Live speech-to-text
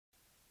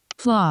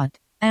Plot,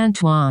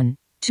 Antoine,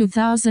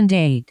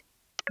 2008.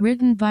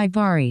 Written by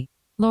Bari,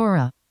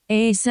 Laura.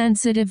 A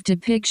sensitive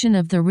depiction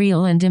of the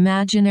real and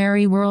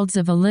imaginary worlds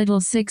of a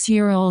little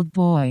 6-year-old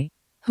boy,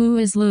 who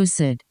is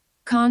lucid,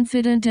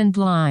 confident and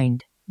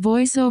blind.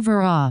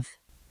 Voiceover off.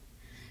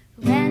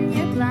 When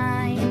you're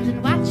blind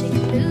and watching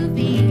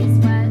movies,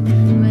 what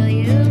will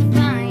you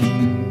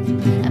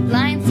find? A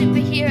blind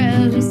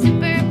superhero whose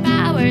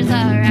superpowers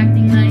are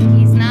acting like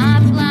he's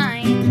not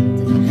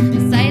blind.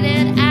 A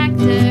sighted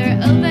actor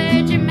over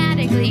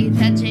dramatically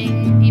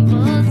touching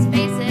people's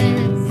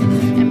faces.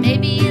 Or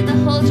maybe the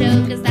whole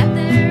joke is that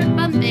they're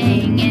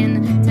bumping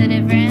into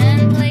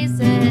different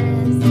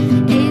places.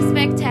 A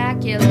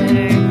spectacular,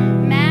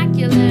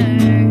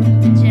 macular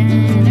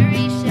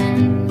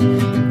generation.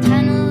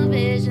 Tunnel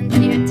vision to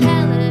your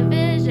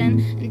television.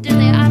 And do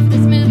they off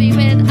this movie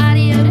with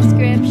audio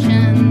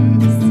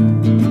descriptions?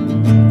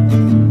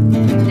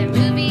 They're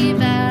movie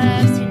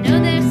buffs who know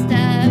their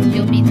stuff.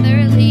 You'll be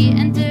thoroughly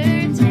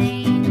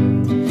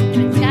entertained.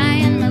 Join Sky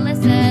and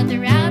Melissa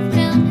throughout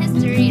film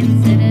history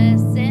and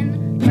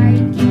Citizen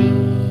White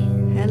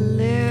Cane.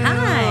 Hello.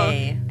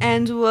 Hi.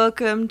 And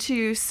welcome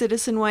to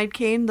Citizen White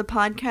Cane, the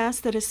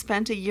podcast that has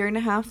spent a year and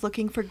a half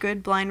looking for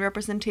good blind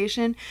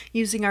representation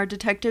using our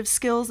detective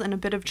skills and a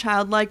bit of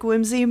childlike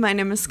whimsy. My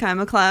name is Sky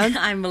McLeod.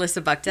 I'm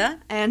Melissa Bukta.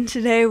 And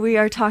today we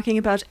are talking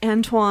about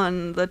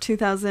Antoine, the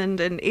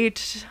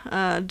 2008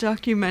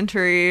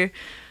 documentary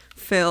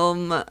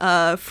film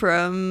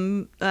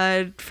from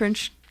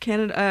French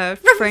Canada,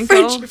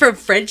 Franco. From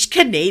French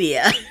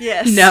Canada.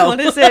 Yes. No. What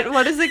is it?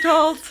 What is it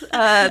called?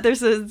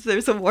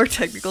 There's a more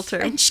technical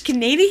term. French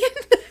Canadian?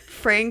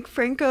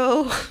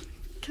 Franco.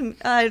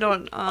 I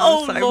don't.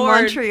 Oh, sorry.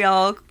 Lord.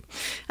 Montreal.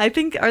 I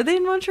think, are they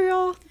in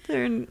Montreal?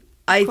 They're in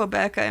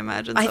Quebec, I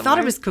imagine. I thought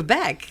somewhere. it was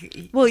Quebec.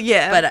 Well,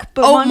 yeah.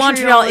 But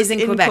Montreal is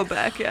in in Quebec.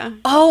 Quebec, yeah.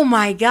 Oh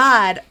my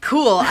God.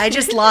 Cool. I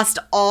just lost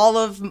all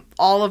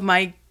of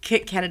my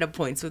Canada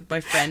points with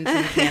my friend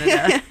from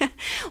Canada.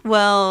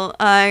 Well,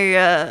 I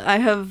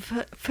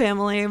have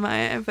family. I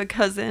have a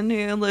cousin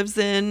who lives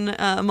in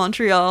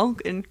Montreal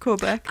in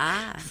Quebec.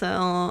 Ah.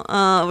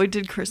 So we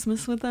did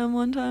Christmas with them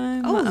one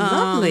time. Oh,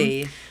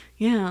 lovely.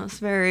 Yeah, it was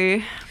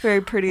very,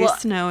 very pretty, Well,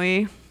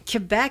 snowy.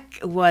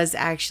 Quebec was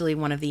actually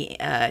one of the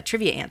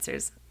trivia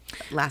answers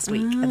last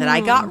week that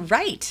I got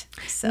right.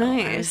 So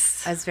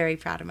Nice. I was very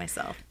proud of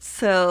myself.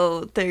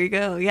 So there you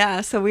go. Yeah,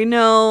 so we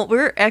know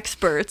we're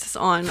experts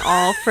on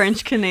all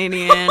French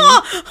Canadian.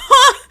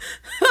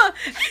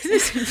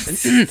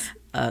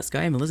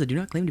 Sky and Melissa do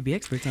not claim to be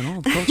experts on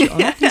all culture,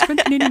 on all things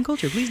French Canadian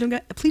culture. Please don't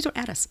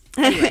add us.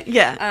 Anyway,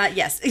 Yeah.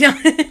 yes.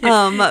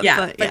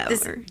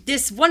 But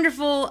This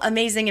wonderful,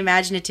 amazing,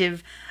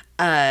 imaginative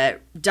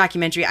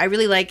documentary. I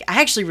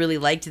actually really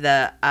liked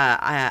the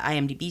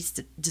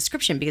IMDb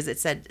description because it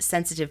said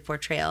sensitive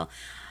portrayal,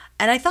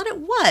 and I thought it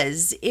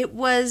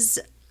was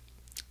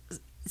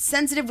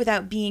sensitive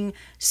without being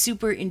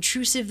super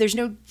intrusive. There's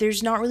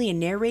not really a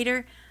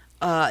narrator.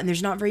 And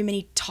there's not very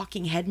many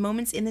talking head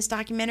moments in this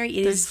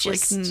documentary. There's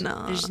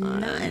none.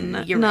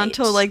 You're not right.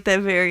 until like the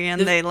very end.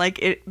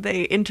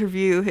 They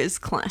interview his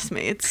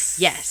classmates.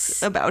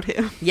 Yes. About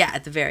him. Yeah,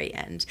 at the very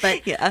end.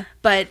 But Yeah.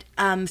 But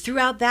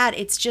throughout that,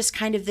 it's just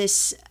kind of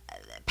this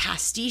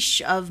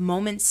pastiche of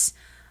moments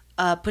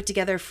put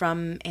together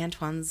from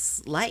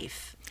Antoine's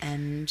life,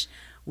 and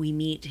we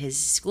meet his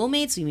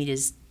schoolmates, we meet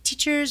his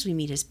teachers, we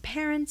meet his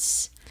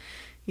parents.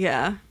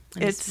 Yeah.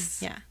 And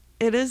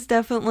It is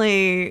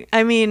definitely,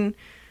 I mean,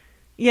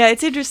 yeah,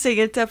 it's interesting.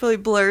 It definitely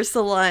blurs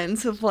the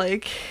lines of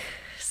like,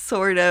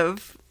 sort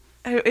of,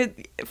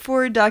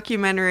 for a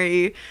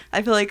documentary,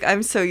 I feel like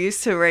I'm so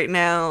used to right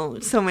now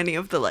so many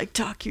of the like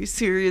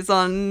docu-series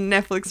on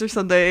Netflix or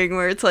something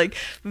where it's like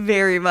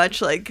very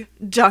much like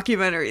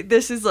documentary.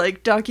 This is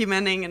like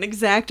documenting an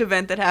exact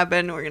event that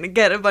happened. We're going to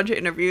get a bunch of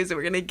interviews and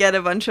we're going to get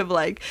a bunch of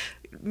like,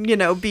 you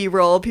know,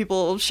 B-roll,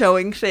 people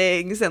showing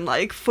things and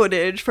like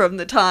footage from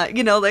the time,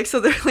 you know, like, so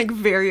they're like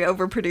very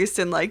overproduced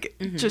and like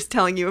just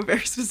telling you a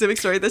very specific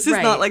story. This is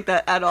not like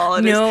that at all.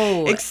 It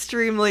is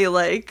extremely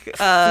like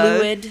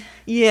fluid.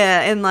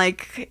 Yeah, and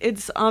like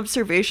it's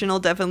observational.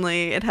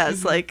 Definitely, it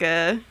has like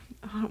a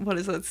what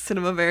is it,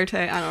 cinema verite?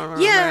 I don't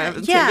remember. Yeah, I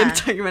haven't taken a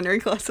documentary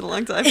class in a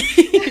long time.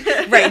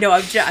 Right. No,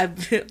 I'm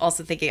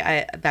also thinking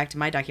back to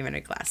my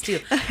documentary class too.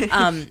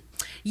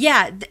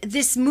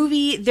 This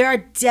movie, there are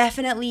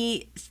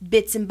definitely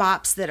bits and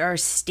bops that are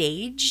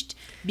staged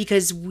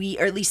because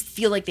or at least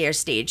feel like they are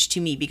staged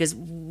to me, because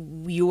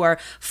you are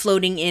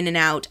floating in and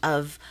out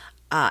of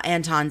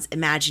Anton's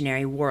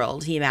imaginary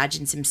world. He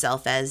imagines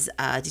himself as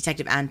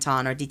Detective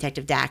Anton or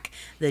Detective Dak,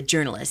 the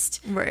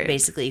journalist,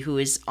 basically, who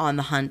is on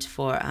the hunt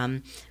for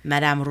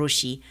Madame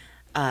Roshi.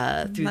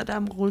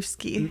 Madame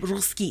Ruski.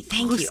 Ruski,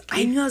 thank you.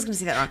 I knew I was going to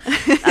say that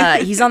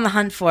wrong. He's on the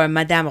hunt for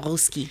Madame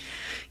Ruski.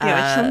 Yeah,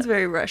 which sounds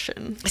very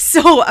Russian.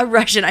 So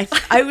Russian.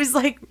 I was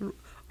like,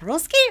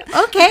 Rolski?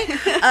 Okay.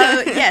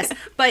 Yes.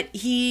 But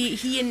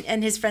he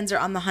and his friends are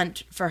on the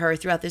hunt for her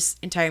throughout this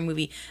entire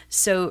movie,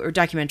 or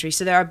documentary.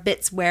 So there are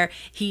bits where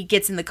he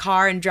gets in the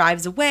car and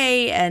drives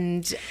away,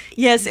 and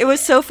yes, it was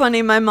so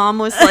funny. My mom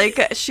was like,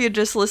 she had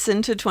just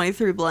listened to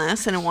 23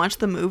 Blasts and watched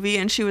the movie,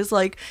 and she was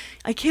like,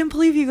 I can't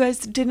believe you guys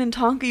didn't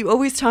talk. You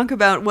always talk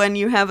about when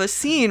you have a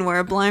scene where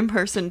a blind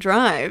person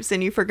drives,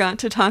 and you forgot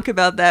to talk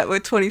about that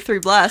with 23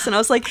 Blasts. And I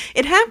was like,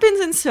 it happens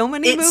in so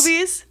many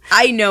movies.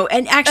 I know.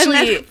 And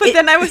actually,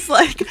 then I was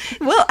like,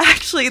 well,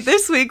 actually,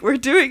 this week we're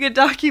doing a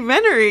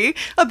documentary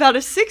about a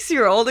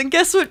 6-year-old, and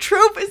guess what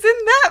trope is in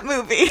that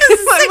movie? A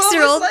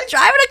 6-year-old like,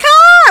 driving a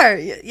car.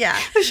 Yeah.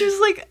 She was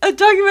like, a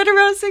documentary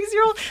about a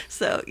 6-year-old?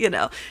 So,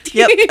 yep.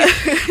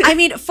 I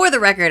mean, for the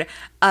record,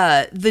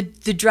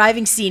 the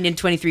driving scene in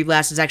 23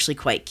 Blasts is actually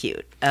quite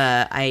cute.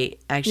 I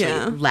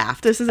actually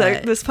laughed. This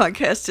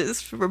podcast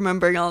is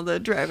remembering all the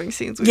driving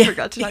scenes we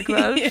forgot to talk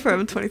about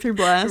from 23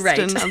 Blast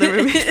and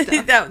other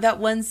movies. that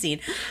one scene.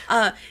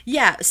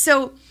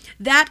 So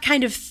that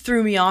kind of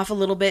threw me off a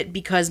little bit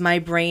because my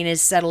brain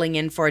is settling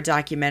in for a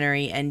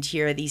documentary, and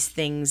here are these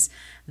things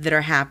that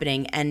are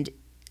happening. And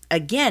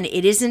again,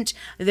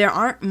 there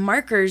aren't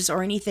markers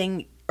or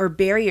anything or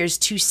barriers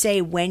to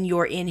say when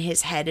you're in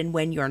his head and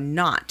when you're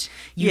not.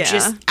 You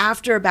just,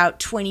 after about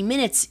 20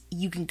 minutes,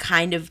 you can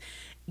kind of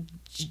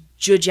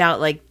judge out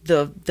like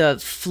the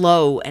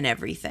flow and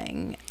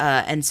everything.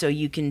 And so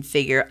you can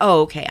figure,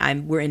 oh, okay,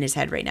 we're in his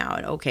head right now,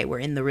 and okay, we're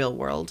in the real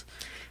world.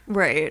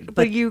 Right,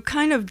 but you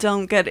kind of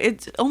don't get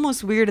it's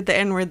almost weird at the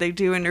end where they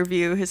do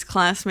interview his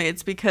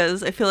classmates,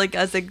 because I feel like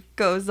as it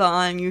goes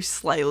on you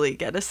slightly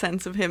get a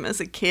sense of him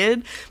as a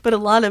kid, but a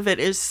lot of it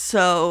is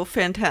so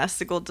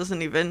fantastical, it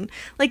doesn't even,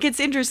 like, it's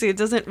interesting, it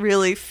doesn't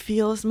really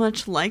feel as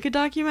much like a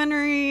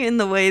documentary in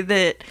the way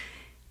that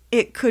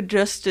it could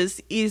just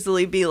as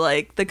easily be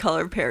like The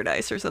Color of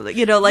Paradise or something,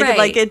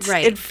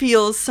 it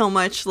feels so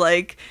much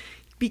like,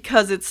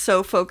 because it's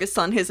so focused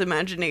on his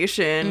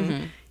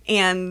imagination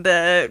and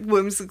the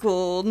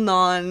whimsical,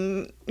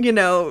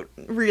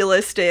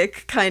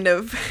 realistic kind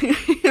of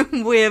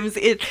whims,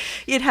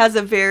 it has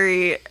a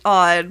very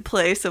odd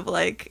place of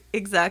like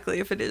exactly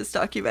if it is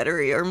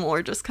documentary or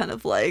more just kind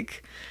of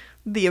like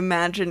the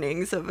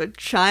imaginings of a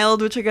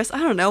child, which I guess, I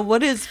don't know,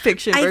 what is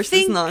fiction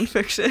versus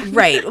nonfiction?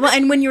 Right. Well,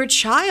 and when you're a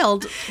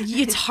child,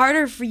 it's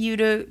harder for you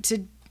to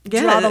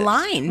draw the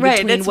line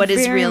between what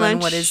is real and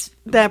what is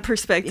that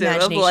perspective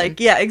of like,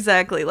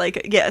 exactly, like,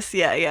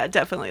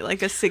 definitely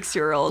like a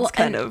 6-year-old's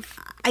kind of.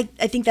 I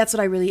think that's what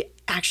I really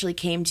actually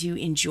came to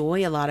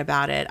enjoy a lot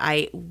about it.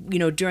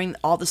 During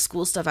all the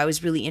school stuff, I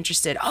was really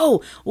interested.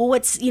 Oh, well,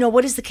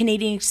 what is the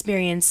Canadian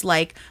experience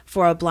like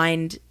for a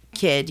blind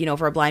kid,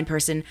 for a blind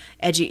person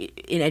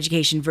in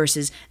education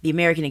versus the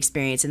American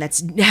experience? And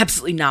that's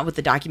absolutely not what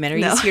the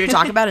documentary is here to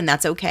talk about, and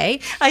that's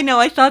okay. I know,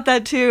 I thought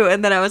that too,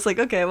 and then I was like,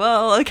 okay,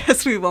 well, I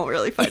guess we won't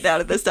really find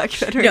out in this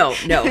documentary.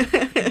 No.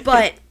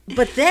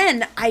 But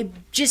then I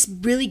just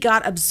really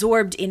got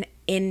absorbed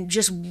in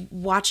just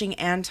watching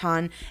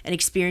Anton and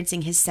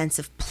experiencing his sense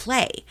of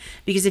play,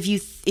 because if you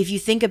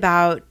think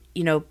about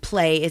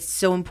play, it's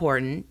so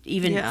important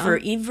even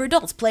for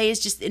adults. Play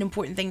is just an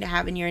important thing to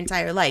have in your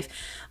entire life.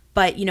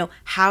 But,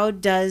 how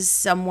does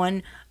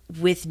someone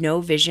with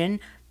no vision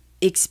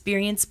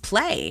experience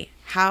play?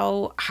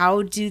 How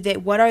do they,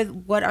 what are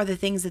the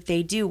things that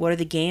they do? What are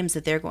the games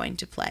that they're going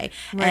to play?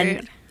 Right.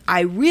 And I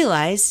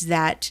realized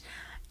that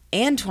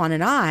Antoine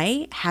and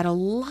I had a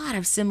lot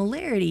of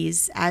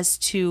similarities as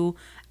to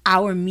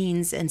our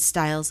means and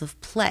styles of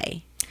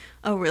play.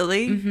 Oh,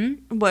 really?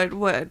 Mm-hmm. What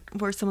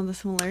were some of the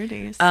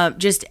similarities?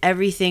 Just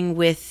everything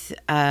with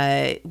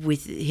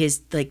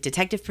his like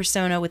detective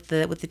persona with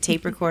the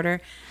tape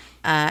recorder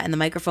and the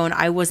microphone.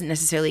 I wasn't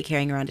necessarily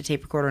carrying around a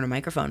tape recorder and a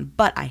microphone,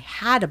 but I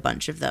had a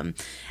bunch of them.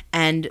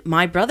 And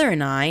my brother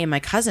and I and my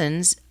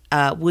cousins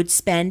would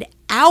spend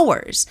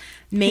hours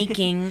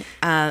making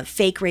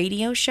fake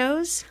radio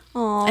shows.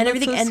 Oh, and that's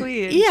everything. so And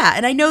sweet. yeah,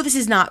 and I know this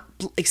is not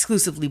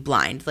exclusively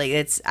blind. Like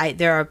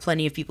there are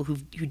plenty of people who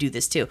do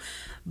this too,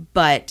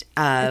 but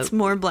it's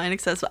more blind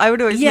accessible. I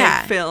would always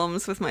make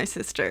films with my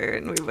sister,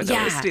 and we would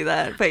always do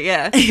that. But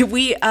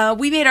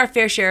we made our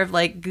fair share of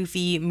like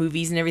goofy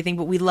movies and everything.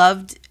 But we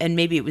loved, and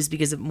maybe it was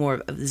because of more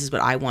of this is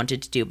what I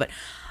wanted to do, but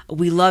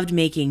we loved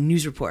making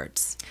news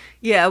reports.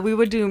 Yeah, we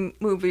would do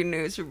movie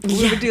news.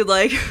 We would do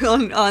like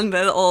on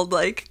the old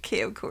like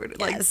camcorder,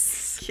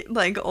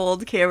 like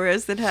old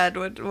cameras that had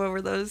what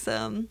were those?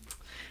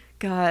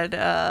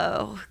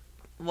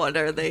 What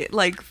are they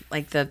like?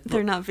 Like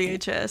they're not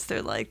VHS.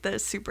 They're like the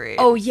Super 8.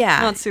 Oh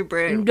yeah, not Super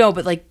 8. No,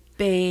 but like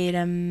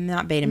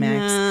not Betamax.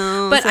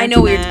 No, but I know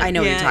what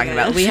you're talking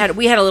about. We had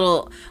a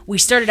little. We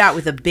started out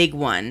with a big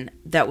one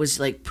that was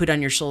like put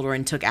on your shoulder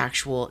and took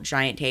actual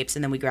giant tapes,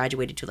 and then we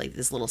graduated to like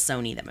this little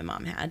Sony that my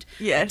mom had.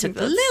 Yeah, took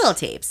the little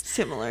tapes.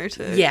 Similar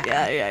to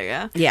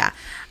yeah.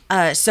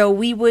 So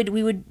we'd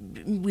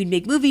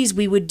make movies.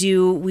 We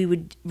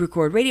would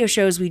record radio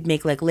shows. We'd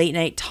make like late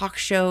night talk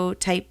show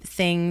type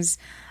things.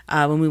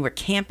 When we were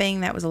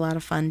camping, that was a lot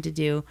of fun to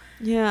do.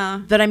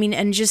 Yeah. But I mean,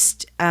 and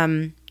just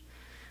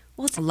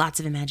Well, it's Lots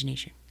of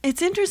imagination.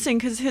 It's interesting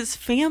because his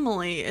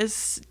family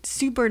is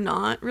super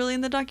not really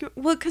in the document.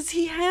 Well, because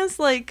he has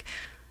like,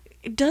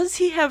 does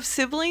he have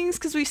siblings?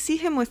 Because we see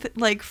him with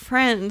like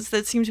friends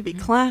that seem to be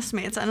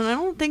classmates, and I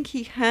don't think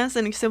he has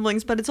any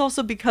siblings. But it's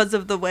also because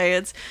of the way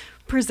it's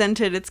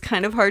presented. It's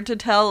kind of hard to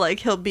tell. Like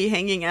he'll be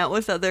hanging out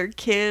with other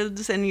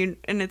kids, and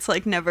it's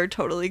like never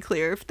totally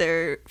clear if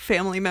they're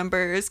family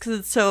members because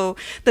it's so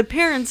the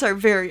parents are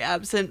very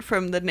absent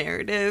from the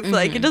narrative.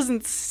 Like it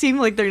doesn't seem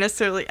like they're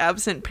necessarily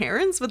absent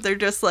parents, but they're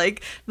just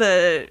like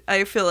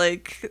I feel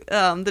like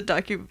the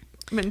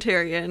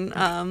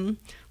documentarian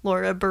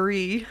Laura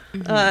Barry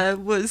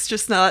was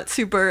just not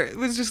super. It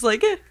was just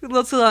like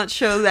let's not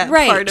show that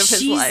part of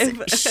his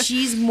life.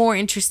 She's more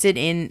interested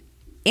in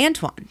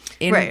Antoine,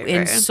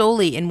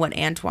 solely in what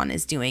Antoine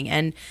is doing,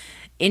 and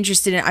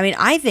interested in. I mean,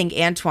 I think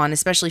Antoine,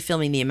 especially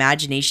filming the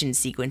imagination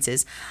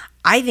sequences,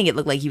 I think it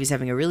looked like he was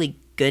having a really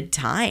good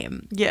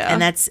time. Yeah,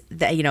 and that's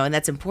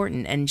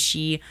important. And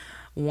she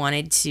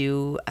wanted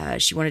to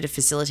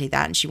facilitate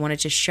that, and she wanted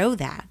to show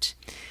that.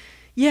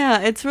 Yeah,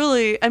 it's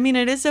really, I mean,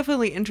 it is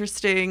definitely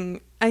interesting.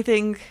 I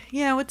think,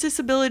 with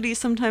disability,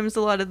 sometimes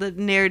a lot of the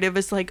narrative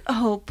is like,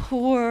 oh,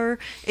 poor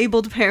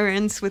abled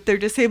parents with their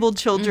disabled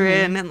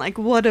children, and like,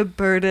 what a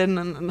burden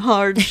and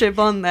hardship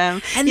on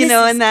them. And this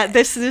is not,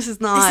 this is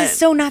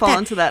so not fall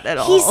into that at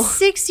all. He's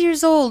 6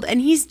 years old,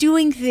 and he's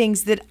doing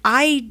things that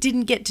I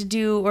didn't get to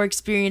do or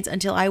experience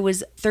until I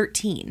was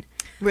 13.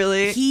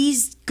 Really? He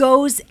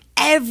goes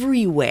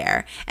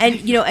everywhere, and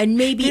and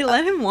maybe they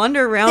let him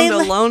wander around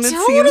alone. It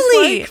seems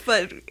like,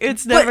 but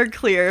it's never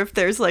clear if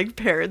there's like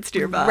parents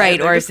nearby,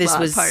 right? Or if this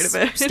was part of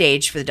it.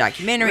 staged for the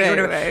documentary, or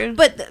whatever.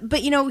 Right. But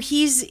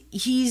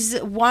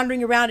he's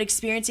wandering around,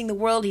 experiencing the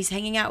world. He's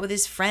hanging out with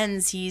his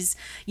friends. He's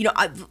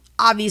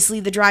obviously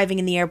the driving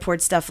in the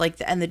airport stuff,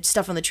 and the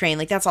stuff on the train,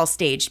 like that's all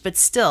staged, but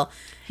still.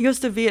 He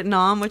goes to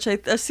Vietnam, which I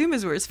assume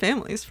is where his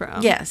family's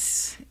from.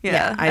 Yes.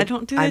 Yeah. I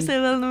don't. Do they say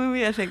that in the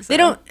movie? I think so. They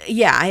don't.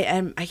 Yeah.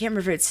 I can't remember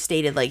if it's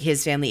stated like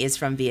his family is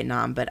from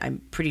Vietnam, but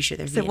I'm pretty sure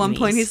they're Vietnamese. At one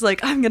point, he's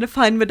like, "I'm gonna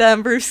find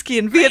Madame Bruschi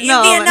in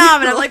Vietnam." And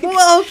I'm like,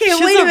 "Well, okay,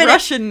 she's wait a minute." a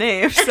Russian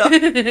name, so. But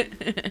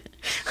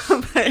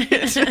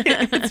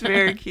it's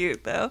very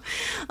cute though.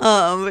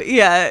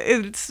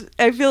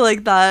 I feel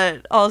like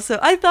that also.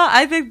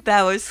 I think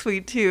that was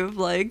sweet too.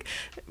 Like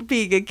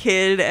being a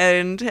kid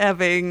and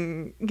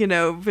having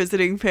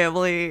visiting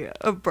family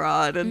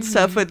abroad and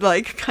stuff, and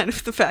like kind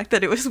of the fact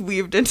that it was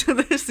weaved into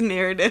this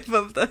narrative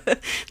of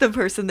the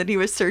person that he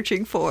was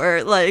searching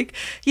for, like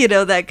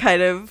that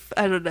kind of,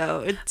 I don't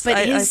know,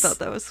 I thought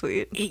that was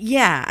sweet.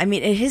 Yeah, I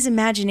mean his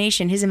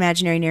imagination, his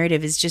imaginary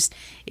narrative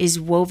is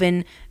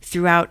woven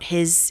throughout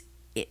his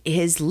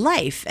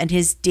life and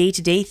his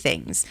day-to-day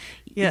things.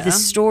 Yeah, the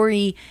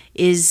story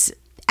is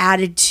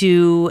added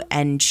to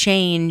and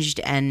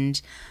changed,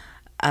 and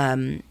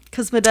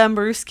because Madame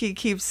Bruschi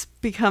keeps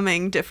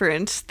becoming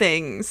different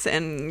things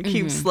and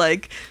keeps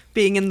like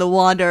being in the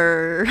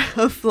water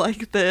of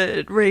like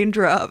the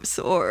raindrops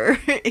or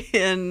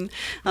in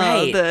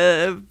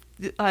the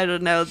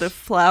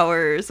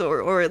flowers,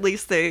 or at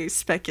least they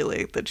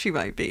speculate that she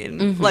might be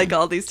in like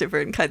all these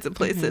different kinds of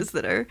places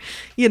that are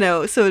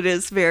so it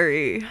is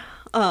very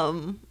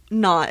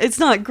it's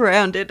not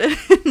grounded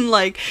in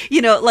like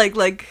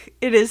like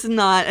it is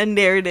not a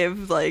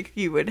narrative like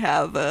you would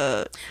have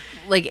a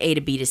like A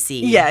to B to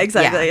C. Yeah,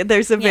 exactly. Yeah.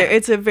 There's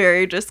it's a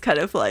very just kind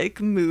of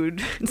like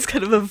mood. It's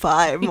kind of a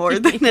vibe more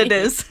than it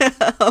is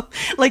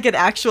like an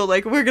actual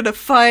like we're gonna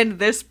find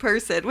this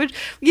person, which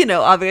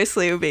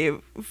obviously would be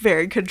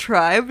very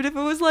contrived if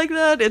it was like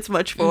that. It's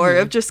much more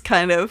of just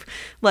kind of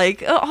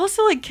like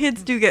also like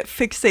kids do get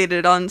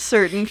fixated on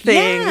certain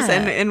things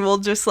and will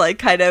just like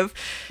kind of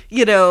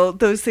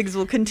those things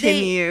will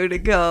continue to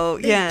go.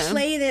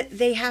 Play that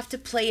they have to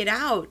play it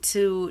out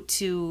to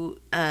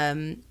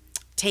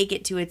take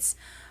it to its,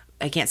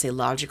 I can't say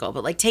logical,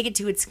 but like take it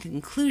to its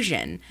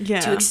conclusion,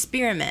 to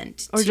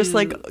experiment, or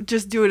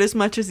just do it as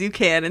much as you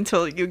can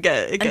until it gets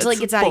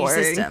boring. Out of your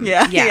system.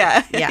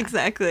 Yeah,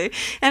 exactly.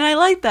 And I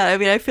like that. I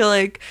mean, I feel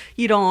like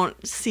you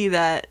don't see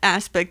that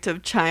aspect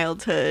of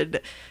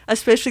childhood,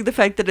 especially the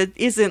fact that it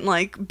isn't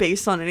like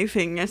based on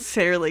anything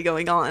necessarily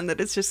going on,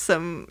 that it's just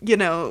some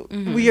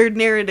weird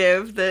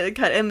narrative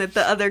and that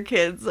the other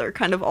kids are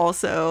kind of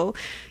also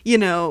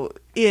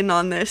in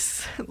on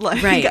this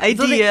like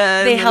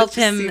idea. They help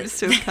him. Seems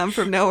to have come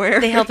from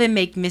nowhere. They help him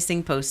make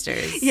missing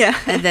posters. Yeah,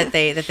 that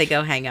they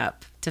go hang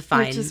up to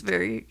find. Which is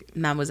very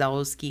Mademoiselle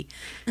Oski.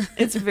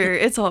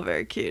 It's all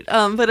very cute.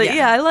 I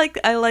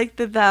like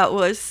that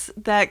was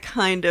that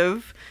kind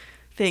of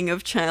thing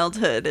of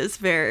childhood is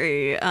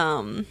very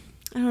I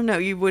don't know,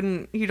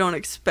 you don't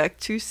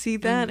expect to see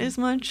that as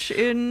much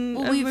in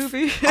a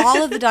movie.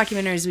 All of the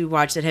documentaries we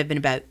watch that have been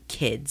about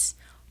kids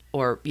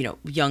or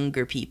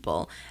younger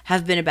people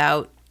have been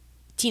about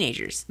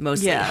teenagers,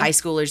 mostly high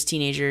schoolers,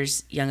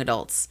 teenagers, young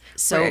adults.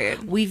 So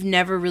we've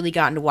never really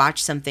gotten to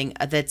watch something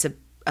that's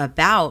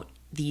about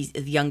these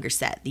the younger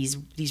set,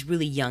 these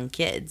really young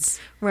kids.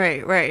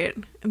 Right.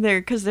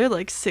 Because they're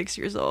like 6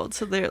 years old,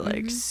 so they're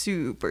like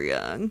super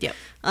young. Yep.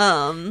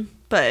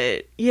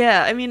 But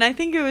yeah, I mean, I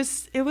think it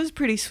was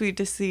pretty sweet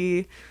to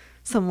see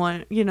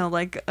someone,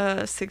 like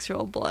a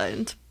 6-year-old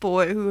blind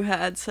boy who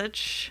had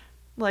such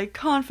like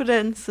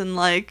confidence and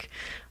like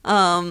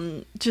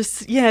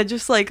just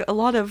like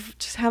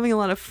just having a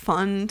lot of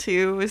fun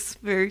too was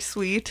very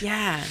sweet.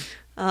 Yeah.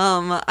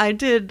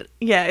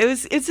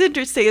 It's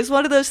interesting. It's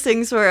one of those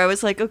things where I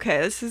was like,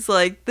 okay, this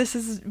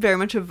is very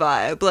much a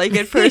vibe. Like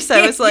at first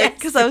I was like,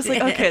 because I was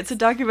like, okay, it's a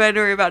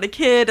documentary about a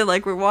kid, and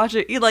like we're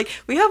watching, like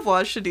we have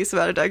watched a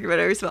decent amount of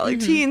documentaries about like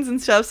teens and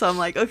stuff. So I'm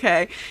like,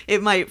 okay,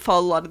 it might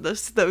follow a lot of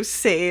those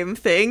same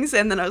things.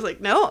 And then I was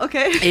like, no,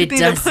 okay, it need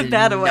does to put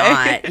that away.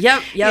 Not.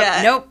 Yep.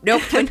 Yeah.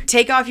 Nope.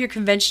 Take off your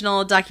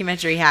conventional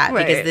documentary hat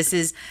because this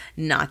is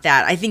not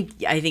that. I think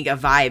a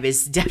vibe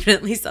is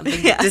definitely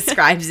something that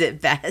describes it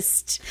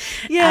best.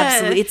 Yeah,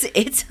 absolutely.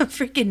 It's a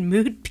freaking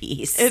mood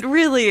piece. It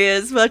really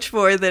is much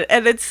more than,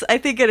 and it's, I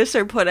think at a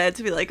certain point I had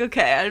to be like,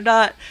 okay, I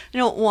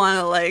don't want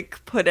to like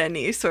put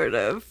any sort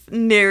of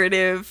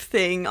narrative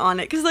thing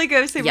on it, because like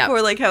I was saying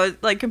before, like how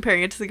like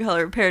comparing it to The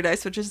Color of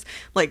Paradise, which is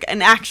like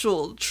an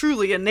actual,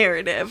 truly a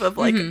narrative of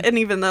like, and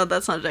even though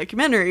that's not a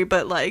documentary,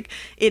 but like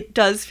it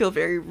does feel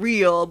very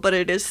real, but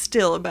it is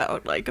still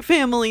about like a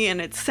family,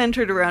 and it's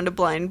centered around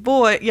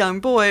a young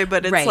boy,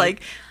 but it's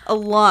like a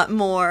lot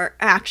more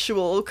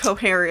actual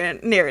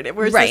coherent narrative,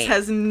 whereas this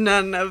has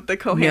none of the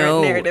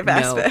coherent narrative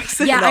aspects.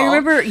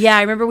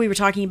 I remember we were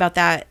talking about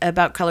that,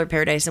 about Color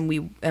Paradise, and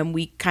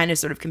we kind of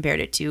sort of compared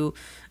it to,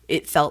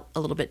 it felt a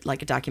little bit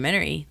like a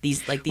documentary.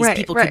 These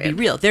people could be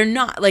real. They're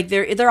not, like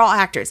they're all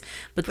actors,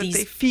 but they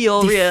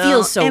feel real. They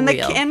feel so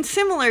real. And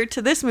similar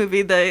to this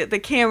movie,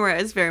 the camera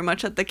is very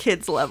much at the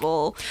kids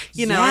level,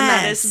 and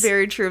that is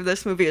very true of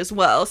this movie as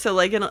well. So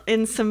like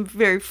in some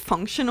very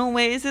functional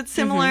ways, it's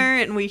similar.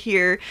 And we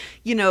hear,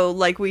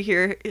 we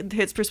hear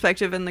his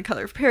perspective in The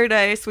Color of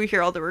Paradise. We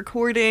hear all the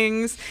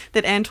recordings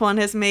that Antoine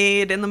has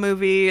made in the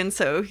movie, and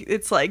so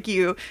it's like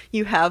you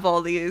have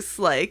all these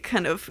like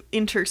kind of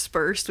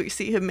interspersed. We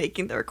see him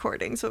making the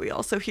recording, so we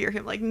also hear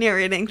him like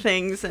narrating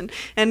things and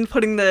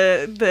putting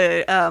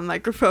the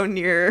microphone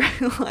near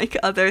like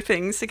other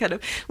things to kind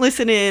of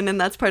listen in,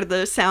 and that's part of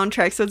the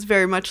soundtrack. So it's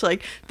very much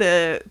like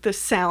the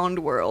sound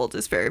world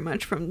is very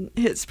much from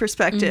his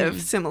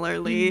perspective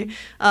similarly.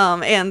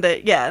 And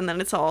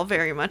then it's all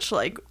very much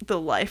like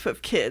the life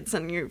of kids,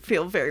 and you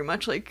feel very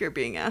much like you're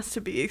being asked to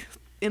be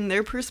in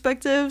their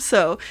perspective.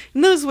 So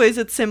in those ways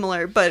it's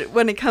similar, but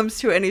when it comes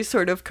to any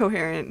sort of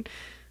coherent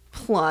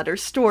plot or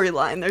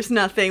storyline, there's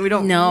nothing. We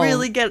don't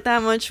really get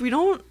that much. We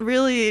don't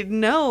really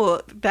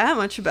know that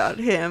much about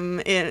him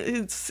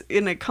in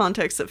a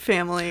context of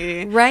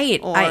family, right?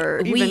 Or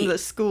even the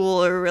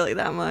school, or really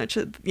that much.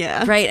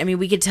 Right. I mean,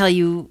 we could tell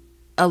you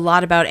a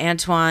lot about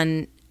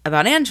Antoine,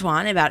 about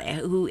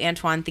who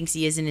Antoine thinks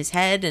he is in his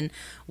head, and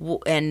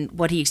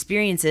what he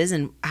experiences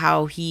and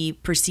how he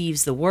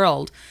perceives the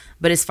world.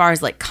 But as far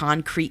as like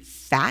concrete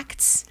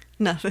facts,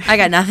 nothing. I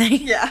got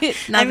nothing. Yeah.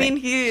 Nothing. I mean,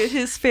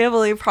 his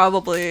family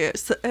probably,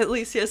 at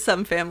least he has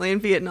some family in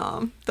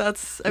Vietnam.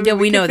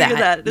 We know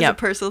that is a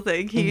personal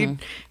thing. He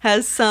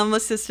has some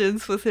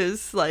assistance with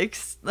his like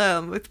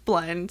with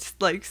blind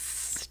like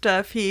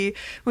stuff.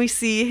 We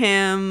see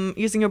him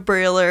using a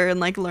brailler and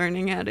like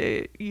learning how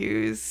to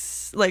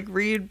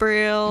read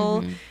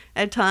braille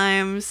at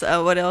times.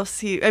 What else?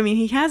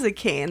 He has a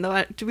cane,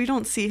 though we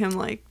don't see him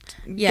like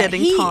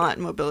getting taught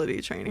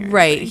mobility training.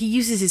 Right. He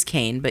uses his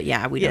cane, but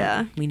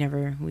we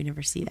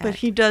never see that. But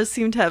he does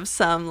seem to have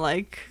some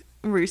like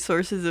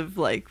resources of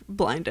like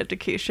blind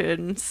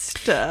education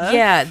stuff.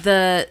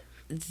 Yeah,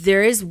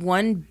 there is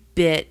one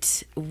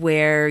bit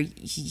where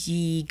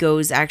he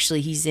goes,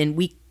 actually he's in,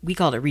 we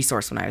called it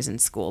resource when I was in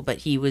school, but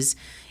he was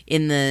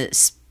in the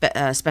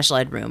special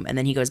ed room, and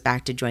then he goes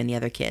back to join the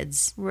other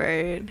kids.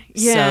 Right.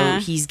 Yeah.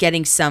 So he's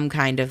getting some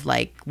kind of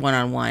like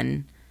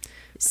one-on-one,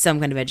 some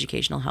kind of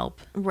educational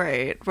help.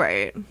 Right.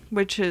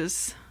 Which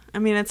is, I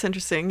mean, it's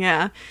interesting.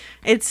 Yeah.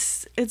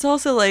 It's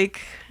also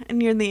like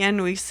near the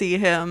end we see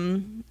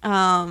him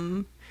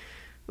kind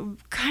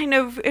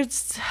of,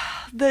 it's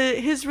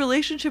his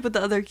relationship with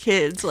the other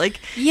kids, like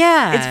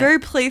it's very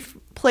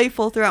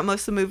playful throughout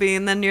most of the movie,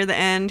 and then near the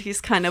end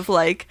he's kind of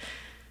like,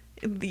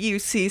 you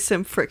see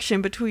some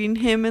friction between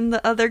him and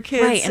the other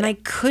kids, right? And I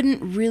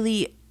couldn't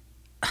really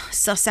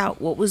suss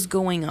out what was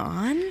going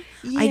on.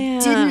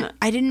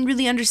 I didn't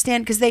really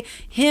understand, because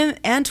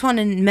Antoine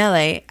and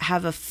Mele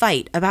have a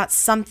fight about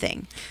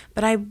something,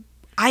 but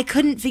I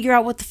couldn't figure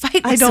out what the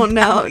fight was. I don't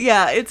know.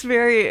 Yeah,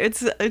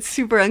 it's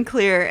super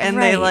unclear,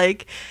 and they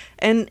like,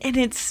 and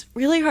it's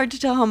really hard to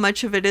tell how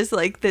much of it is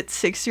like that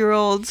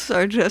 6-year-olds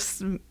are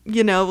just,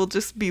 will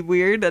just be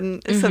weird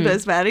and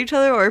sometimes mad at each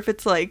other, or if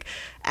it's like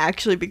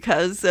actually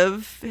because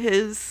of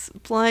his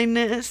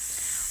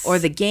blindness or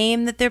the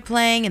game that they're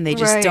playing, and they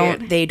just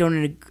don't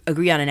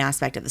agree on an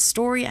aspect of the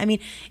story. I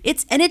mean,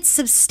 it's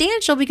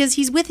substantial because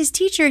he's with his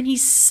teacher and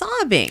he's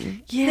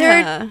sobbing.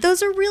 Yeah.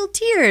 Those are real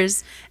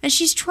tears. And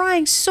she's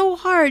trying so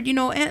hard,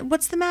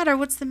 what's the matter?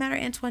 What's the matter,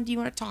 Antoine? Do you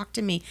want to talk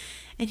to me?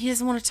 And he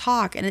doesn't want to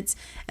talk. And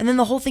then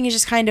the whole thing is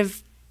just kind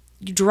of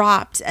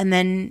dropped, and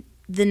then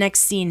the next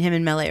scene, him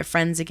and Melee are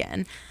friends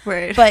again.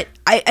 Right. But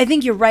I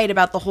think you're right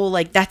about the whole,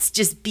 like, that's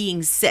just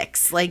being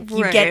 6. Like,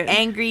 you get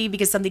angry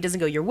because something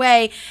doesn't go your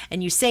way,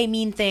 and you say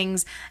mean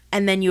things,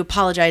 and then you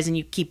apologize and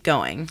you keep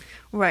going.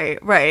 Right.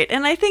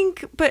 And I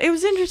think, but it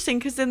was interesting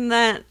because in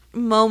that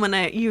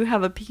moment, you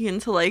have a peek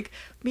into, like,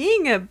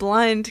 being a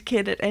blind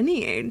kid at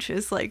any age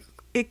is, like,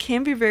 it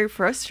can be very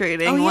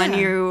frustrating when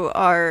you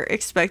are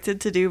expected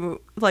to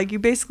do, like, you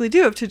basically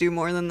do have to do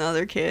more than the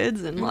other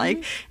kids, and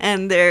like,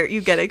 and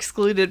you get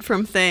excluded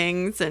from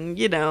things, and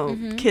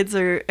kids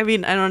are, I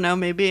mean, I don't know,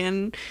 maybe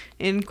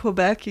in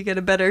Quebec you get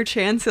a better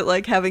chance at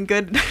like having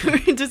good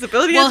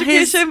disability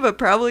education, but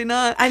probably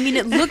not. I mean,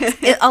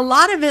 a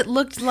lot of it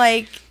looked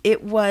like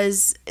it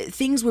was,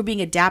 things were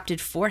being adapted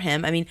for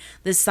him. I mean,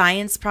 the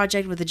science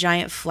project with the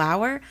giant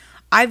flower,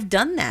 I've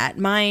done that.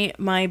 My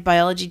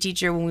biology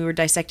teacher, when we were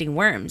dissecting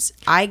worms,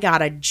 I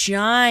got a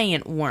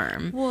giant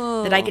worm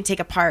that I could take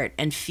apart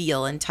and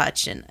feel and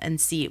touch and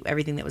see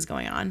everything that was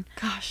going on.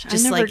 Gosh, I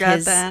never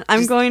got that.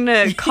 I'm going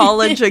to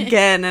college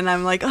again, and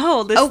I'm like,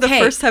 oh, this is the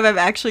first time I'm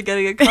actually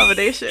getting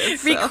accommodation.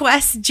 So.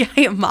 Request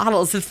giant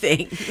models of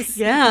things.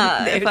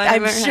 Yeah,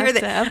 I'm sure they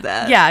have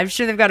that. Yeah, I'm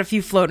sure they've got a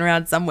few floating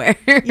around somewhere.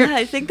 Yeah,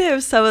 I think they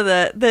have some of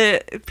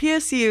the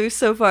PSU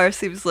so far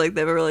seems like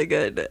they have a really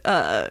good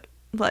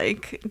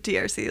like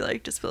DRC,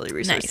 like Disability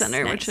Resource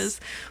Center, which is,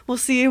 we'll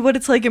see what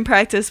it's like in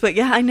practice. But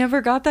yeah, I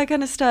never got that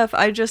kind of stuff.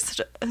 I just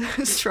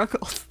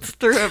struggled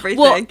through everything.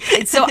 Well,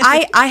 so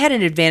I had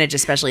an advantage,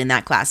 especially in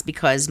that class,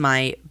 because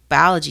my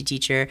biology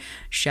teacher,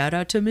 shout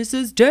out to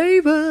Mrs.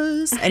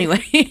 Davis.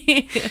 Anyway,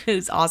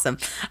 it's awesome.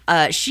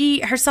 Her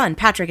son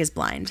Patrick is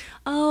blind.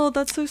 Oh,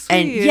 that's so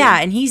sweet.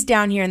 And he's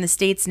down here in the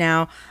States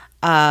now.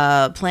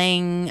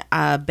 Playing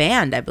a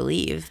band, I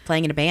believe.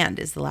 Playing in a band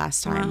is the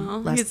last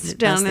time. He's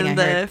down in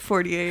the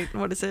 48.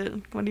 What is it?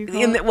 What do you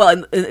call it?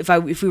 Well,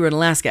 if we were in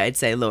Alaska, I'd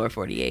say lower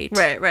 48.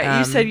 Right.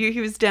 You said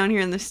he was down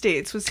here in the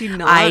States. Was he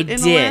not in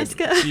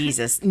Alaska?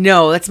 Jesus.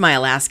 No, that's my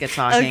Alaska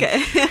talking.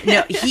 Okay.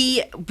 No,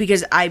 he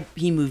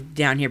moved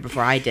down here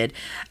before I did.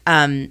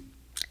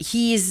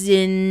 He's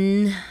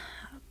in...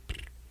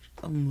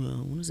 I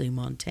want to say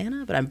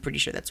Montana, but I'm pretty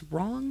sure that's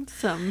wrong.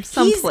 Some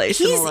place.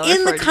 He's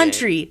in the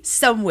country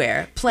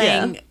somewhere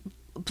playing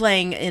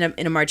in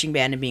a marching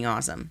band and being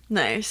awesome.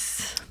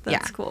 Nice.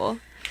 That's cool.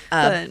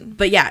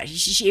 But yeah,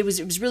 it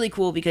was really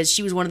cool because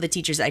she was one of the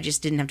teachers I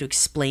just didn't have to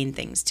explain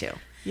things to.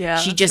 Yeah,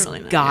 she just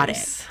really got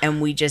nice.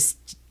 it,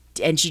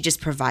 and she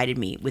just provided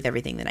me with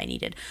everything that I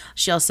needed.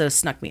 She also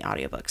snuck me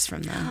audiobooks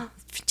from the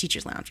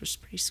teacher's lounge, which was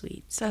pretty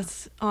sweet. So.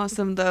 That's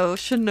awesome, though.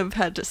 Shouldn't have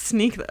had to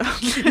sneak them.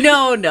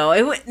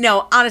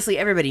 No. Honestly,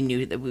 everybody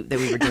knew that we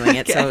were doing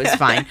it, so it was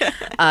fine.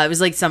 It was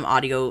like some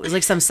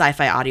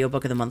sci-fi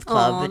audiobook of the month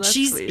club. But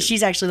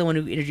she's actually the one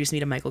who introduced me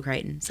to Michael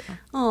Crichton. So.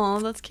 Oh,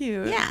 that's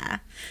cute. Yeah,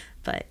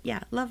 but yeah,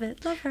 love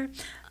her.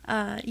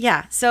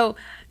 So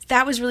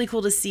that was really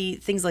cool to see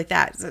things like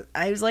that. So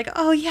I was like,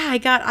 oh yeah, I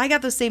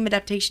got those same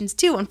adaptations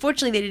too.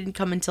 Unfortunately, they didn't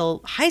come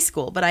until high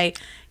school, but I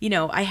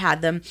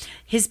had them.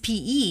 His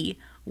PE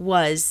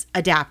was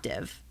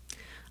adaptive.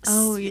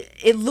 Oh, yeah.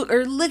 It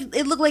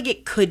looked like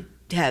it could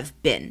have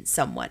been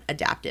somewhat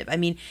adaptive. I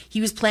mean,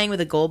 he was playing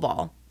with a goal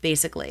ball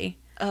basically.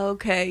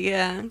 Okay,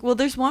 yeah. Well,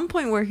 there's one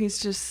point where he's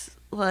just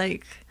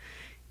like,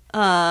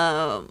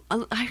 I'm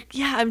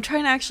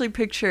trying to actually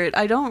picture it.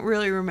 I don't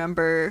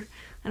remember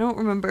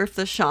if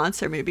the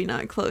shots are maybe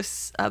not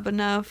close up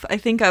enough. I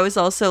think I was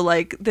also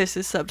like, this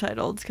is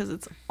subtitled because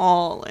it's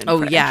all in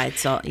French. Yeah,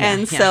 it's all. Yeah,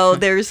 and so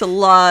there's a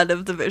lot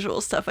of the visual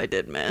stuff I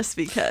did miss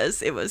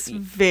because it was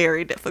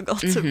very difficult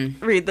to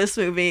read this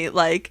movie.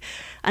 Like,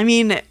 I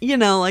mean,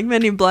 like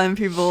many blind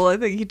people, I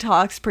think he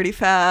talks pretty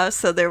fast.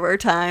 So there were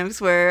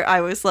times where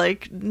I was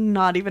like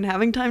not even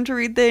having time to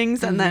read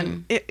things. And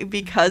then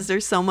because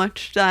there's so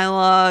much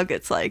dialogue,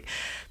 it's like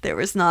there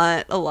was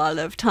not a lot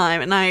of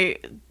time. And I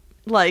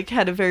like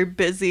had a very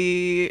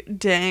busy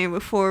day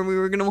before we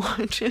were gonna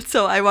watch it,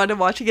 so I wanted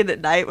watching it at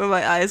night when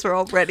my eyes were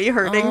already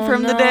hurting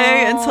from the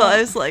day, and so I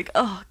was like,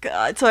 oh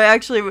god. So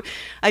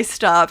I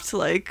stopped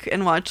like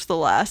and watched the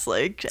last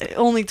like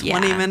only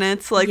 20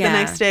 minutes the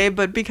next day,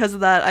 but because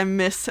of that I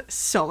missed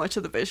so much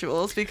of the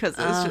visuals because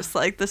it was just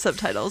like the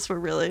subtitles were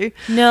really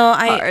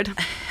hard.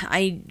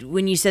 I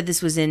when you said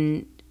this was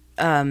in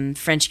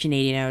French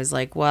Canadian, I was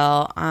like,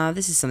 well,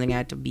 this is something I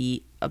have to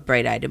be a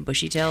bright-eyed and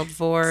bushy-tailed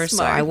for. Smart.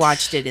 So I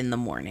watched it in the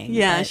morning.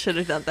 Yeah, I should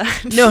have done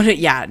that.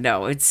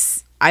 No,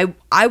 it's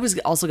I was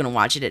also going to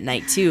watch it at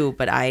night too,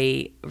 but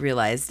I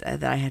realized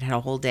that I had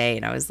a whole day,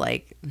 and I was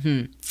like,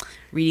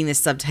 reading this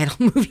subtitle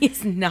movie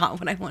is not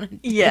what I wanted to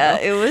do. Yeah,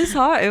 it was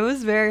hard. It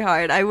was very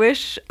hard. I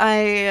wish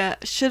I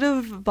should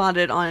have bought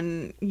it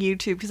on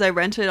YouTube because I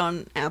rented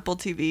on Apple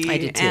TV. I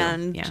did too,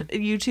 And yeah.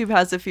 YouTube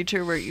has a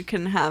feature where you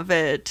can have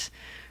it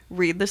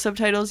read the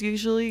subtitles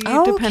usually,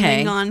 Oh,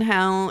 depending okay. on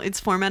how it's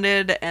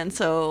formatted. And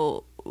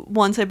so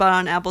once I bought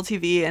on Apple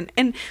TV,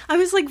 and I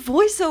was like,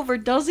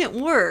 voiceover doesn't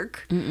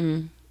work.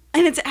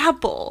 And it's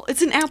Apple.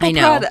 It's an Apple I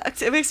know.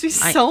 product. It makes me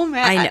so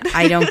mad.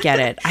 I don't get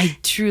it. I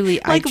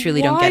truly don't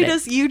get Why it.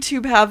 does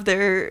YouTube have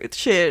their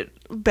shit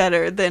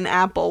better than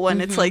Apple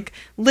when it's like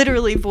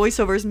literally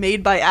voiceovers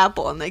made by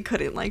Apple and they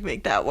couldn't like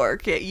make that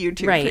work? Yet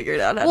YouTube figured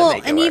out how to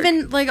make it and work.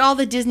 even like all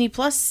the Disney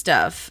Plus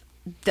stuff,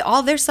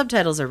 all their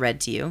subtitles are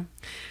read to you.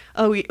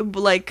 Oh,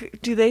 like,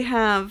 do they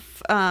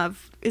have,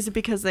 is it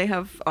because they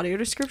have audio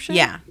description?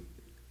 Yeah.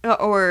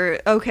 Or,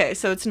 okay,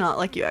 so it's not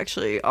like you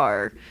actually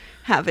are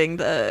having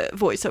the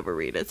voiceover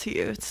read it to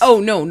you. It's,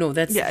 No,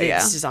 that's Yeah, it's yeah.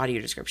 just audio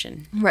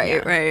description. Right, Yeah.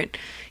 right.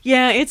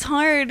 Yeah, it's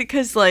hard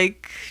because,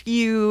 like,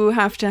 you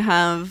have to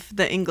have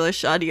the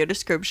English audio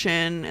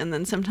description, and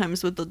then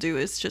sometimes what they'll do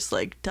is just,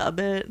 like, dub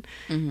it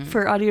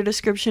for audio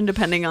description,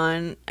 depending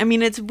on... I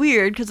mean, it's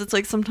weird because it's,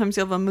 like, sometimes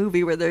you have a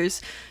movie where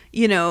there's,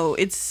 you know,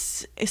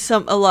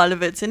 a lot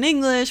of it's in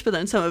English, but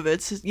then some of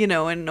it's, you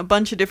know, in a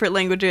bunch of different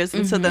languages,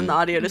 and so then the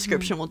audio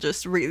description will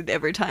just read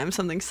every time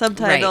something's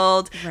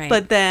subtitled, right.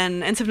 but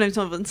then, and sometimes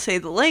some of them say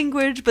the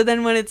language, but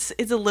then when it's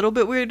a little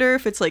bit weirder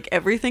if it's like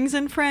everything's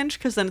in French,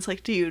 because then it's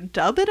like, do you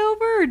dub it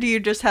over, or do you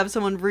just have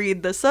someone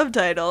read the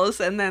subtitles?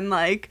 And then,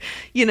 like,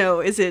 you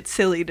know, is it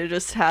silly to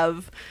just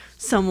have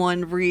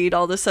someone read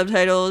all the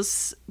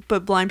subtitles,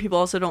 but blind people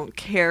also don't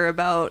care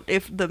about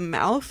if the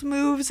mouth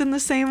moves in the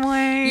same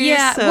way?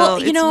 Yeah, so well,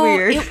 you it's know,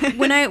 weird.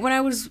 when I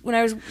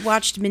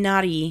watched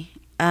Minari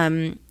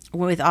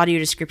with audio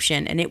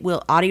description, and it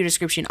will audio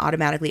description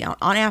automatically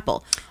on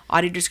Apple.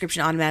 Audio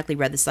description automatically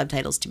read the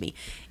subtitles to me.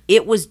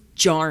 It was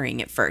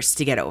jarring at first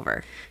to get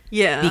over.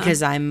 Yeah,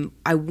 Because I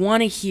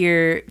want to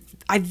hear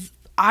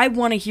I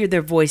want to hear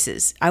their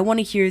voices. I want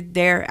to hear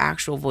their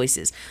actual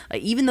voices.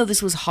 Even though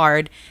this was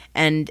hard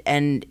and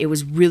it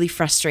was really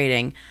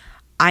frustrating,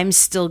 I'm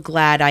still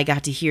glad I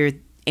got to hear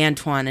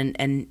Antoine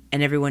and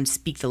everyone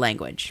speak the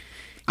language.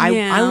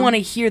 Yeah. I want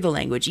to hear the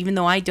language, even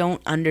though I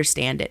don't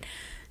understand it.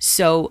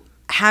 So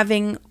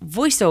having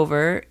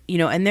voiceover, you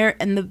know, and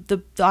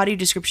the audio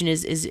description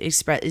is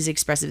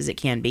expressive as it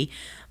can be,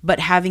 but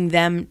having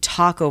them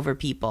talk over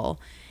people,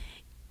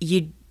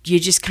 you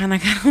just kind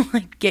of gotta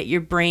like get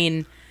your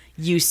brain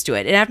used to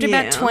it. And after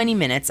Yeah. about 20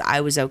 minutes,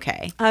 I was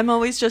okay. I'm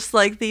always just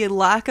like, the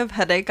lack of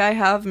headache I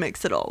have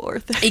makes it all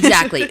worth it.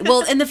 Exactly.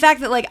 Well, and the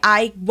fact that like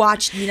I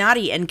watched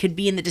Minari and could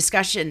be in the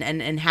discussion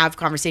and have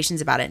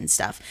conversations about it and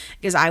stuff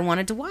because I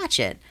wanted to watch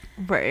it.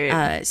 Right.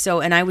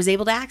 And I was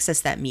able to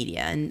access that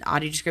media, and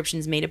audio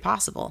descriptions made it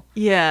possible.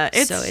 Yeah,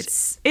 it's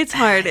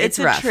hard. It's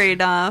a rough.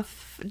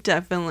 trade-off,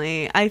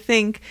 definitely. I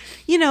think,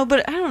 you know,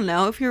 but I don't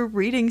know, if you're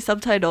reading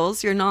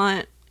subtitles, you're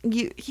not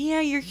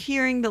you're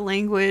hearing the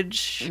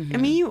language. I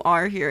mean, you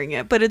are hearing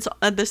it, but it's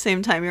at the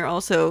same time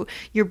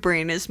your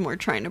brain is more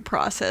trying to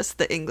process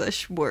the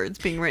English words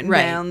being written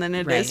Right, down than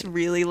it is right.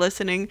 really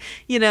listening,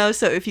 you know.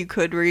 So if you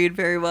could read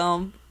very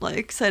well,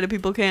 like sighted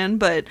people can,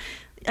 but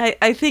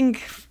I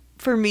think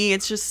for me,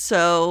 it's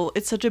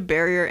such a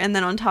barrier. And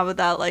then on top of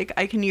that, like,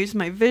 I can use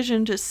my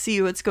vision to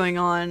see what's going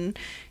on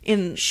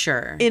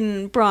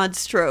in broad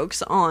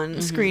strokes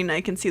on screen.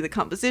 I can see the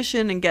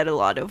composition and get a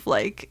lot of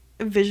like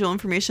visual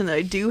information that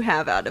I do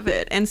have out of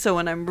it. And so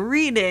when I'm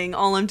reading,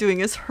 all I'm doing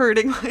is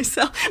hurting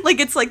myself.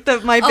 Like, it's like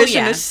my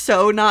vision is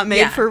so not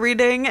made for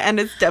reading, and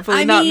it's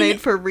definitely not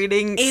made for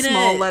reading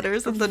small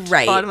letters at the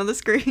bottom of the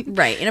screen.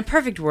 Right. In a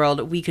perfect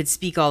world, we could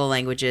speak all the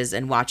languages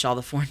and watch all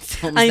the foreign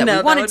films I that know, we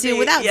that wanted would to be-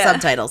 without yeah.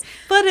 subtitles.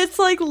 But it's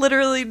like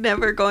literally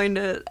never going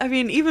to. I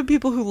mean, even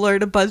people who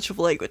learn a bunch of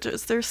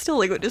languages, there's still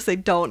languages they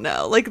don't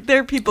know. Like, there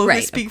are people Right, who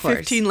of speak course.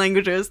 15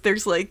 languages.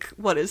 There's like,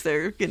 what is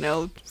there,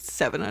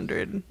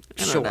 700,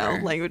 I don't know,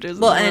 languages.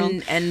 Well, in the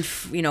world. and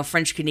you know,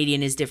 French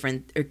Canadian is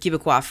different, or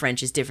Quebecois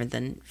French is different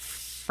than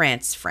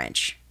France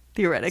French.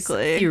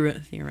 Theoretically.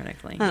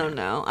 Theoretically. I don't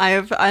know.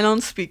 I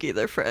don't speak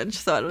either French,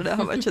 so I don't know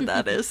how much of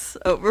that is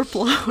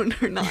overblown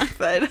or not.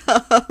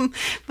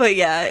 But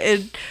yeah,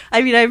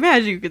 I mean, I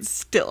imagine you could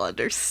still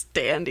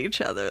understand each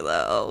other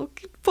though.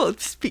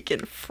 Both speak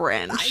in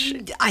French.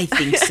 I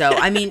think so.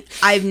 I mean,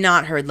 I've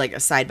not heard like a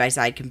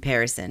side-by-side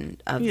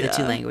comparison of the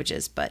two Yeah.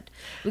 languages, but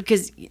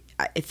because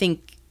I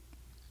think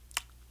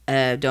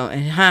I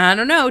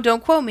don't know,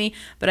 don't quote me,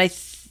 but I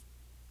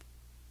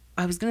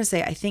was gonna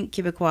say I think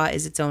Quebecois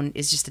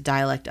is just a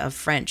dialect of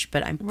French,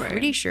 but I'm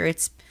pretty sure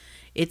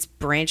it's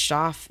branched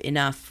off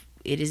enough.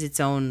 It is its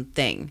own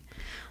thing.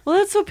 Well,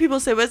 that's what people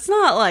say, but it's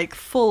not like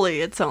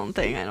fully its own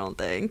thing, I don't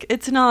think.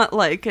 It's not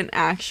like an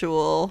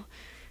actual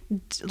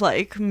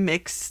like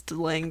mixed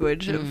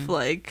language of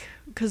like,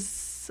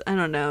 because I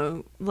don't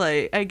know,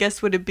 like, I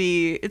guess would it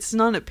be, it's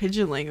not a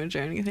pidgin language or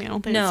anything. I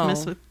don't think No.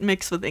 it's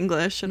mixed with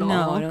English at all.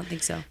 No, I don't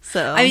think so.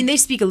 So I mean, they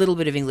speak a little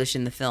bit of English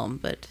in the film,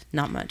 but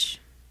not much.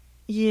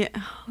 yeah,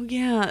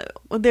 yeah.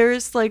 Well,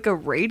 there's like a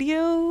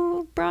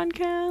radio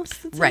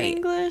broadcast that's Right. in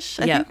English.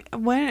 Yeah. I think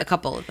when A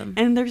couple of them.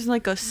 and there's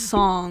like a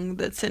song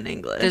that's in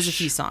English. There's a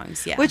few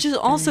songs, yeah. Which is in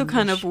also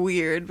kind English. of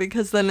weird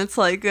because then it's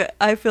like,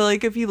 I feel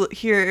like if you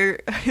hear,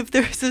 if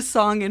there's a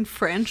song in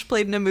French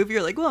played in a movie,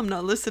 you're like, well, I'm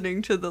not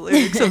listening to the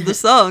lyrics of the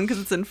song because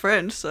it's in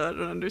French, so I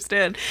don't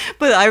understand.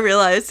 But I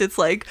realized it's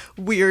like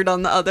weird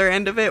on the other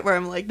end of it where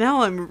I'm like,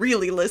 now I'm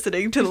really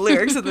listening to the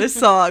lyrics of this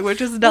song, which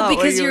is not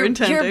what you were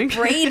intending.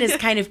 Your brain is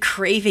kind of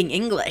craving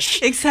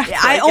English. Exactly.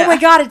 Oh yeah. my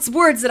God, it's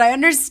words that I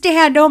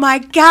understand. Oh my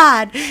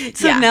God.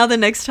 So Yeah. now the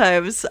next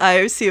time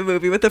I see a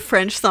movie with a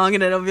French song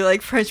in it, I'll be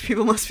like, French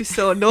people must be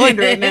so annoyed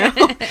right now.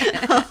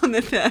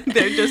 That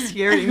they're just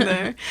hearing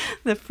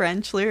the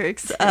French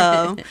lyrics.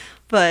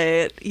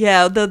 But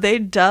yeah, though they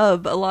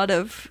dub a lot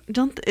of,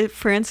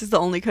 France is the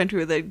only country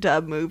where they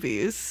dub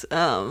movies.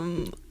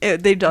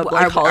 They dub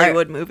like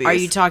Hollywood movies. Are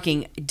you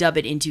talking dub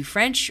it into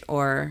French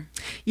or?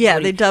 Yeah,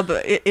 they dub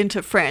it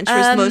into French,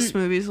 whereas most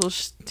movies will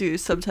do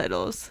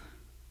subtitles.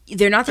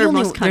 They're not the Or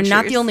only. most They're not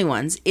countries. the only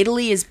ones.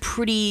 Italy is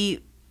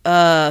pretty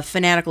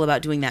fanatical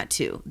about doing that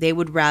too. They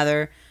would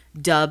rather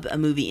dub a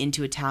movie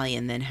into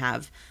Italian than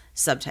have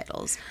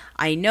subtitles.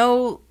 I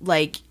know,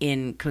 like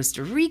in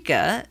Costa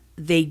Rica,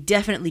 they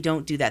definitely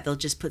don't do that. They'll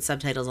just put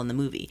subtitles on the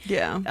movie.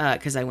 Yeah.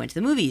 Because I went to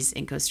the movies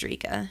in Costa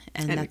Rica,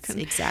 and that's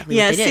exactly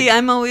Yeah, what they see, did.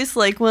 I'm always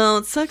like, well,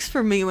 it sucks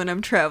for me when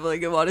I'm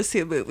traveling and want to see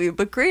a movie,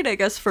 but great, I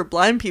guess, for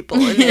blind people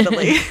in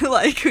Italy,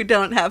 like, who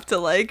don't have to,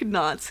 like,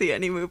 not see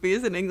any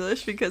movies in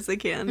English because they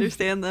can't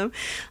understand them.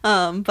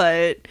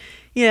 But,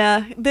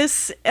 yeah,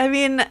 I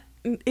mean,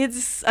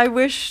 I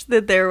wish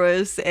that there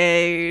was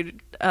a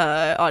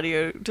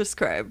audio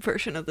described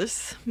version of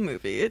this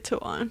movie to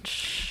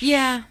watch.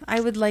 Yeah,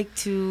 I would like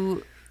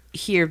to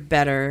hear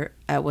better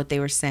at what they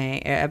were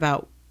saying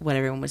about what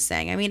everyone was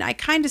saying. I mean, I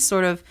kind of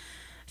sort of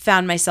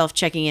found myself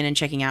checking in and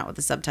checking out with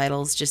the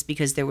subtitles just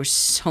because there was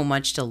so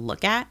much to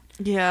look at.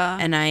 Yeah.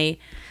 And I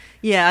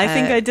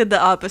think I did the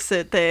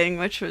opposite thing,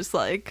 which was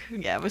like,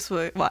 it was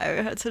why I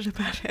had such a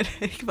bad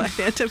headache by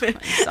the end of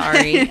it.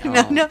 Sorry.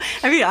 No.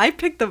 I mean, I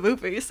picked the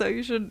movie, so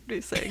you shouldn't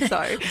be saying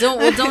sorry.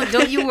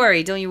 Don't you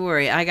worry. Don't you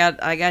worry. I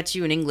got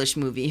you an English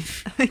movie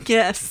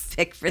Yes.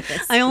 pick for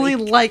this. I only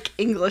week. like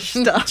English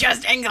stuff.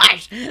 Just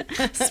English.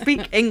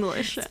 Speak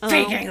English.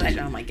 Speak English.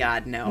 Oh my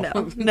God, no.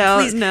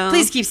 No.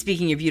 Please keep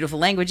speaking your beautiful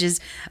languages.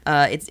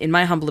 It's in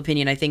my humble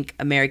opinion, I think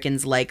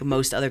Americans, like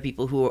most other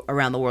people who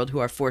around the world who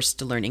are forced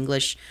to learn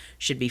English,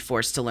 should be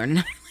forced to learn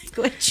another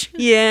language.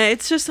 Yeah,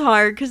 it's just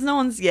hard because no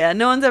one's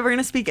ever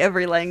gonna speak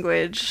every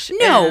language.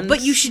 No, and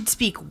but you should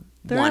speak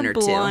there one are or two.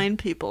 blind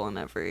people in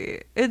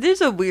every. It is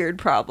a weird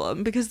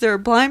problem because there are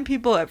blind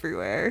people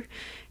everywhere,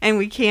 and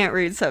we can't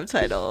read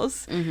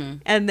subtitles,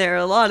 and there are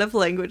a lot of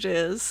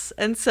languages,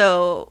 and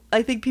so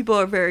I think people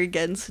are very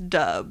against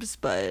dubs,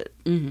 but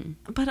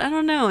I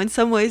don't know. In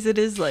some ways, it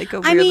is like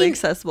a weirdly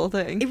accessible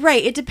thing.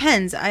 Right, it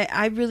depends.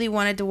 I really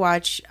wanted to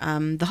watch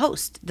The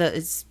Host,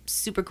 it's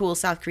super cool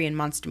South Korean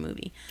monster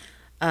movie.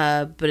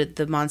 But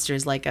the monster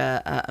is like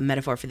a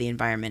metaphor for the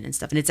environment and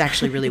stuff, and it's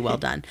actually really well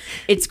done.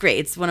 It's great.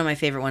 It's one of my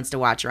favorite ones to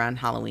watch around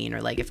Halloween,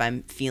 or like if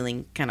I'm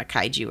feeling kind of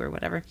kaiju or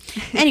whatever.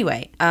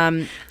 Anyway,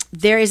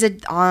 there is a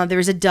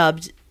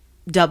dub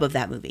of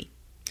that movie.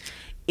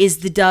 Is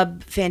the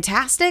dub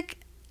fantastic?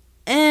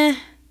 Yeah.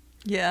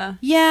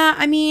 Yeah.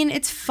 I mean,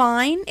 it's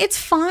fine.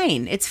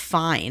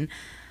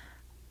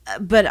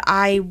 But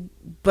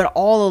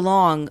all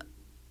along,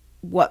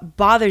 what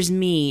bothers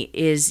me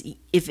is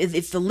if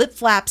the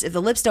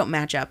lips don't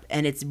match up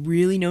and it's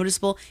really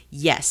noticeable,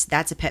 yes,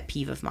 that's a pet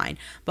peeve of mine.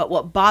 But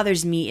what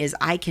bothers me is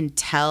I can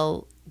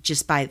tell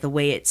just by the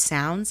way it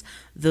sounds,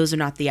 those are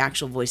not the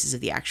actual voices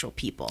of the actual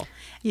people.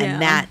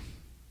 Yeah.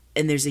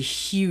 And there's a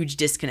huge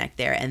disconnect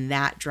there, and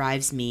that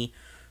drives me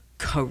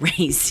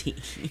crazy.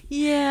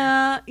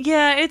 Yeah,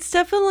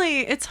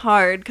 it's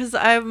hard because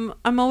I'm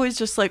always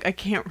just like, I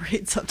can't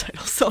read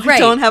subtitles, so I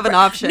don't have an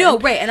option. No,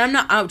 right, and I'm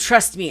not. Oh,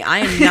 trust me, I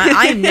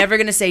am never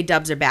gonna say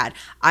dubs are bad.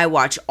 I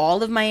watch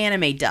all of my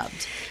anime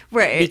dubbed,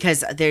 right?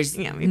 Because there's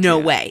me no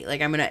too. way. Like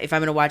if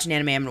I'm gonna watch an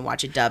anime, I'm gonna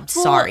watch it dubbed.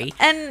 Well, Sorry.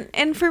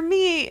 And for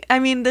me, I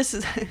mean, this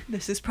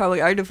is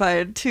probably our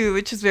divide too,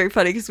 which is very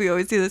funny because we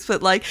always do this.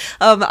 But like,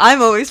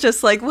 I'm always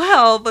just like,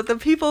 well, but the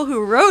people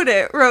who wrote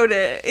it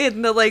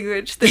in the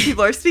language that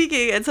people are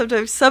speaking, and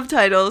sometimes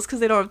subtitles, because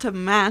they don't have to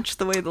match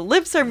the way the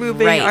lips are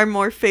moving, are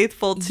more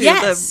faithful to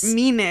the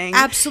meaning.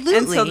 Absolutely.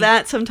 And so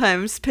that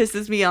sometimes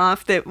pisses me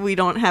off that we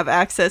don't have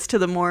access to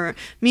the more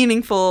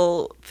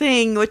meaningful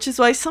thing, which is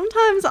why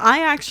sometimes I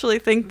actually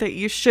think that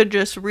you should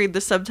just read the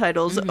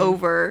subtitles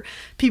over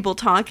people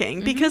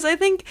talking, because I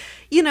think,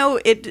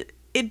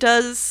 it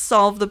does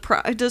solve the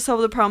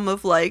problem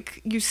of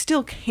like you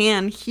still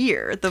can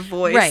hear the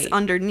voice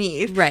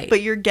underneath, right?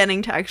 But you're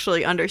getting to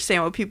actually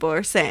understand what people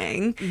are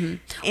saying,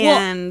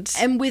 and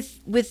with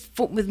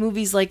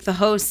movies like The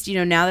Host, you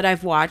know, now that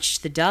I've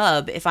watched the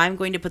dub, if I'm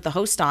going to put The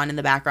Host on in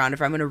the background,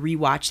 if I'm going to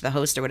rewatch The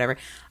Host or whatever,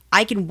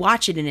 I can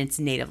watch it in its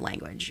native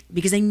language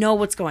because I know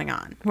what's going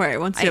on. Right.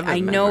 Once you have it I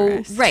know.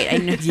 memorized. Right. I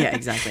know. Yeah.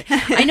 Exactly.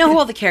 I know who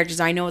all the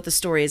characters are. I know what the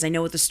story is. I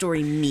know what the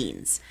story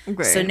means.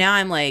 Right. So now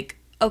I'm like,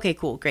 okay,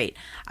 cool, great.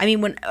 I mean,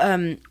 when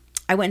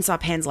I went and saw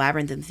Pan's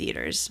Labyrinth in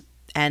theaters,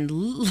 and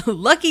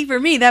lucky for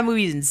me, that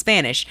movie's in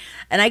Spanish,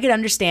 and I could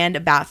understand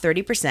about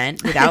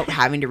 30% without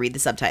having to read the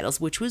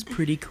subtitles, which was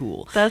pretty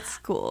cool. That's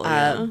cool.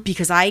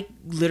 Because I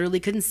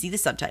literally couldn't see the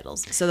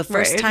subtitles. So the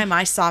first time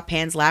I saw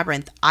Pan's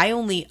Labyrinth, I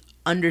only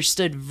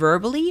understood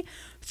verbally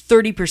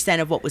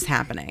 30% of what was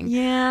happening.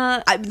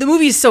 Yeah. The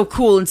movie is so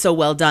cool and so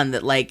well done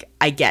that like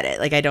I get it.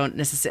 Like I didn't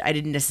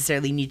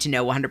necessarily need to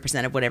know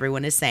 100% of what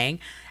everyone is saying,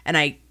 and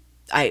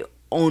I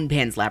own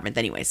Pan's Labyrinth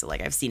anyway, so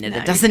like I've seen it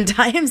a dozen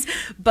times.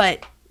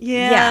 But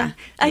yeah.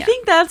 I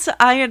think that's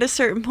I at a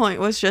certain point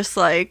was just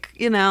like,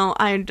 you know,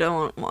 I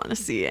don't want to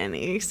see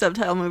any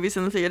subtitle movies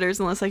in the theaters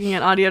unless I can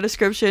get audio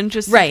description,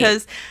 just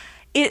because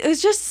it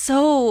was just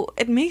so,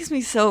 it makes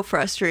me so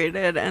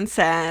frustrated and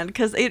sad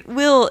because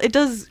it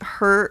does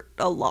hurt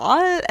a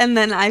lot. And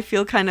then I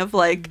feel kind of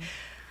like,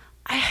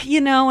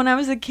 you know, when I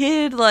was a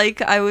kid,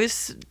 like I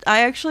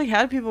actually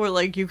had people who were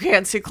like, you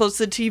can't sit close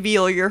to the TV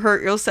or you'll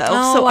hurt yourself.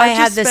 Oh, so I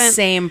had the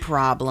same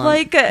problem.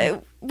 Like,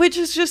 which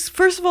is just,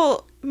 first of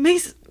all,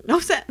 makes no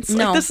sense.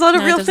 No, like, that's not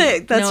a real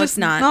thing. That's just it's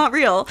not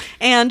real.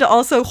 And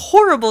also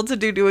horrible to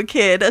do to a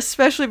kid,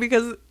 especially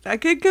because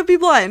that kid could be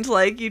blind.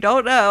 Like, you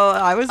don't know.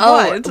 I was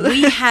blind.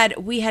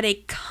 we had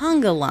a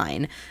conga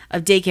line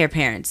of daycare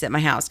parents at my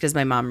house because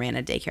my mom ran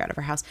a daycare out of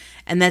her house.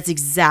 And that's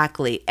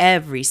exactly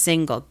every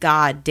single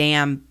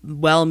goddamn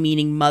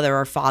well-meaning mother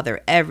or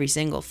father every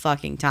single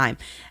fucking time.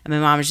 And my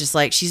mom was just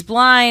like, she's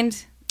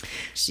blind.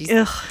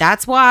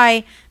 That's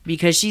why,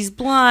 because she's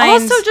blind.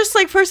 Also, just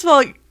like, first of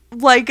all,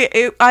 like,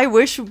 I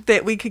wish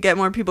that we could get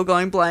more people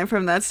going blind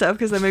from that stuff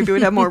because then maybe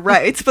we'd have more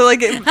rights. But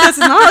like, that's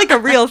not like a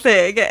real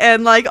thing.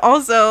 And like,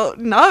 also,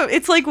 no,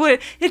 it's like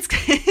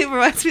it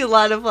reminds me a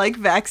lot of like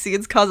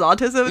vaccines cause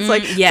autism. It's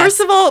like,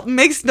 first of all,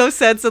 makes no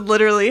sense and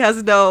literally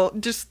has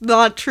just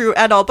not true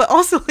at all. But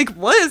also, like,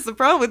 what is the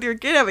problem with your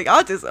kid having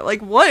autism?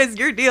 Like, what is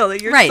your deal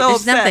that you're so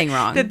there's upset nothing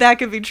wrong. that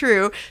could be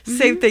true?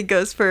 Same thing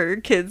goes for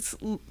kids.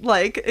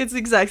 Like, it's the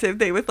exact same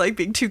thing with like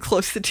being too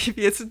close to TV.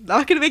 It's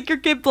not gonna make your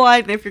kid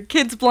blind, and if your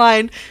kid's blind,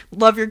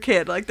 love your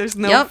kid. Like, there's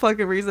no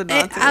fucking reason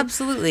not to.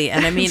 Absolutely.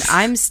 And I mean,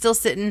 I'm still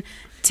sitting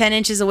 10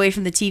 inches away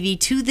from the TV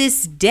to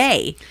this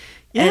day.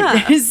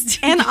 Yeah.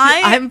 And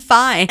I'm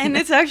fine. And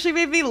it's actually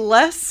made me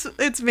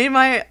it's made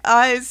my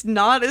eyes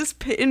not as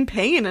in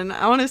pain. And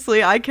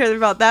honestly, I care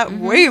about that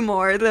way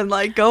more than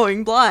like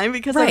going blind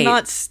because I'm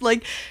not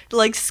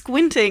like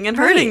squinting and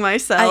hurting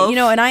myself.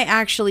 And I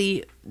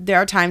actually, there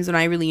are times when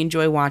I really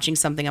enjoy watching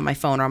something on my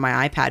phone or on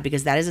my iPad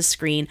because that is a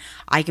screen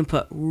I can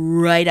put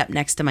right up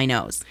next to my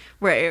nose.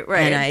 Right.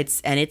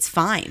 And it's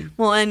fine.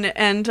 Well,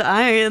 and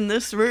I in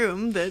this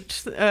room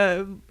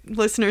that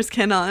listeners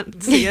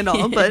cannot see at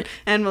all,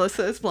 and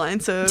Melissa is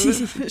blind, so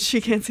she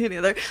can't see any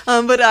other.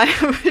 But I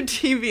have a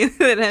TV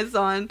that has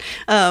on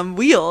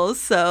wheels,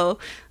 so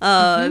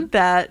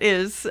that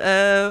is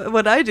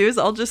what I do is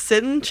I'll just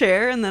sit in a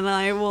chair and then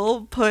I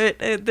will put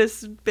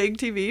this big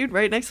TV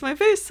right next to my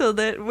face, so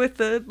that with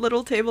the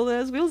little table that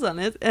has wheels on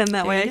it, and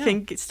that way I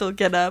can still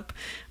get up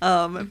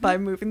by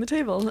moving the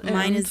table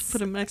and put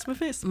them next to my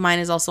face. Mine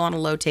is also on a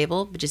low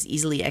table, but just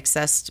easily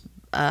accessed,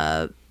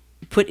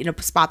 put in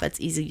a spot that's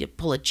easy to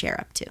pull a chair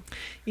up to.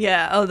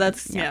 Yeah. Oh,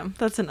 that's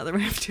another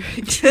way of doing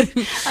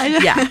it.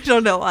 I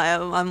don't know why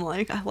I'm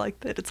like, I like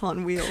that it's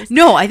on wheels.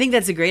 No, I think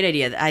that's a great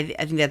idea. I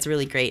think that's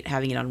really great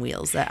having it on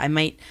wheels. That I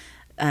might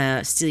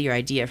steal your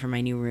idea for my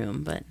new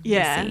room, but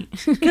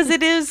because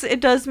it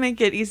does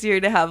make it easier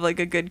to have like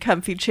a good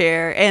comfy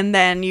chair, and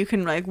then you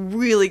can like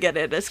really get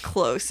it as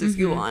close as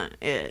you want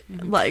it,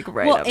 like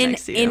up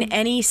next to you. In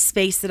any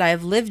space that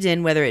I've lived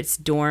in, whether it's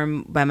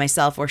dorm by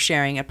myself or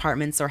sharing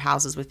apartments or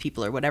houses with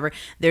people or whatever,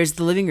 there's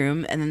the living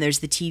room and then there's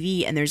the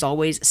TV and there's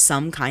always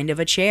some kind of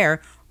a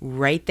chair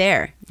right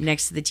there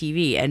next to the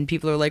TV, and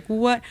people are like,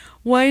 what,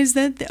 why is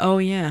that oh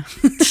yeah.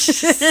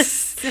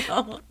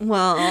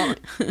 Well,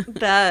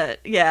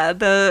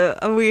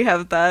 we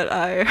have that.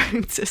 I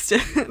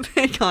insisted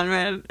that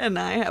Conrad and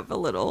I have a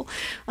little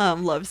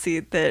love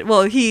seat that,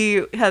 well,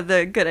 he had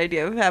the good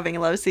idea of having a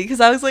love seat because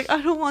I was like,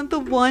 I don't want the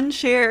one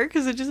chair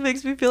because it just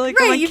makes me feel like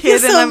I'm a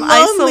kid and I'm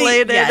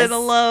isolated and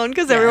alone,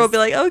 because everyone will be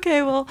like,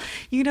 okay, well,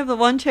 you can have the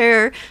one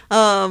chair,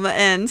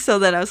 and so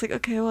then I was like,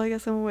 okay, well, I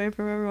guess I'm away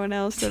from everyone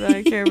else that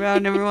I care about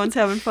and everyone's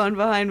having fun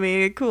behind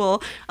me.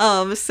 Cool.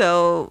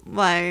 So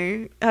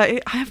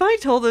have I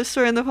told this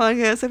story in the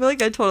podcast? I feel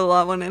like I told a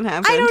lot when it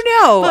happened. I don't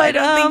know. But, I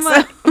don't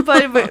think so.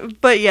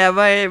 but yeah,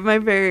 my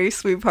very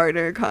sweet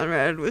partner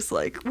Conrad was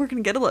like, we're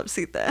gonna get a love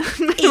seat then.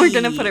 We're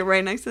gonna put it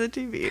right next to the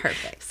TV.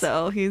 Perfect.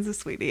 So he's a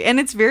sweetie, and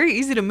it's very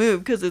easy to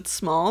move because it's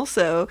small.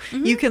 So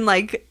you can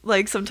like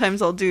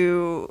sometimes I'll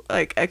do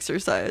like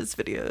exercise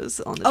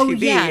videos on the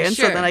TV, and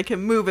so then I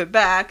can move it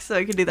back, so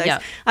I can do that.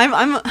 Yep.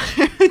 I'm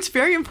it's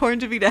very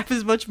important to me to have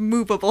as much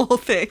movable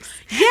things.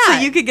 Yeah. So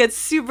you could get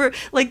super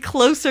like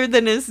closer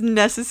than is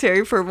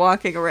necessary for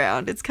walking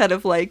around. It's kind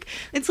of like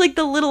it's like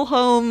the little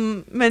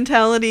home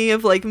mentality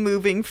of like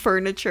moving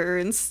furniture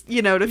and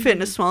to fit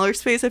in a smaller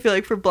space. I feel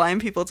like for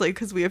blind people it's like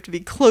because we have to be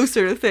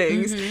closer to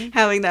things,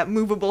 having that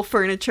movable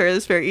furniture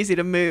that's very easy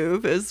to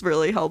move is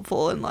really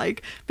helpful in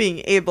like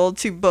being able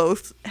to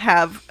both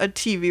have a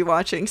TV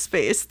watching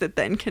space that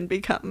then can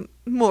become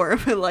more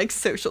of a like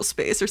social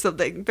space or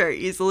something very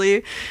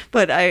easily.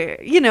 But I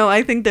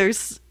think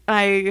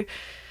I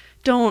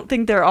don't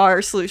think there are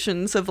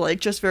solutions of like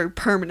just very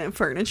permanent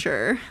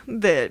furniture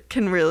that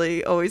can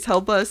really always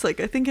help us. Like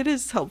I think it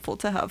is helpful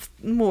to have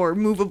more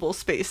movable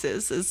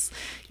spaces,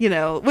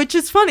 which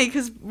is funny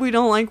because we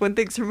don't like when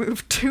things are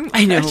moved too much.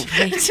 I know,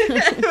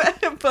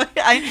 right? But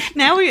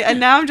now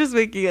I'm just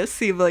making us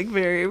seem like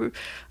very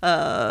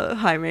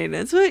high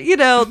maintenance. But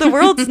the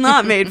world's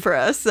not made for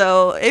us.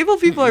 So able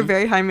people are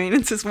very high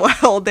maintenance as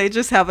well. They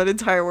just have an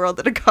entire world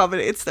that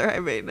accommodates their high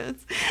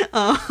maintenance.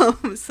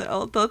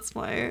 So that's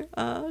my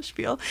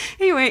spiel.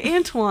 Anyway,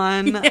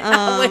 Antoine.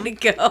 Way to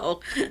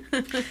go.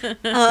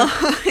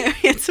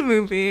 It's a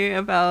movie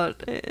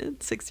about a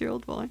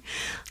 6-year-old boy.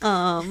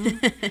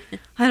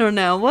 I don't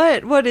know.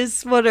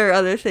 What are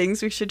other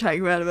things we should talk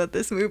about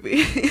this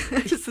movie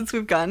since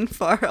we've gotten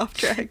far off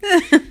track?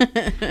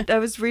 I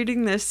was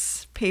reading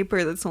this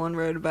paper that someone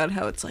wrote about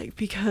how it's like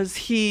because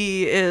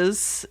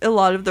a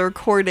lot of the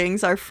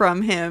recordings are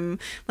from him.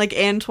 Like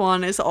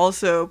Antoine is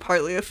also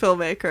partly a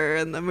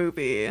filmmaker in the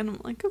movie, and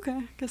I'm like, okay,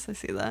 I guess I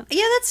see that.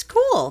 Yeah, that's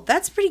cool.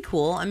 That's pretty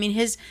cool. I mean,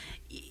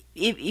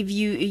 if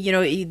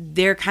you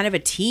they're kind of a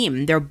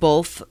team. They're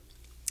both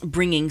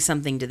bringing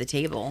something to the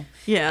table.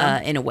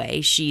 Yeah. In a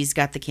way, she's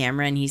got the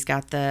camera and he's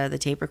got the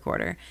tape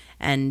recorder,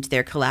 and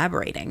they're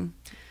collaborating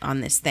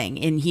on this thing.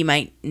 And he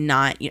might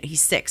not.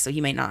 He's 6, so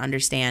he might not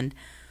understand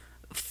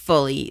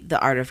fully the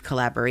art of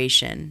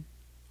collaboration,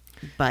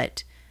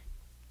 but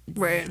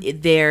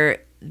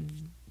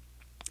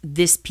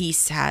this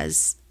piece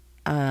has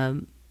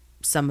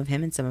some of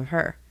him and some of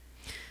her.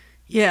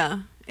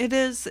 Yeah, it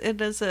is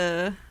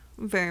a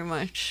very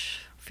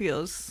much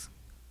feels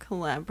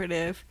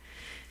collaborative.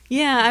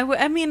 Yeah,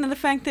 I mean, the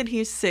fact that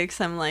he's 6,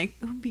 I'm like,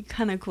 it would be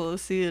kind of cool to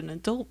see an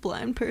adult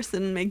blind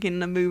person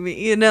making a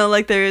movie.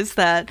 Like there is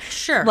that.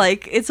 Sure.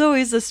 Like, it's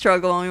always a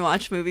struggle when we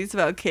watch movies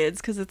about kids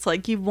because it's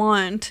like you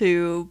want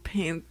to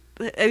paint.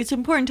 It's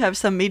important to have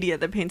some media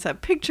that paints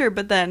that picture,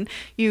 but then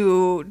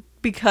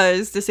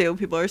because disabled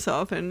people are so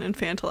often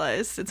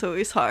infantilized, it's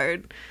always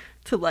hard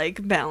to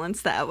like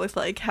balance that with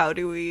like how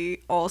do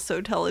we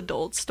also tell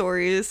adult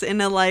stories in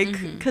a like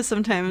because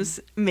sometimes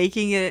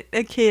making it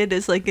a kid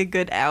is like a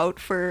good out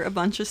for a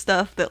bunch of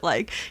stuff that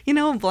like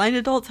blind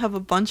adults have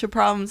a bunch of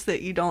problems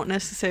that you don't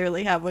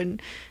necessarily have when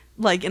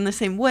like in the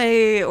same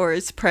way or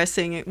is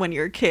pressing when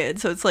you're a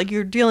kid. So it's like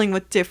you're dealing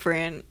with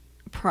different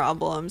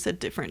problems at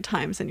different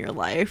times in your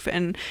life,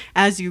 and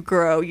as you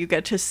grow you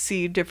get to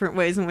see different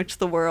ways in which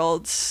the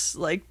world's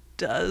like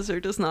does or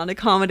does not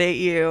accommodate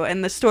you,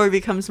 and the story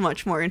becomes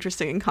much more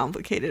interesting and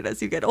complicated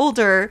as you get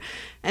older.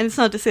 And it's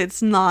not to say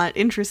it's not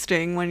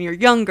interesting when you're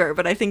younger,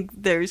 but I think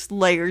there's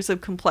layers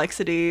of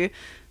complexity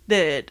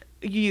that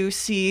you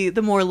see.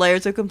 The more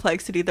layers of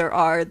complexity there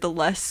are, the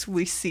less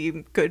we see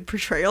good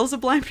portrayals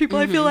of blind people.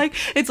 I feel like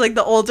it's like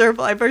the older a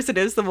blind person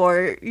is, the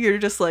more you're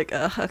just like,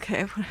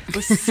 okay,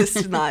 this is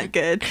just not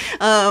good,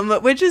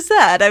 which is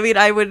sad. I mean,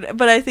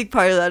 but I think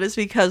part of that is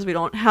because we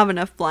don't have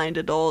enough blind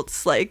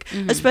adults, like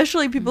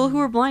especially people who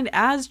were blind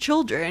as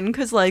children,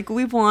 because like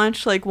we've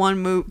watched like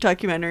one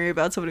documentary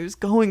about somebody who's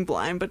going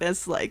blind, but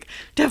as like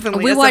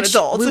definitely an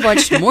adult. We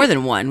watched more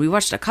than one. We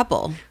watched a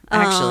couple.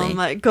 Actually,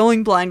 like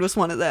Going Blind was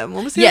one of them.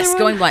 What was the other one?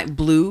 Going Blind.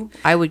 Blue.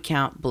 I would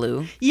count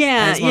Blue.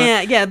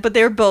 Yeah. But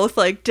they're both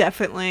like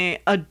definitely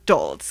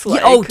adults.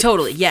 Like,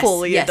 totally. Yes.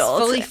 Fully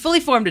adults. Fully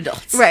formed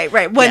adults. Right.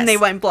 When they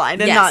went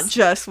blind, and not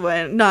just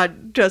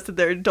that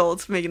they're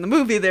adults making the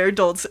movie. They're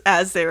adults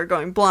as they were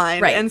going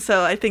blind. Right. And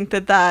so I think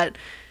that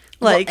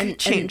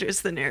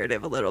changes the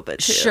narrative a little bit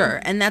too. Sure,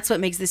 and that's what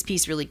makes this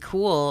piece really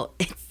cool.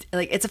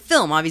 It's a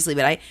film, obviously,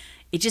 but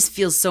it just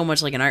feels so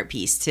much like an art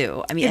piece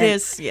too. I mean, it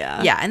is,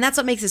 yeah. Yeah, and that's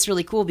what makes this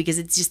really cool because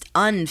it's just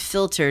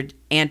unfiltered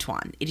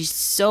Antoine. It is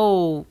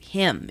so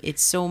him.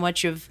 It's so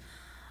much of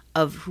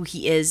who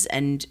he is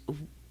and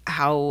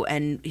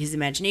his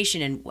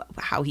imagination and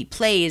how he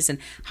plays and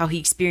how he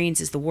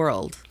experiences the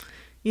world.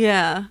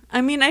 Yeah.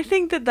 I mean, I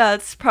think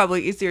that's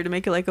probably easier to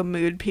make it like a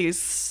mood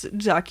piece,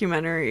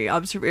 documentary,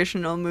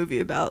 observational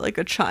movie about like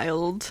a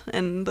child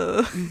and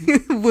the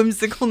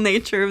whimsical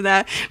nature of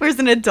that. Whereas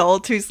an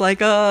adult who's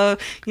like, I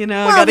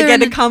gotta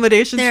get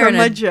accommodations from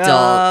my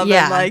job.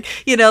 Yeah. And like,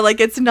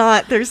 like it's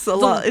not, there's a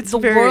lot, it's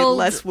very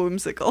less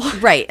whimsical.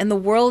 Right. And the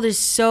world is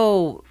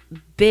so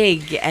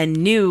big and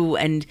new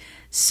and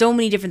so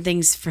many different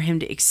things for him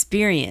to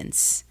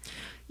experience.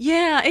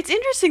 Yeah, it's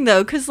interesting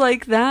though, because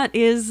like that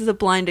is the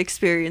blind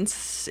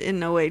experience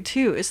in a way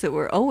too, is that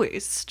we're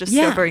always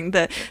discovering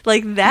that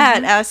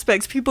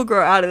aspects. People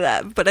grow out of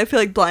that, but I feel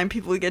like blind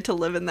people, we get to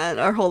live in that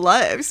our whole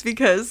lives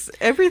because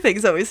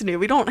everything's always new.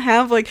 We don't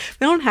have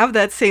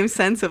that same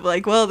sense of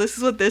like, well, this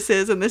is what this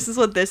is and this is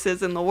what this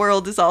is, and the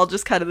world is all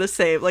just kind of the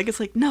same. Like, it's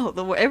like, no,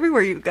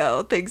 everywhere you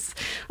go, things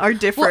are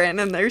different,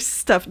 and there's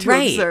stuff to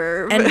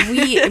observe. And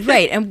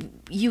and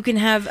you can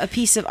have a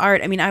piece of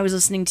art. I mean, I was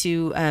listening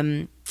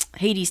to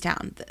Hades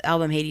Town, the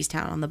album Hades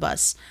Town, on the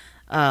bus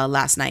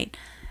last night.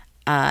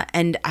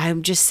 And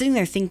I'm just sitting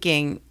there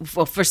thinking,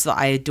 well, first of all,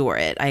 I adore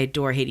it. I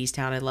adore Hades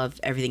Town. I love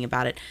everything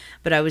about it.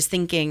 But I was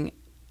thinking,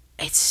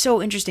 it's so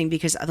interesting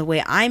because the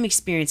way I'm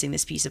experiencing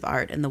this piece of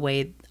art and the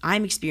way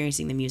I'm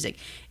experiencing the music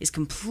is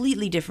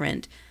completely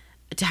different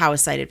to how a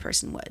sighted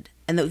person would.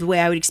 And the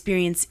way I would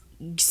experience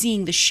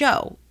seeing the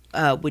show,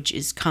 which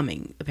is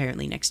coming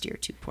apparently next year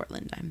to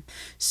Portland. I'm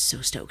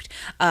so stoked.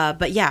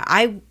 But yeah,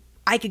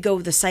 I could go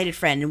with a sighted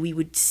friend and we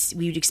would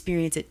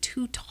experience it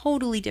two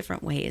totally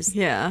different ways.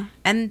 Yeah.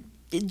 And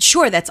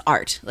sure, that's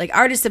art. Like,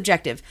 art is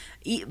subjective.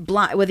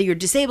 Whether you're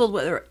disabled,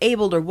 whether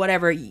abled, or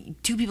whatever,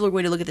 two people are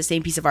going to look at the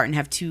same piece of art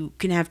and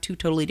can have two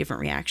totally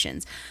different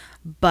reactions.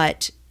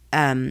 But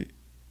as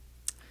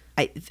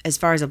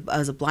far as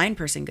a blind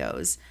person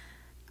goes,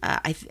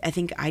 I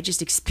think I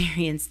just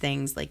experience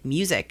things like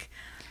music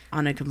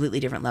on a completely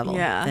different level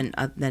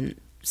than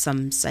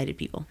some sighted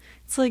people.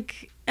 It's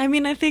like, I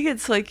mean, I think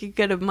it's like you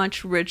get a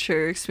much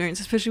richer experience,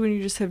 especially when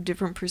you just have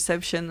different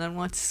perception than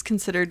what's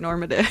considered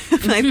normative.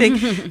 I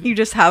think you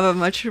just have a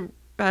much,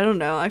 I don't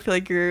know, I feel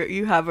like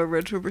you have a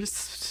richer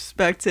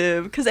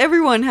perspective because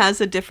everyone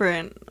has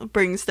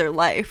brings their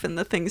life and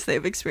the things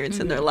they've experienced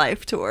in their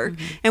life to work.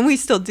 And we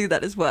still do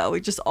that as well.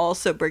 We just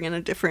also bring in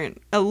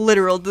a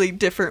literally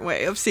different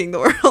way of seeing the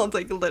world,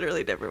 like a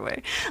literally different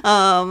way.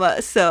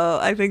 So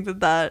I think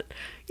that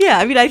yeah,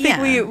 I mean, I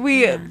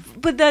think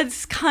but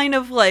that's kind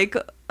of like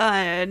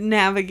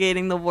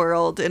navigating the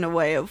world in a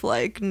way of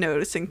like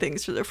noticing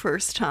things for the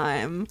first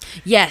time.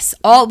 Yes,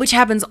 which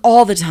happens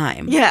all the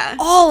time. Yeah,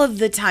 all of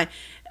the time.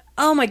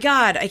 Oh my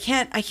God, I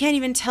can't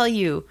even tell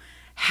you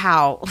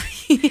how.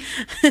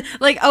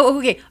 Like,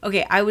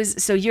 okay.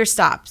 So your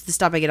stop, the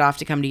stop I get off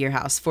to come to your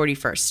house,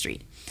 41st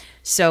Street.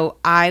 So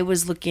I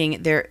was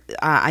looking there.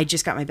 I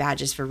just got my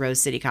badges for Rose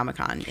City Comic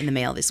Con in the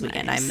mail this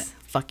weekend. Nice. I'm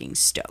fucking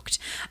stoked.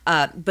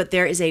 But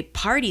there is a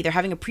party. They're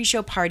having a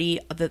pre-show party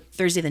the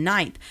Thursday the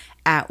 9th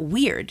at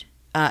Weird,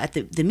 at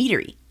the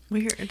Meadery.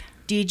 Weird.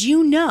 Did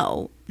you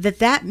know that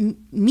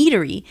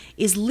Meadery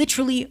is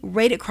literally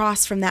right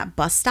across from that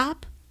bus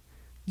stop?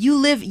 You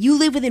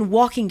live within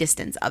walking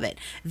distance of it.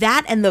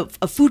 That and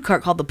a food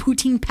cart called the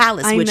Poutine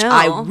Palace,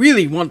 I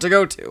really want to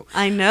go to.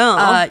 I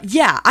know.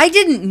 Yeah, I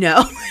didn't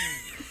know.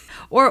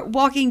 Or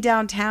walking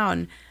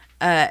downtown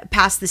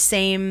past the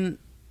same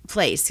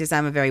place, because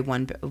I'm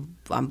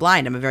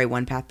blind. I'm a very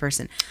one path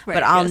person. Right,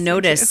 but I'll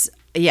notice,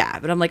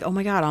 but I'm like, oh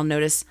my God, I'll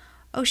notice,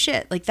 oh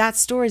shit, like that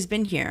store has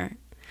been here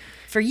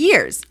for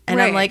years.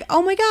 And I'm like,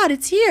 oh my God,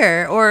 it's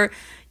here. Or,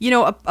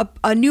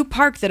 a new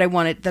park that I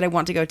want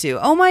to go to.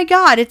 Oh my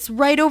God, it's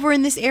right over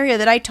in this area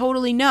that I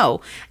totally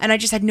know. And I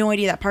just had no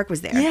idea that park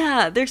was there.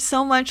 Yeah, there's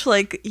so much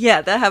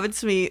that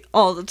happens to me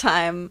all the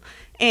time.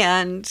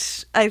 And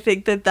I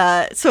think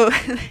so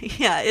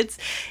yeah,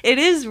 it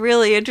is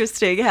really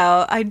interesting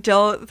how I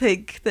don't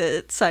think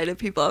that sighted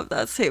people have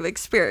that same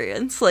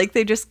experience. Like,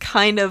 they just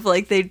kind of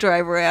they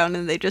drive around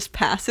and they just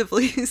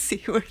passively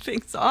see where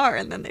things are,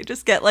 and then they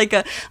just get like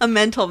a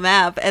mental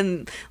map.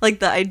 And like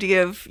the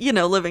idea of,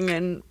 living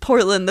in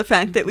Portland, the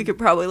fact that we could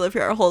probably live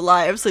here our whole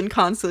lives and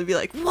constantly be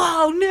like,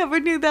 whoa, never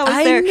knew that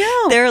was there. I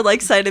know. There are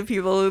like sighted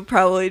people who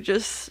probably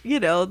just,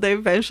 they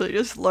eventually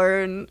just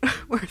learn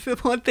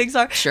what things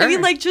are. Sure. I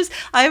mean,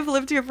 I've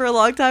lived here for a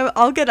long time.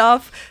 I'll get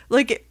off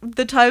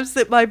the times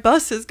that my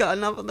bus has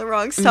gotten off on the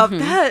wrong stop.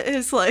 That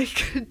is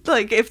like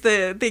if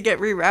they get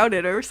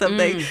rerouted or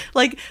something.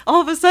 Like,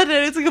 all of a sudden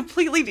it's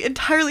a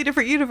entirely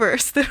different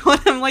universe than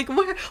what I'm like,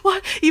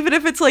 what? Even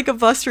if it's like a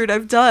bus route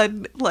I've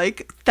done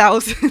like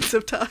thousands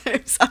of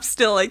times, I'm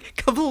still like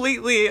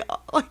completely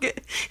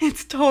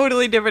it's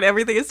totally different.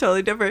 Everything is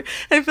totally different.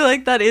 I feel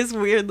like that is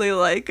weirdly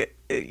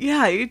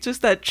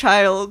just that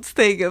child's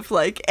thing of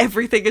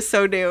everything is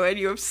so new and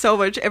you have so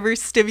much, every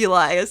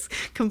stimuli is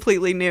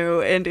completely new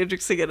and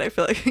interesting, and I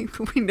feel like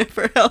we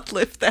never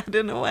outlived that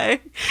in a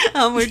way.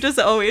 We're just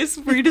always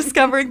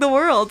rediscovering the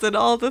world and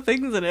all the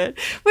things in it,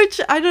 which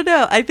I don't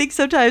know, I think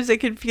sometimes it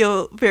can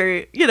feel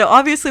very,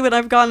 obviously when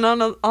I've gone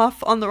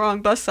off on the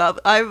wrong bus stop,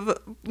 I've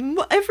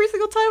every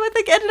single time I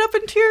think ended up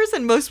in tears,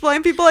 and most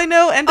blind people I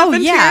know end up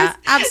in tears.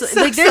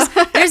 Absolutely.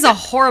 There's a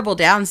horrible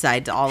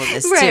downside to all of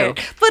this too.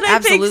 But I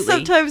think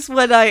sometimes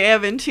when I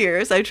am in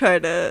tears, I try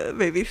to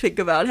maybe think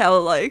about how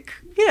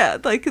Yeah,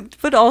 like,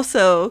 but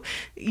also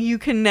you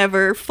can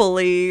never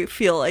fully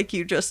feel like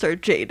you just are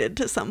jaded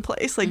to some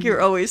place. Like,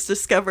 you're always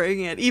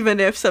discovering it, even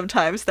if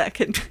sometimes that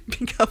can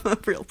become a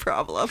real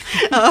problem.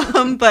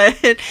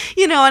 But,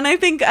 you know, and I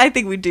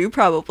think we do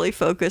probably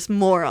focus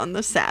more on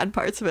the sad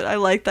parts of it. I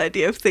like the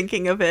idea of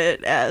thinking of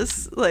it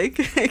as, like,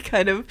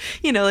 kind of,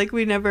 you know, like,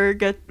 we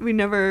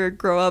never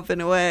grow up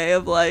in a way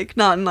of, like,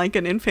 not in, like,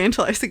 an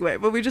infantilizing way,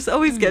 but we just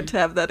always get to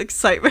have that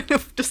excitement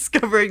of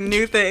discovering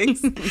new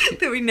things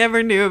that we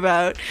never knew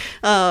about.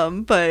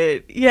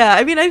 But yeah,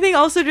 I mean, I think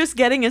also just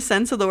getting a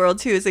sense of the world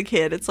too as a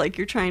kid, it's like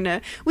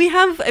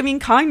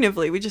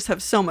cognitively we just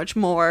have so much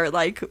more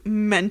like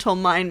mental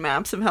mind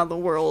maps of how the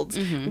world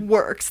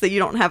works that you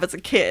don't have as a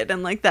kid,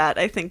 and like that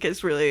I think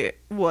is really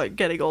what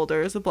getting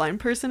older as a blind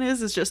person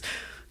is just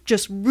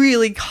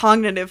really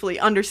cognitively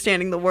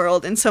understanding the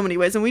world in so many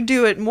ways. And we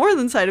do it more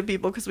than sighted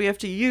people because we have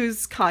to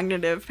use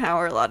cognitive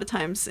power a lot of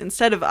times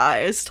instead of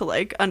eyes to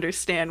like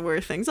understand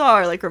where things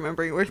are, like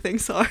remembering where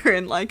things are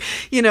and like,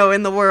 you know,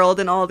 in the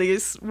world and all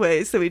these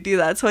ways that we do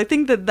that. So I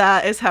think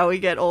that is how we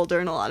get older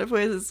in a lot of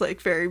ways. It's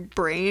like very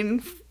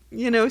brain,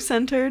 you know,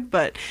 centered,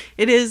 but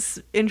it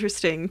is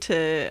interesting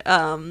to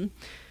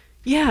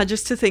yeah,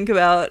 just to think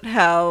about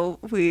how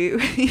we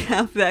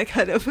have that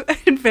kind of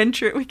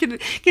adventure. We can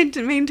get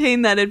to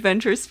maintain that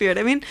adventure spirit.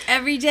 I mean,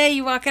 every day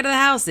you walk out of the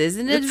house is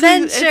an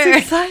adventure.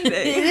 It's exciting.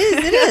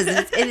 It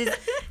is.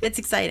 It's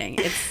exciting.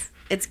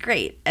 It's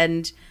great.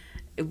 And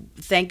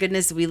thank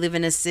goodness we live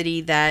in a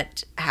city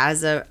that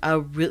has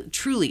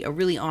truly a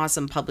really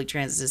awesome public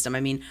transit system. I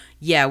mean,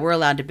 yeah, we're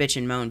allowed to bitch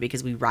and moan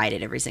because we ride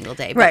it every single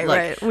day. But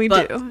right. We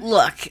do.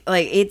 Look,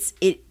 like it's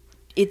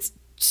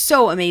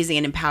so amazing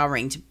and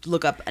empowering to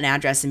look up an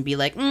address and be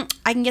like,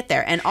 I can get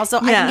there, and also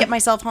I can get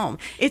myself home.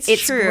 It's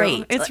true.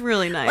 Great. It's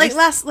really nice.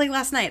 Like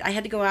last night, I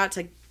had to go out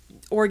to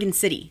Oregon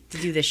City to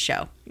do this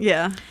show.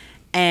 Yeah,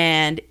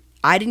 and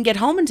I didn't get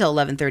home until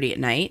 11:30 at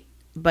night.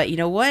 But you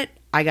know what?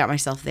 I got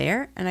myself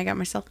there, and I got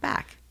myself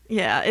back.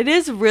 Yeah, it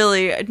is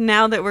really,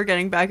 now that we're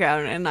getting back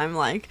out, and I'm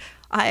like,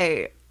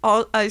 I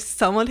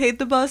somewhat hate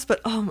the bus, but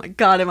oh my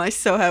god, am I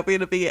so happy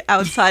to be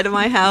outside of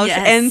my house.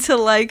 Yes.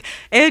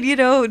 and you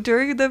know,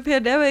 during the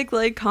pandemic,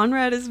 like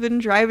Conrad has been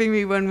driving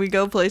me when we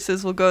go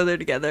places. We'll go there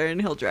together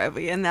and he'll drive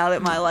me, and now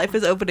that my life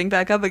is opening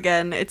back up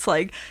again, it's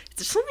like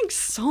there's something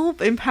so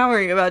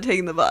empowering about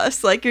taking the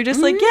bus. Like, you're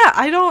just like, yeah,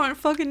 I don't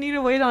fucking need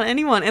to wait on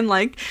anyone. And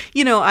like,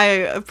 you know, I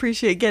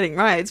appreciate getting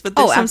rides, but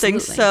there's something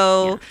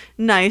so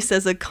nice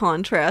as a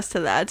contrast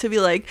to that, to be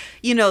like,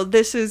 you know,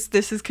 this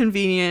is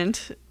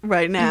convenient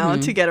right now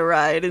to get a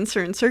ride in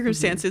certain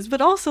circumstances,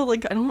 but also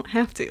like I don't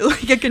have to.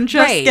 Like, I can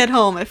just get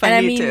home if I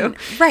need to.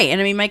 Right.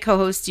 And I mean, my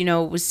co-host, you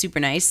know, was super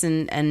nice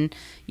and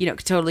you know,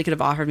 totally could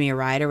have offered me a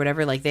ride or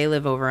whatever. Like, they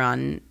live over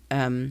on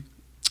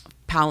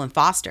Powell and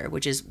Foster,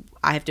 which is,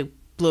 I have to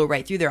blow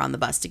right through there on the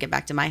bus to get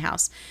back to my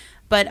house.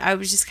 But I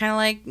was just kind of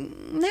like,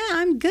 nah,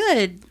 I'm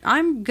good.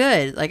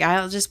 Like,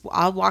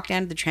 I'll walk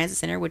down to the transit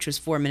center, which was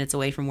 4 minutes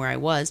away from where I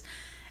was,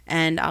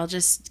 and I'll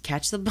just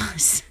catch the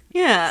bus.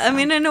 Yeah, I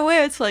mean, in a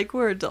way, it's like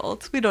we're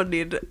adults. We don't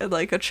need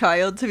like a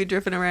child to be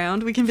driven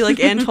around. We can be like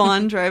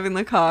Antoine driving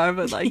the car,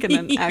 but like in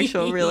an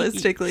actual,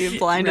 realistically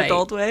blind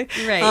adult way.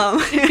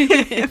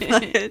 Right.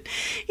 But,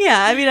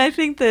 yeah, I mean, I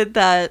think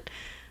that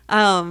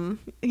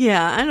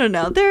yeah, I don't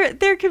know.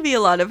 There could be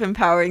a lot of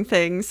empowering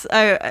things.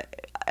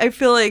 I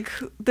feel like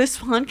this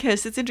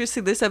podcast, it's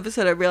interesting, this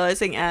episode I'm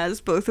realizing as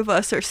both of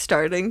us are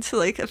starting to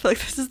like, I feel like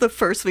this is the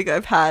first week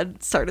I've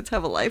started to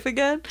have a life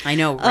again. I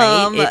know,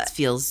 right? It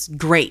feels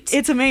great.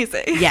 It's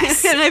amazing.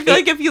 Yes. And I feel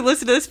like if you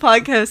listen to this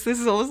podcast, this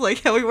is almost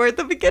like how we were at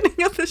the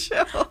beginning of the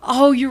show.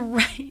 Oh, you're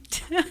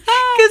right.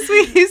 Because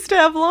we used to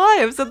have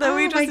lives and then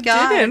we just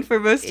didn't for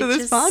most of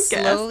this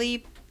podcast.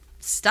 Slowly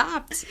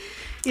stopped.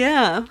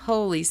 Yeah.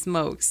 Holy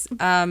smokes.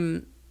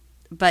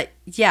 But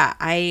yeah,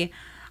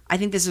 I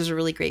think this was a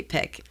really great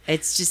pick.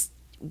 It's just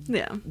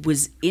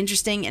was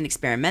interesting and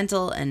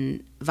experimental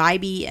and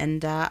vibey,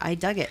 and I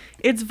dug it.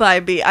 It's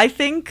vibey. I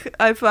think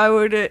I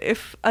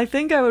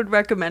would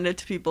recommend it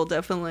to people,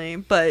 definitely,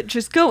 but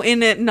just go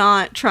in it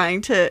not trying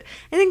to.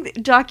 I think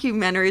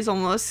documentary is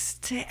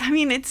almost, I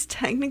mean, it's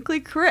technically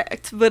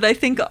correct, but I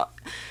think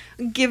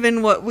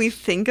given what we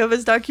think of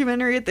as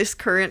documentary at this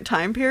current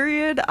time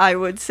period, I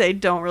would say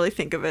don't really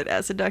think of it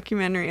as a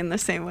documentary in the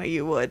same way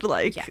you would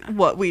like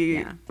what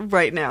we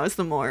right now is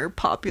the more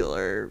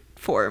popular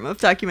form of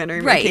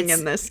documentary making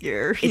in this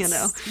year, you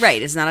know.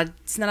 Right. It's not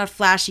a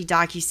flashy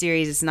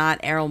docuseries. It's not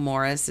Errol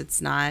Morris.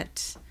 It's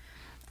not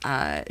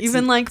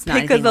even like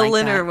Pick of the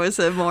Litter was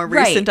a more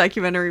recent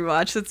documentary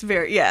watch. It's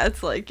very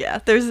it's like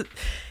there's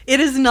It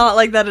is not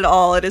like that at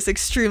all. It is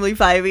extremely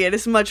vibey. It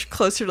is much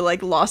closer to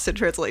like Lost in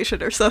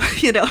Translation or some,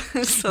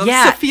 some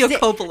Sofia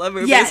Coppola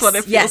movie is what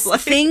it feels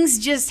like. Things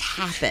just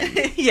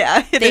happen.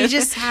 Yeah. They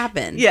just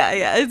happen.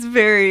 Yeah. It's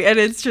very, and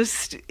it's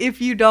just,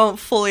 if you don't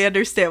fully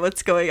understand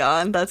what's going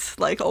on, that's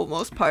like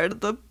almost part of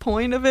the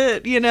point of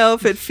it,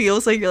 if it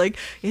feels like you're like,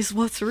 is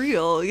what's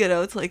real,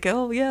 it's like,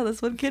 oh yeah,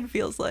 that's what a kid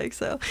feels like.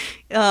 So,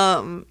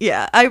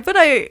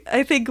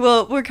 I think,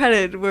 well,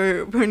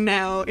 we're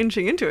now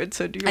inching into it.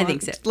 So do you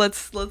want, so.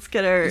 Let's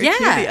get our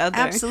QB out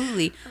there.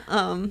 Absolutely.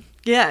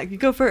 You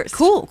go first.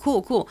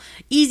 Cool.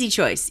 Easy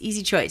choice.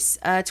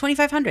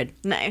 2,500.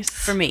 Nice.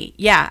 For me.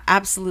 Yeah,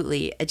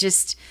 absolutely. It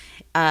just,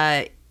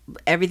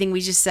 everything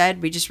we just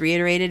said, we just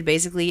reiterated.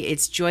 Basically,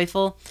 it's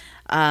joyful.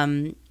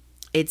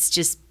 It's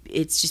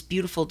just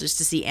beautiful just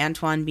to see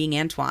Antoine being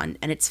Antoine,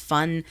 and it's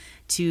fun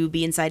to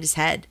be inside his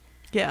head.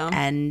 Yeah.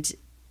 And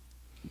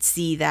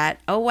see that,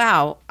 oh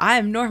wow,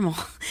 I'm normal.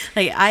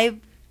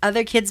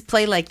 Other kids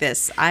play like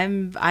this.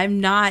 I'm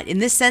not, in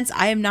this sense,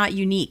 I am not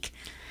unique.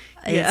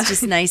 It's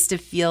just nice to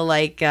feel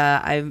like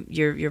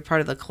you're part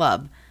of the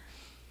club.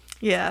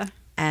 Yeah.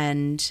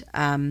 And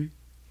I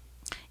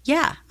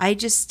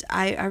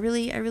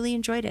really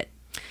enjoyed it.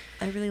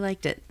 I really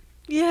liked it.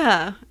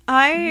 Yeah,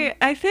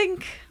 I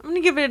think I'm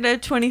gonna give it a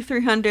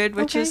 2,300,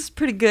 which is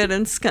pretty good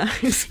in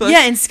Sky's book.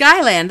 Yeah, in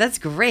Skyland, that's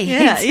great.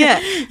 Yeah.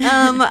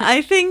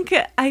 I think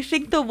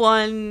the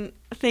one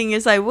thing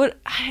is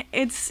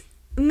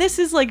and this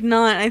is like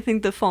not, I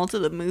think, the fault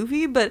of the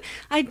movie, but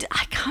I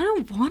kind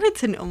of wanted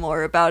to know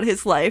more about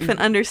his life and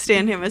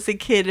understand him as a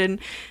kid, and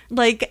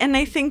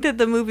I think that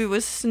the movie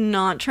was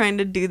not trying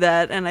to do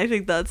that, and I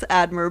think that's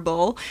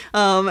admirable.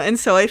 And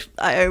so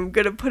I'm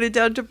gonna put it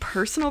down to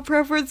personal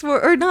preference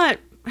or not.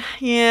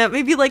 Yeah,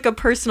 maybe like a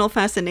personal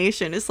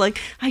fascination. It's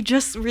like, I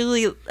just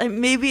really,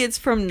 maybe it's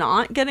from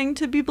not getting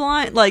to be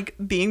blind, like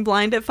being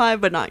blind at 5,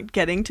 but not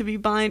getting to be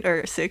blind,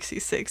 or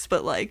 66,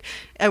 but like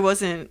I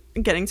wasn't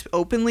getting to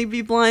openly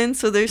be blind.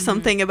 So there's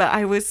something about,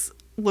 I was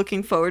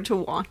looking forward to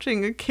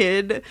watching a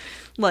kid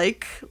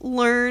like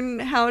learn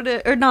how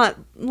to, or not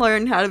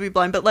learn how to be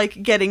blind, but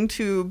like getting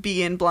to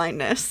be in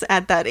blindness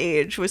at that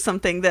age was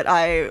something that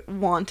I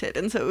wanted.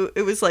 And so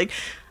it was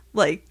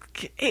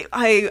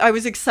I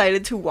was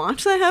excited to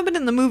watch that happen,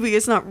 and the movie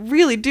is not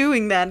really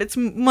doing that. It's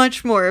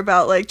much more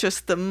about like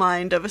just the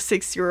mind of a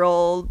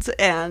 6-year-old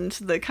and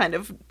the kind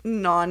of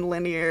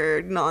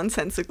non-linear,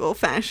 nonsensical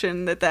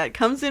fashion that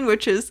comes in,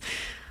 which is,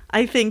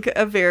 I think,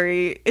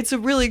 it's a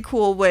really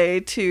cool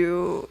way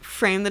to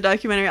frame the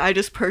documentary. I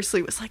just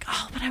personally was like,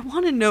 oh, but I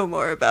want to know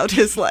more about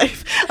his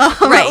life.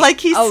 Right. Like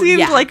he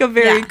seemed like a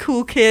very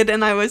cool kid,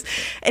 and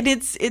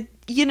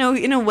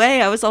in a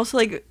way, I was also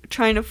like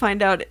trying to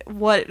find out it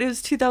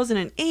was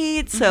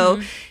 2008,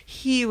 so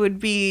he would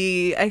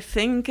be, I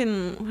think,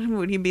 and when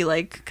would he be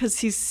like, because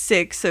he's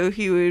 6, so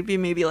he would be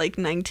maybe like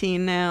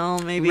 19 now,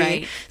 maybe.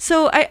 Right.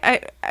 So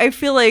I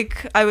feel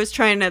like I was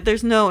trying to,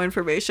 there's no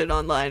information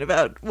online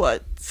about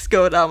what's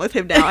going on with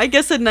him now. I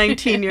guess a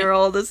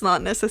 19-year-old is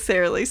not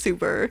necessarily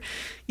super,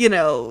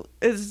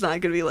 it's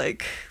not gonna be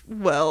like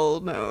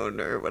well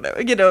known or whatever,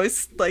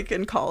 it's like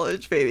in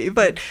college maybe,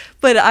 but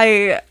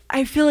I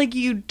feel like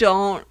you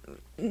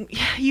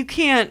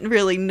can't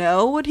really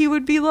know what he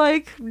would be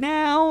like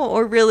now,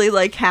 or really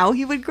like how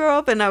he would grow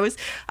up. And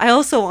I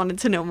also wanted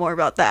to know more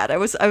about that. I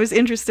was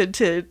interested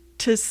to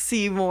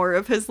see more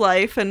of his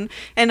life, and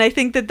I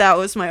think that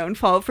was my own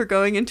fault for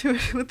going into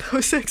it with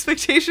those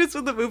expectations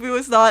when the movie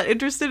was not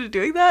interested in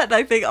doing that. And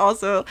I think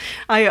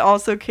I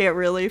also can't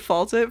really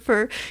fault it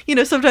for,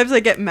 sometimes I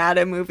get mad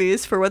at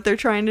movies for what they're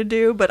trying to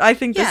do, but I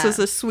think this was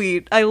a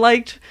sweet, I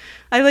liked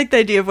the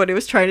idea of what he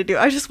was trying to do.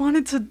 I just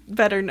wanted to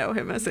better know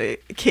him as a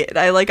kid.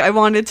 I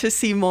wanted to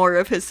see more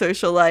of his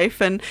social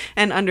life and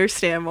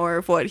understand more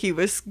of what he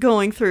was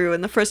going through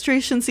and the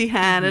frustrations he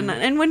had.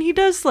 And when he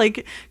does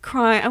like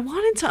cry, I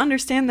wanted to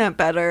understand that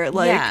better.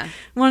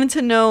 Wanted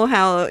to know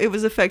how it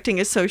was affecting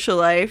his social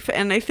life.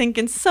 And I think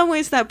in some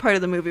ways that part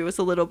of the movie was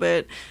a little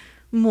bit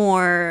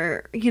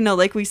more,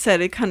 like we said,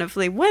 it kind of,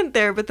 they went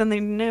there, but then they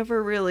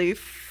never really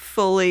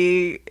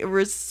fully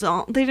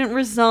they didn't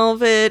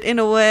resolve it in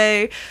a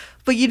way.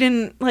 But you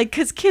didn't,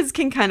 because kids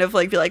can kind of,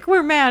 be like,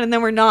 we're mad, and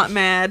then we're not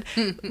mad.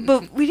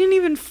 But we didn't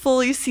even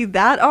fully see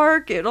that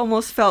arc. It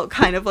almost felt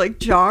kind of,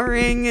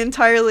 jarring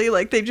entirely.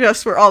 They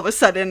just were all of a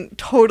sudden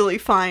totally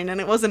fine.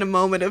 And it wasn't a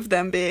moment of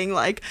them being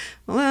like,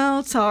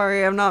 well,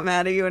 sorry, I'm not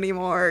mad at you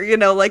anymore.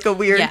 Like a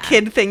weird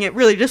kid thing. It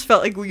really just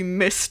felt like we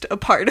missed a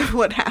part of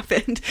what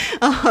happened.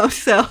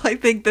 So I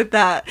think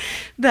that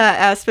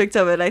aspect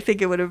of it, I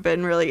think it would have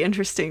been really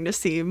interesting to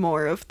see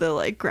more of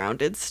the,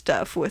 grounded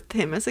stuff with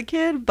him as a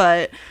kid.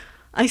 But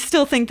I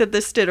still think that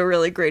this did a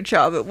really great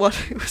job at what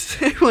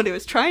it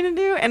was trying to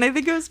do, and I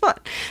think it was fun.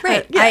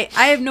 Right.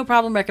 I have no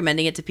problem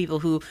recommending it to people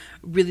who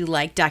really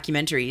like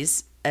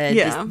documentaries.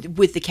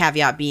 With the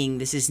caveat being,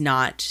 this is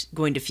not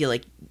going to feel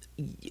like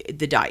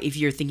if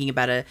you're thinking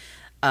about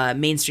a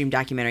mainstream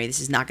documentary, this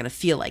is not going to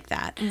feel like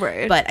that.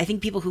 Right. But I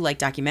think people who like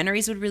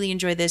documentaries would really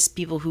enjoy this.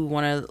 People who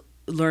want to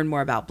learn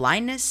more about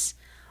blindness,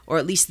 or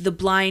at least the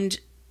blind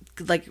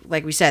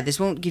like we said, this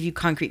won't give you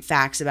concrete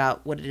facts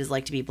about what it is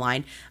like to be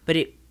blind, but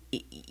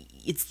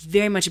it's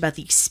very much about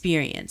the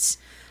experience,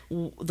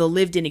 the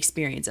lived-in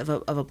experience of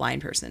a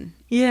blind person.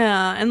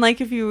 Yeah, and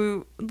like if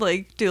you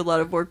like do a lot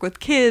of work with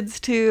kids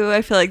too,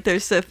 I feel like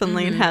there's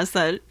definitely it has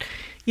that,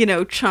 you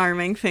know,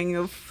 charming thing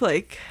of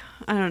like,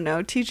 I don't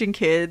know, teaching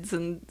kids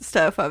and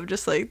stuff. I'm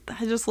just like,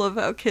 I just love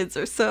how kids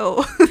are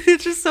so,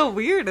 it's just so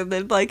weird. And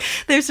then like,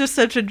 there's just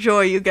such a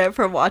joy you get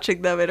from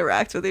watching them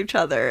interact with each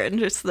other, and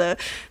just the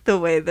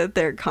way that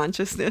their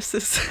consciousness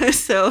is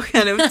so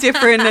kind of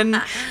different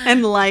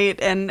and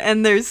light.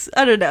 And there's,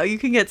 I don't know, you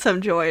can get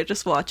some joy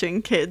just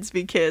watching kids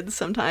be kids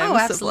sometimes. Oh,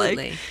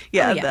 absolutely.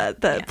 Of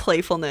like, that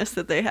playfulness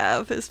that they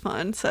have is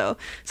fun. So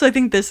I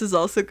think this is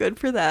also good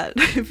for that.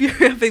 If you're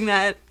having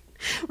that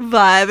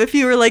vibe, if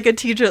you were like a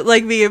teacher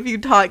like me, if you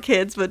taught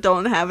kids but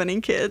don't have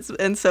any kids,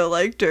 and so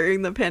like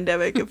during the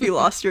pandemic, if you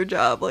lost your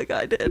job like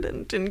I did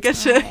and didn't get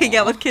to hang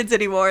out with kids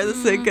anymore, this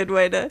is a good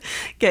way to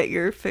get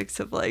your fix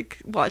of like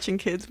watching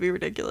kids be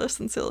ridiculous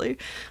and silly.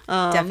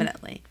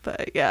 Definitely.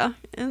 But yeah,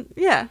 and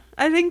yeah,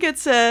 I think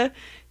it's a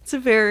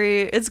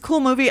cool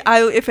movie.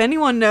 If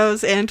anyone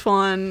knows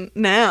Antoine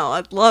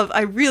now,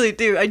 I really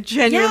do. I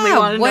genuinely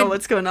want to know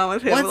what's going on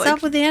with him. What's like,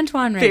 up with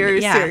Antoine right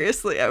very now?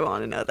 seriously, I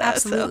want to know that.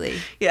 Absolutely.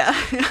 So,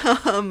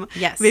 yeah.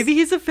 Yes. Maybe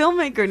he's a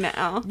filmmaker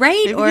now.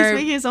 Right. Maybe he's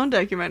making his own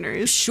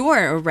documentaries.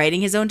 Sure. Or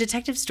writing his own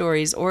detective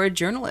stories, or a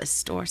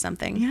journalist or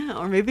something. Yeah.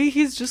 Or maybe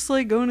he's just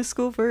like going to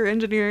school for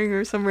engineering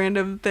or some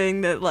random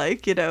thing that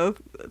like, you know,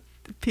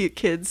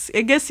 kids,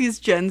 I guess he's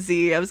Gen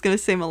Z. I was gonna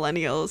say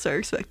millennials are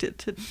expected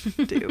to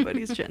do, but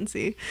he's Gen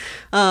Z.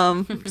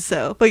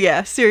 But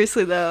yeah,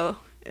 seriously though,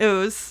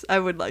 I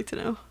would like to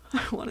know.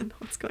 I want to know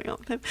what's going on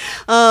with him.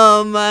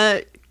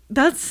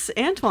 That's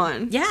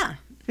Antoine. Yeah,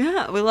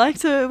 we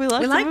liked the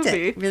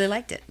movie. it. Really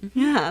liked it.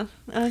 Yeah,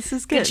 this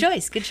is good.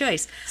 Good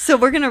choice. So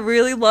we're gonna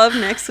really love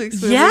next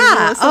week's movie.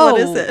 Yeah. So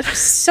what is it?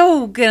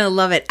 So gonna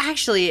love it.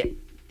 Actually,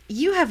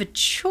 you have a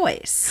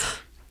choice.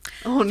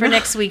 For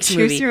next week's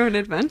movie. Choose your own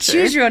adventure.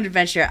 Choose your own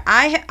adventure.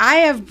 I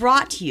have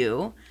brought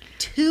you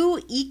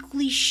 2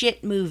 equally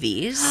shit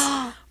movies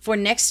for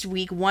next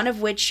week, one of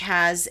which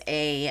has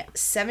a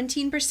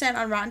 17%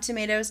 on Rotten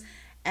Tomatoes,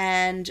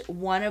 and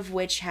one of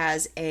which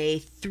has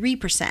a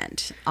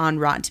 3% on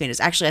Rotten Tomatoes.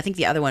 Actually, I think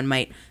the other one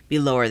might be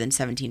lower than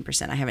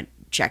 17%. I haven't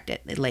checked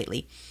it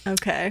lately.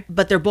 Okay.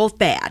 But they're both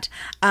bad.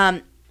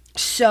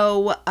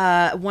 So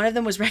one of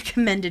them was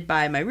recommended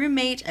by my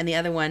roommate, and the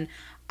other one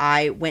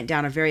I went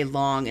down a very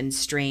long and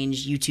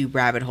strange YouTube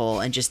rabbit hole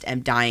and just am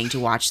dying to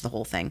watch the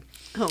whole thing.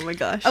 Oh my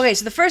gosh. Okay,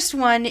 so the first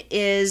one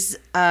is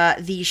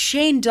the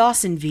Shane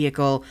Dawson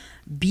vehicle,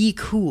 Be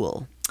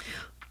Cool.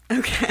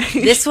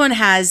 Okay. This one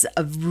has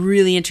a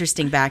really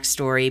interesting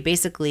backstory.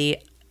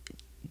 Basically,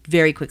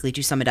 very quickly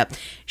to sum it up,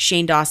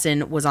 Shane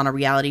Dawson was on a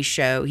reality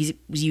show. He's a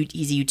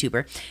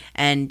YouTuber,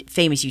 and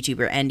famous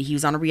YouTuber, and he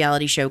was on a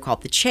reality show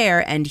called The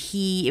Chair, and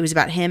it was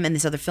about him and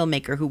this other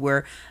filmmaker who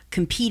were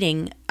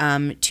competing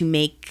to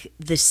make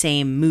the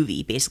same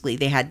movie. Basically,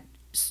 they had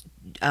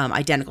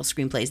identical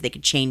screenplays. They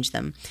could change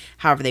them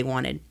however they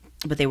wanted,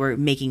 but they were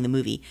making the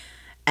movie,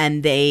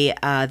 and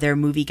their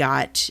movie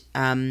got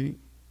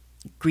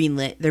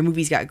greenlit. Their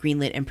movies got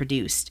greenlit and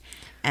produced.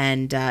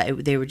 And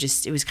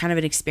it was kind of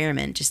an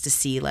experiment just to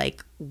see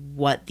like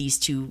what these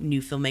 2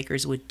 new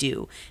filmmakers would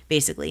do.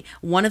 Basically,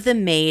 one of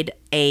them made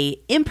a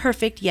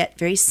imperfect yet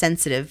very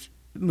sensitive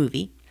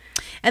movie,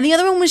 and the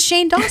other one was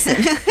Shane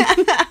Dawson.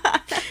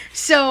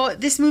 So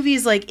this movie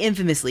is like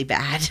infamously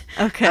bad.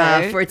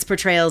 Okay. For its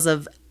portrayals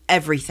of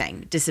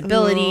everything: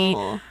 disability,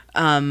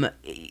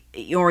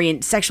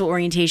 sexual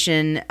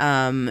orientation,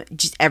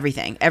 just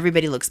everything.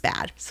 Everybody looks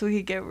bad. So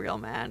he get real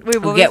mad. Wait,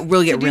 we'll get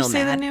real did you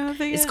say mad. The name of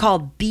it It's yet?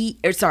 called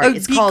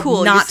it's Be called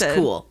Cool, Not you said.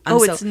 Cool.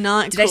 It's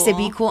not Did I say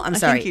cool? Be Cool? I'm I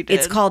sorry. think you did.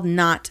 It's called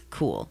Not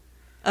Cool.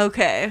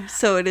 Okay,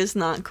 so it is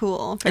not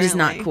cool. Apparently. It is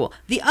not cool.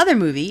 The other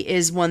movie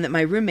is one that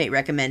my roommate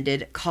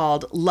recommended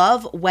called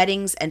Love,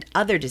 Weddings, and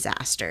Other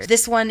Disasters.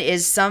 This one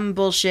is some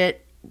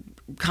bullshit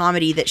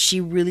comedy that she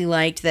really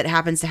liked that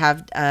happens to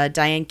have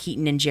Diane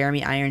Keaton and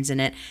Jeremy Irons in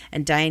it,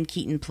 and Diane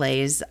Keaton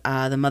plays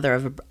the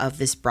mother of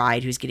this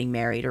bride who's getting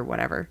married or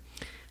whatever.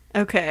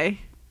 Okay,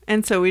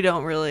 and so we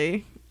don't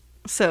really.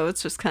 So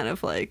it's just kind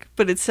of like,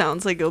 but it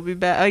sounds like it'll be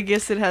bad. I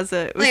guess it has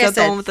a. Was that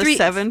the one with the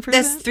 7%?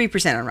 That's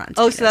 3% on Rotten Tomatoes.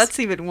 Oh, so that's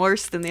even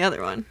worse than the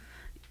other one.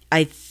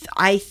 I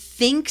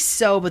think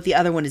so, but the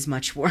other one is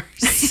much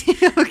worse.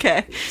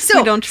 Okay. So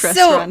we don't trust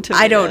Rotten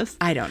Tomatoes.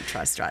 I don't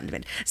trust Rotten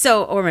Tomatoes.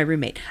 So, or my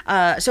roommate.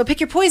 So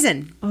pick your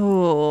poison.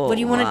 Oh. What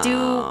do you want to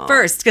do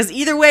first? Because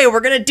either way,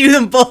 we're gonna do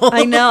them both.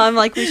 I know. I'm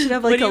like, we should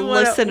have like a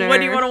listener. What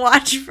do you want to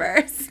watch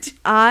first?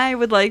 I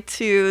would like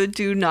to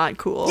do Not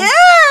Cool. Yeah.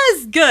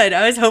 Yes, good.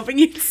 I was hoping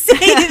you'd say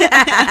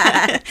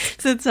that.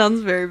 So it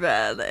sounds very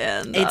bad,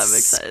 and I'm It's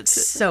excited to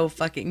so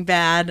fucking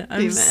bad. I'm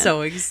be mad.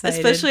 so excited.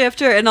 Especially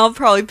after, and I'll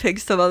probably pick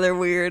some other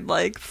weird,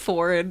 like,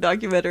 foreign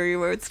documentary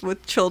where it's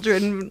with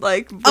children,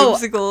 like,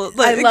 whimsical.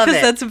 I love it.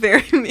 Because that's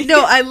very me.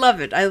 No, I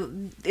love it.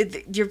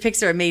 Your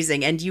picks are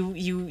amazing, and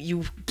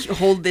you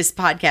hold this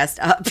podcast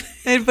up.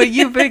 But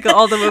you pick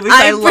all the movies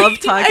I love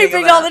talking about. I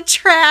bring all the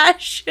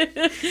trash.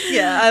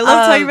 Yeah, I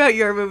love talking about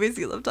your movies.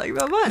 You love talking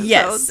about mine.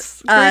 Yes. So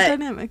it's very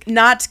dynamic.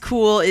 Not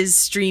Cool is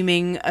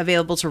streaming,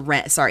 available to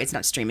rent. Sorry, it's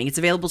not streaming. It's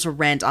available to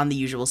rent on the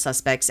usual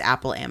suspects: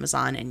 Apple,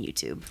 Amazon, and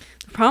YouTube.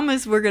 The problem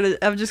is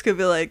I'm just going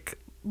to be like,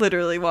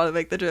 literally want to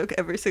make the joke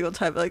every single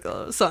time, like,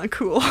 oh, it's not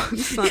cool.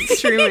 It's not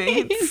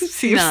streaming. It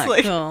seems Not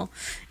like cool.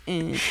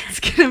 it's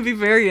going to be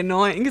very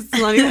annoying because it's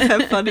not even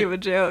that funny of a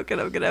joke, and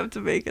I'm going to have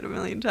to make it a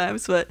million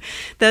times. But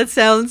that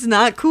sounds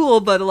not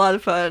cool, but a lot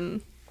of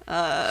fun.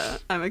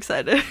 I'm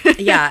excited.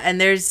 Yeah, and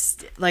there's,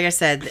 like I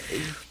said,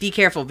 be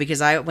careful,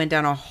 because I went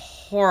down a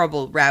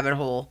horrible rabbit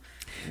hole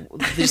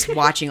just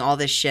watching all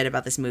this shit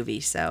about this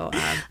movie. So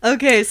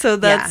okay, so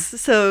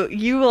so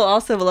you will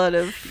also have a lot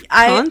of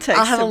context.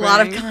 I'll have to a lot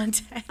of bring.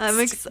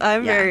 context.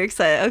 I'm very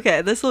excited.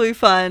 Okay, this will be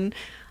fun.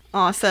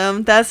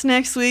 Awesome. That's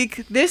next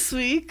week. This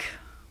week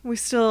we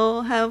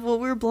still have what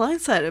we were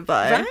blindsided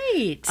by.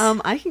 Right.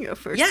 I can go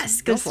first.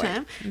 Yes, go this for it.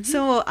 time. Mm-hmm.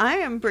 So I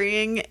am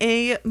bringing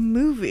a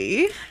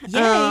movie,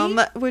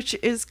 which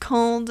is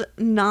called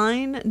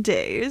 9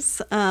 Days.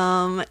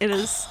 It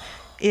is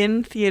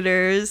in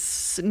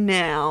theaters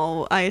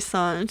now. I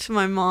saw it.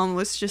 My mom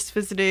was just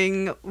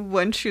visiting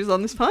when she was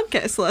on this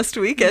podcast last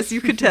week. As you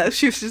could tell,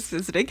 she was just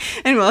visiting.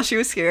 And while she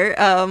was here,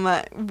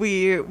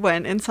 we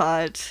went and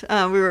saw it.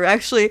 We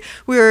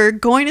were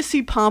going to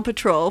see Paw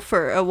Patrol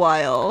for a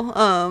while.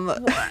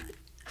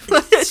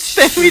 But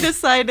then we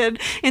decided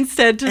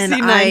instead to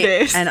see 9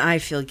 Days. And I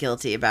feel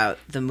guilty about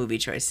the movie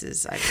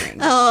choices I bring.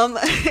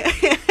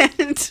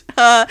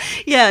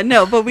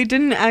 But we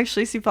didn't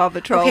actually see Paw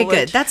Patrol. Okay,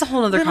 good. That's a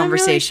whole other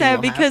conversation.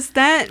 I'm really sad because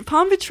that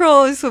Paw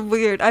Patrol is so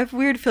weird. I have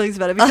weird feelings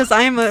about it because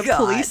I am a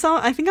police.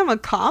 I think I'm a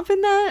cop in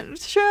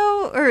that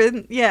show,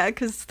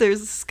 because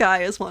there's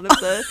Sky as one of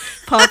the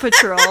Paw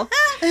Patrol.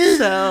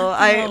 So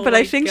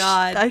I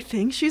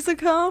think she's a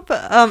cop.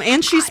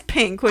 And she's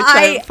pink, which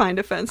I find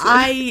offensive.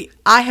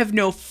 I have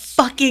no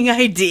fucking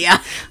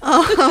idea.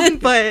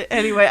 But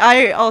anyway,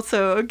 I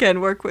also again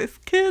work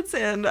with kids,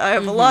 and I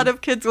have a lot of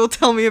kids who will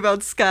tell me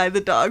about Sky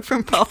the dog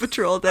from Paw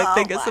Patrol that I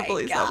think is a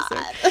police officer.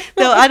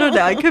 No, I don't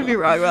know. I could be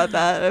wrong about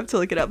that. I have to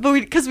look it up. But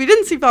because we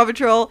didn't see Paw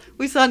Patrol,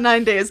 we saw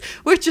 9 Days,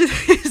 which is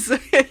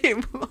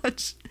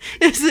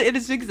it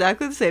is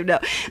exactly the same. No,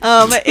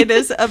 it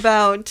is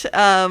about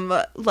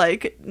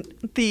like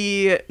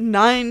the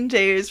 9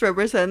 days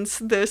represents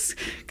this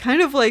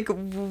kind of like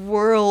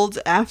world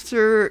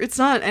after. It's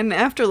not an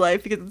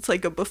afterlife because it's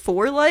like a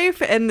before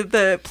life, and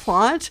the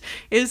plot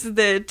is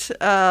that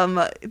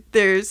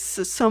there's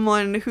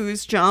someone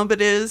whose job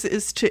it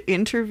is to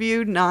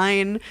interview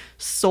 9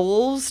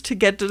 souls to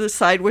get to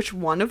decide which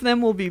one of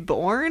them will be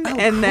born.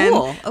 And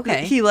cool.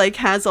 Then he like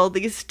has all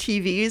these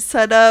TVs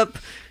set up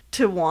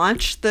to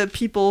watch the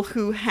people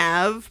who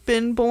have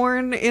been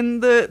born in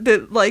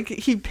the like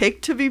he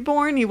picked to be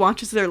born. He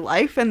watches their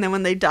life, and then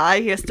when they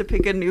die, he has to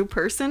pick a new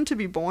person to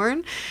be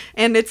born.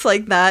 And it's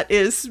like that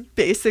is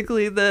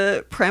basically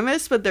the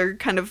premise, but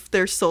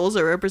their souls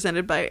are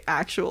represented by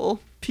actual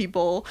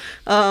people,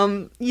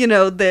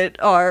 that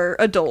are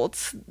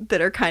adults that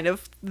are kind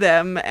of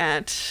them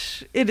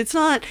at it. It's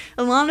not,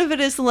 a lot of it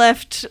is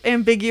left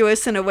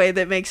ambiguous in a way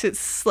that makes it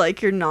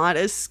like you're not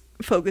as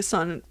focused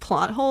on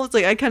plot holes.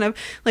 Like I kind of,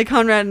 like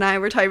Conrad and I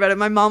were talking about it,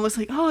 my mom was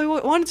like, oh, I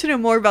wanted to know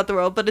more about the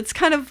world, but it's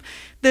kind of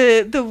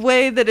the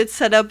way that it's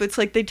set up, it's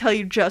like they tell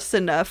you just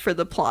enough for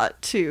the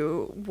plot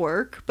to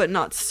work, but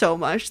not so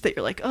much that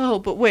you're like, oh,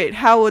 but wait,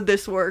 how would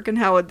this work, and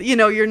how would you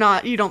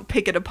don't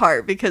pick it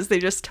apart because they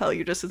just tell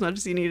you just as much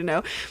as you need to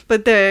know.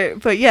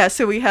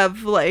 So we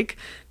have like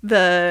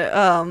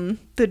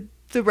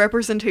the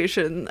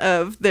representation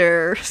of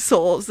their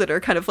souls that are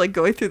kind of like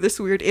going through this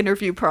weird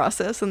interview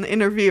process, and the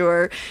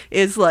interviewer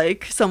is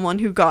like someone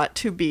who got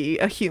to be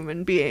a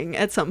human being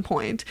at some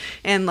point,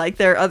 and like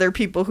there are other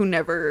people who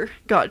never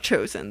got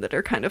chosen that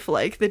are kind of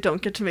like they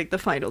don't get to make the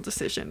final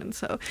decision. And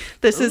so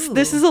this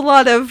is a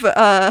lot of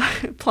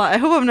plot. I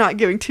hope I'm not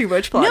giving too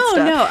much plot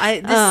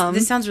stuff.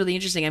 This sounds really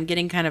interesting. I'm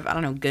getting kind of, I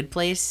don't know, Good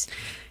Place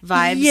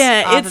vibes.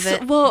 Yeah, off it's of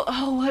it.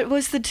 what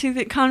was the two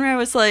that Conrad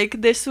was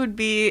like, this would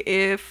be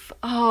if,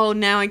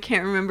 now I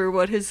can't remember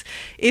what his,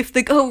 if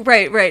the,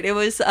 right, it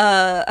was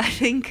I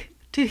think,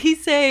 did he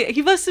say,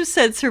 he must have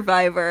said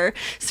Survivor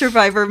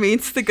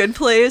meets The Good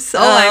Place.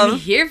 I'm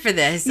here for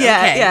this.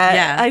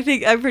 Yeah.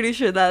 I'm pretty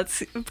sure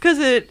that's because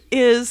it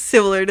is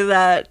similar to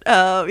that.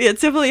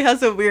 It definitely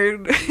has a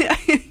weird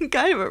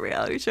kind of a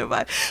reality show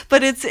vibe,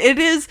 but it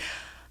is.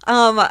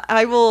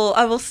 I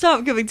will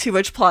stop giving too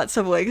much plot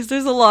stuff away because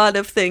there's a lot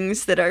of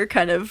things that are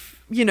kind of,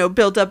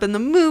 built up in the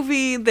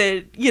movie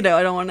that, I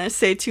don't want to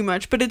say too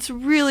much, but it's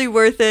really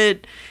worth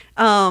it.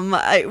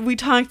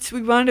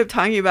 we wound up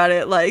talking about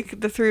it, like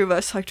the three of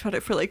us talked about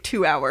it for like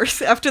 2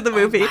 hours after the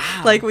movie.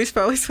 Wow. Like we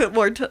probably spent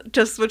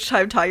just as much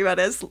time talking about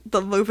it as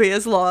the movie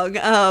is long.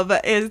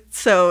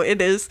 So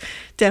it is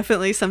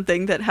definitely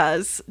something that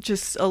has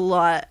just a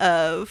lot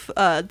of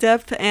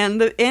depth,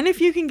 and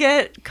if you can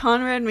get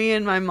Conrad, me,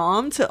 and my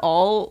mom to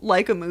all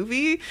like a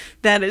movie,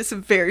 that is a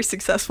very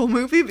successful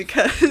movie,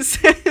 because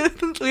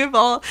we have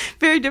all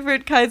very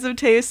different kinds of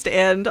taste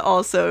and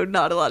also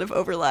not a lot of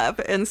overlap,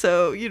 and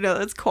so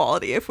that's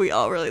quality if we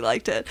all really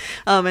liked it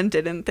and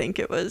didn't think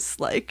it was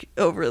like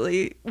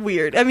overly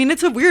weird. I mean,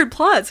 it's a weird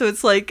plot, so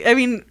it's like, I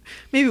mean,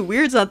 maybe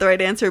weird's not the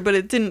right answer, but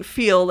it didn't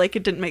feel like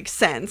it didn't make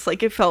sense.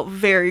 Like, it felt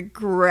very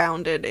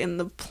grounded in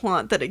the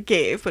plot that it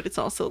gave, but it's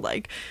also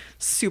like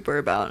super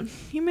about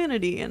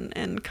humanity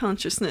and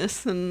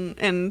consciousness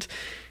and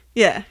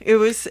yeah, it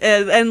was,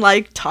 and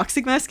like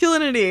toxic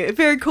masculinity. A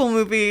very cool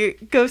movie.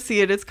 Go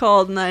see it. It's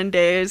called 9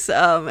 Days,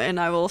 and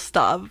I will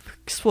stop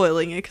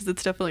spoiling it because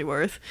it's definitely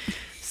worth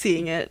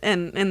seeing it,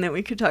 and then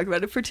we could talk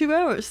about it for 2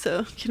 hours. So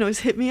you can always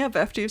hit me up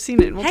after you've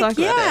seen it, and we'll talk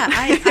about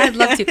it. I'd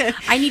love to.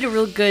 I need a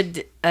real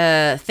good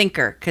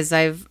thinker, because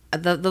I've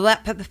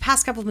the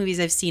past couple of movies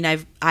I've seen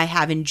I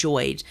have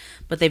enjoyed,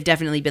 but they've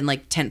definitely been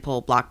like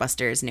tentpole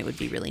blockbusters, and it would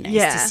be really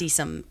nice to see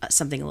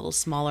something a little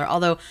smaller.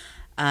 Although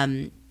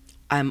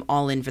I'm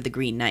all in for The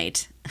Green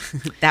Knight.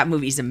 That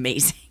movie's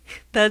amazing.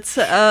 That's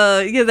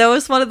that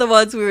was one of the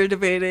ones we were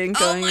debating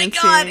going. Oh my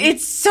god,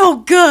 it's so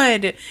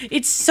good.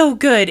 It's so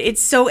good.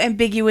 It's so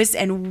ambiguous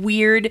and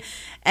weird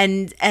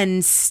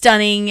and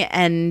stunning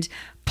and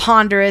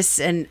ponderous,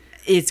 and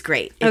it's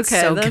great. It's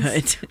so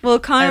good. Well,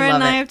 Conrad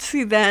and I have to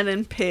see that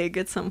and Pig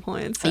at some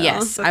point. So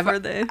yes, I've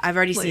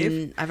already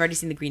seen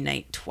The Green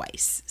Knight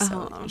twice.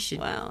 So you should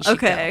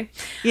okay.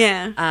 Go.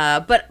 Yeah.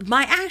 But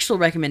my actual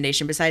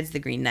recommendation, besides The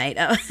Green Knight,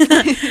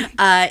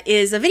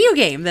 is a video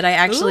game that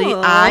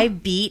I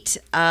beat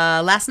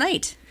last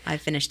night. I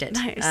finished it.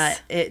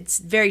 Nice. It's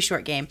a very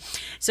short game.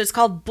 So it's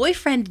called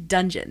Boyfriend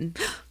Dungeon.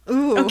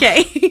 Ooh.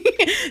 Okay.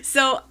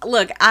 So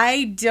look,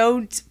 I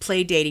don't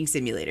play dating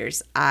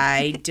simulators.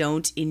 I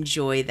don't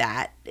enjoy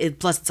that.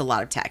 Plus, it's a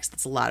lot of text.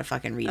 It's a lot of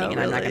fucking reading, and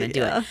I'm not going to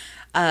do it.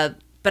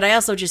 But I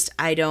also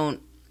I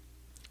don't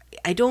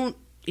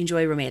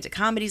enjoy romantic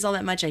comedies all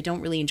that much. I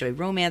don't really enjoy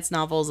romance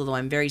novels, although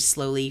I'm very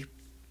slowly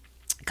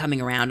coming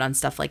around on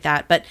stuff like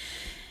that. But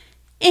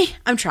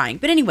I'm trying.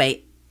 But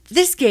anyway,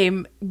 this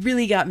game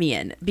really got me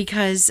in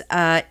because,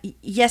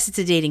 yes, it's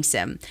a dating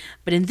sim,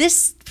 but in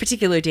this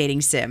particular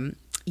dating sim,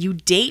 you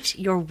date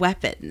your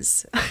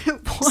weapons.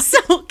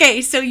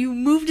 So you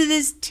move to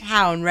this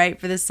town, right,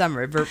 for the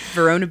summer,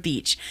 Verona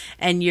Beach,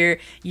 and you're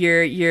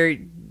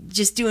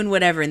just doing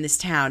whatever in this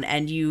town,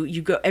 and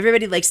you go.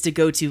 Everybody likes to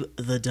go to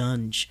the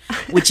dungeon,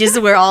 which is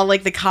where all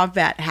like the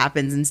combat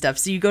happens and stuff.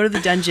 So you go to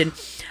the dungeon,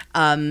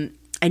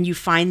 and you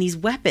find these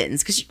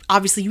weapons, because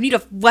obviously you need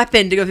a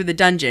weapon to go through the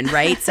dungeon,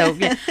 right? So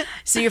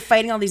so you're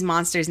fighting all these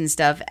monsters and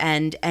stuff,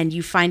 and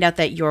you find out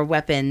that your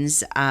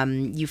weapons,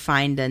 you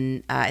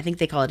find I think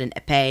they call it an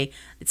épée.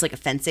 It's like a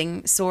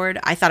fencing sword.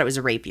 I thought it was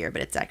a rapier,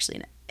 but it's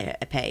actually an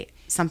épée.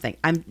 Something.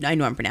 I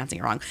know I'm pronouncing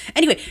it wrong.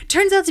 Anyway,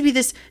 turns out to be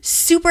this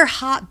super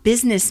hot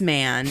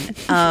businessman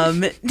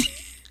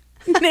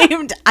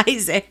named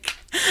Isaac.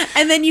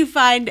 And then you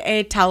find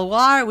a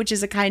talwar, which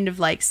is a kind of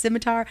like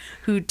scimitar,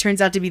 who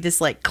turns out to be this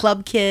like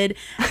club kid.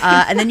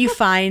 And then you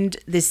find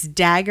this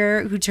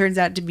dagger, who turns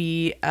out to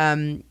be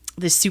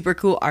this super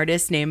cool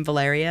artist named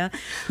Valeria,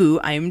 who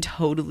I'm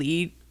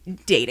totally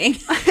dating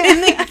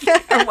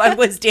or I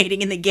was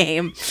dating in the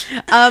game.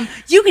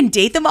 You can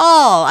date them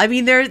all. I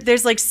mean,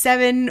 there's like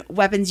 7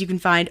 weapons you can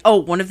find. Oh,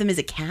 one of them is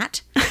a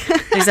cat.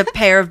 There's a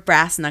pair of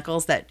brass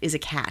knuckles that is a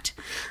cat.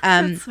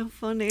 That's so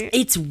funny.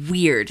 It's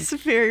weird. It's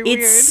very weird.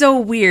 It's so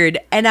weird,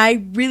 and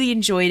I really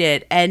enjoyed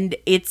it, and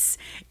it's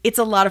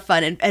a lot of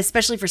fun, and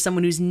especially for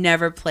someone who's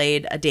never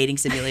played a dating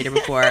simulator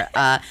before.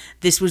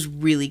 This was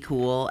really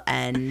cool,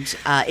 and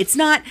it's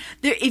not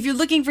there. If you're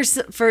looking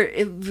for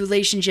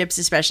relationships,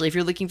 especially if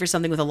you're looking for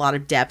something with a lot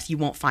of depth, you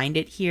won't find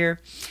it here.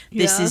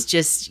 This is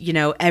just,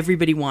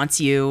 everybody wants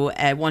you,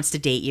 wants to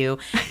date you,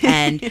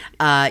 and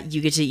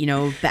you get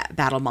to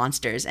battle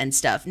monsters and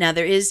stuff. Now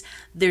there's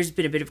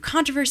been a bit of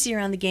controversy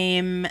around the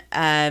game.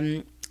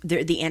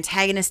 The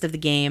antagonist of the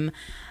game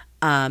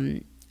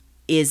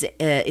is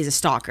a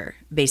stalker,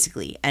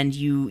 basically, and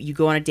you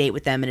go on a date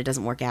with them and it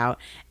doesn't work out,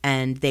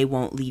 and they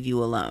won't leave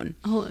you alone.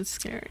 Oh, it's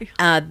scary.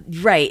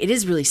 Right, it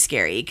is really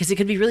scary because it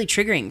could be really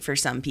triggering for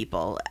some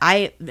people.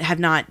 I have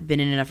not been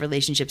in enough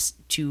relationships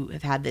to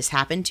have had this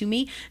happen to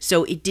me,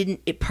 so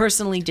it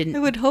personally didn't. I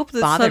would hope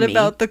that's not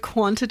about the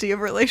quantity of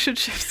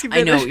relationships you've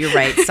been in. I know, you're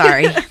right.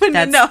 Sorry,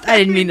 I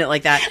didn't mean it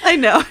like that. I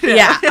know.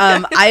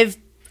 Yeah,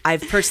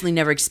 I've personally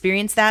never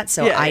experienced that,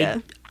 so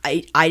I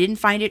didn't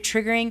find it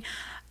triggering.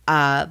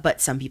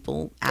 But some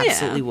people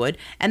absolutely would,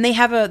 and they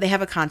have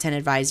a content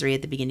advisory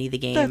at the beginning of the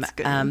game. That's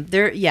good.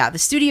 The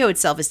studio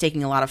itself is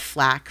taking a lot of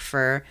flack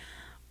for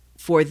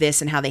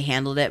this and how they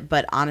handled it,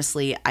 but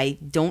honestly, I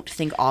don't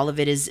think all of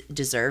it is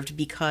deserved,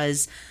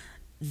 because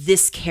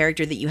this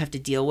character that you have to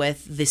deal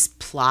with, this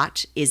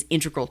plot is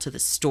integral to the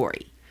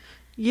story.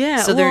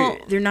 Yeah, So well,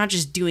 they're not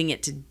just doing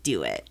it to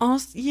do it.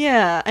 also,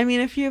 yeah, I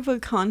mean, if you have a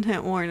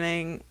content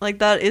warning, like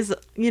that is,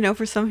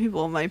 for some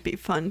people it might be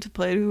fun to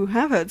play who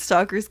have had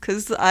stalkers,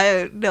 because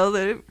I know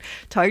that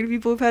talking to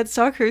people who've had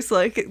stalkers,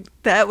 like,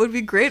 that would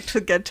be great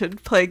to get to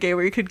play a game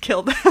where you could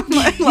kill them,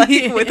 like,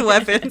 with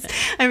weapons.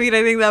 I mean,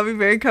 I think that would be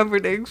very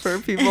comforting for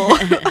people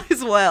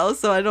as well,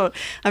 so I don't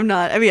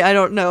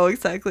know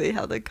exactly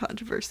how the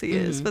controversy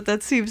is, but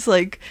that seems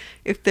like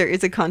if there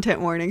is a content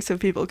warning so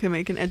people can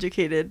make an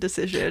educated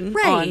decision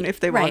on if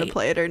they want to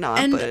play it or not.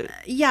 And but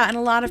and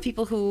a lot of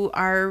people who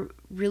are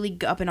really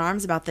up in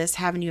arms about this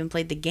haven't even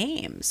played the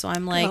game. So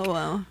I'm like,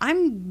 I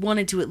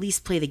wanted to at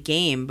least play the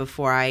game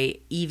before I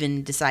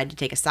even decide to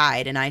take a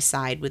side, and I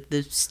side with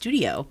the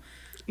studio.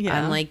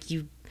 Yeah, I'm like,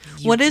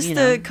 what is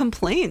the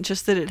complaint?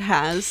 Just that it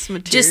has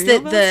material. Just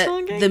that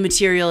the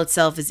material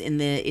itself is in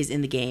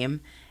the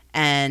game,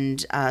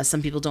 and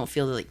some people don't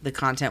feel like the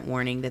content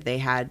warning that they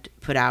had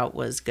put out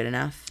was good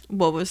enough.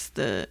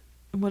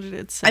 What did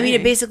it say? I mean,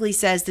 it basically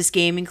says this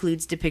game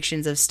includes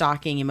depictions of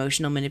stalking,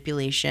 emotional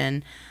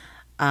manipulation.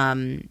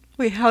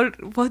 Wait,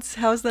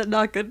 how's that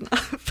not good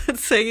enough?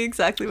 It's saying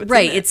exactly what's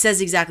right. in it. It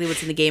says exactly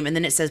what's in the game, and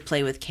then it says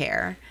play with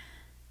care.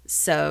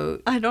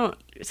 So I don't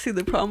see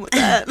the problem with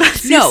that.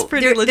 No,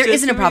 there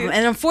isn't a problem.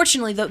 And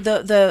unfortunately,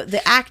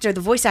 the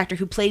voice actor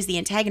who plays the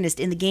antagonist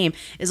in the game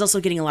is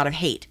also getting a lot of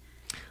hate.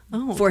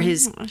 For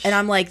his, and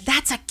I'm like,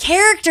 that's a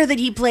character that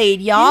he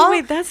played, y'all. Yeah,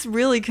 wait, that's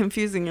really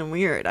confusing and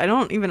weird. I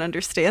don't even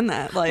understand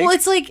that. Like, well,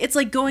 it's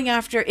like going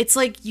after. It's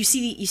like you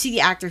see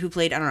the actor who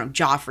played, I don't know,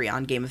 Joffrey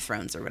on Game of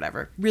Thrones or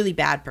whatever, really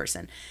bad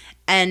person,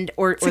 and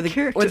or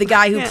the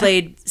guy who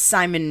played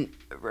Simon,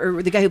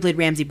 or the guy who played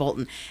Ramsay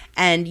Bolton,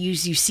 and you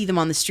see them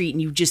on the street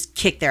and you just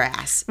kick their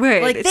ass.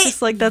 Right. Like it's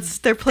just like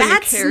they're playing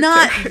a character.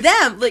 That's not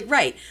them. Like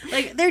right.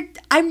 Like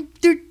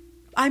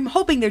I'm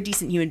hoping they're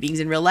decent human beings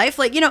in real life.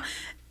 Like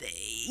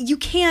you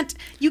can't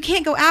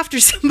go after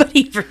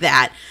somebody for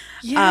that.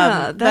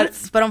 Yeah, but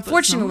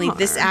unfortunately, bizarre.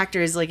 this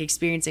actor is like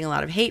experiencing a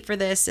lot of hate for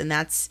this, and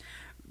that's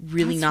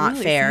really not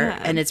fair,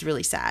 and it's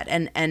really sad.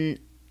 And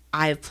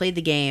I have played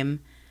the game,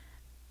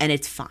 and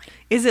it's fine.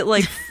 Is it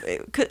like?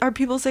 Are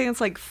people saying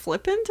it's like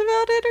flippant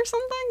about it or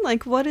something?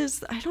 Like, what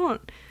is? I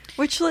don't.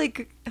 Which,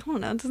 like, I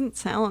don't know. It doesn't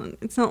sound.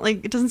 It's not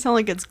like. It doesn't sound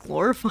like it's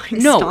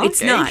glorifying. No, stalking.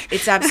 It's not.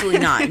 It's absolutely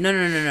not.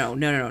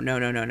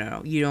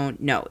 No. You don't.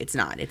 No, it's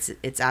not.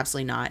 It's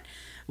absolutely not.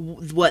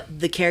 What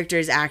the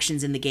character's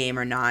actions in the game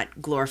are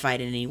not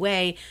glorified in any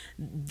way.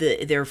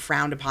 They're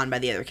frowned upon by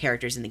the other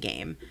characters in the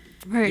game.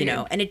 Right.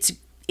 And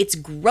it's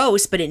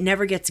gross, but it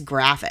never gets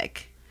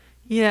graphic.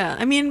 Yeah,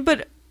 I mean,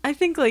 but I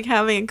think like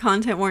having a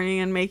content warning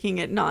and making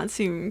it not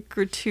seem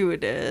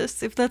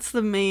gratuitous, if that's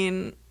the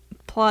main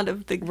plot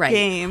of the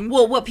game.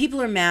 Well, what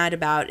people are mad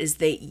about is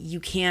that you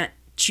can't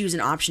choose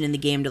an option in the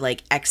game to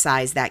like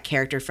excise that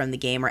character from the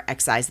game or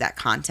excise that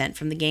content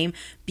from the game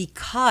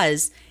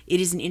because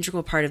it is an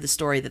integral part of the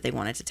story that they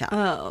wanted to tell.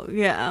 Oh,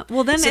 yeah.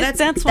 Well, then So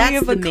that's why you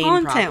have a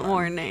content problem.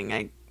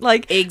 warning.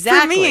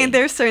 Exactly. For me,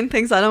 there's certain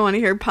things I don't want to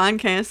hear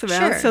podcasts about,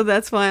 Sure. so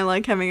that's why I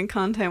like having a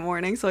content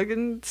warning so I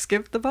can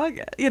skip the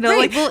podcast.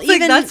 Right, well,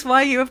 even- that's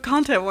why you have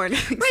content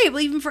warnings. Right.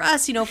 Well, even for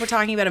us, if we're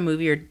talking about a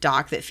movie or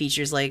doc that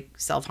features like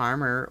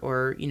self-harm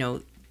or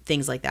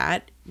things like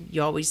that,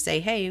 you always say,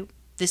 hey,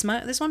 this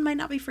one might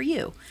not be for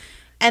you.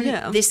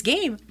 And this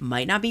game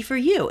might not be for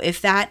you.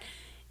 If that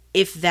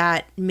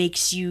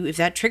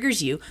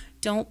triggers you,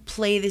 don't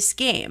play this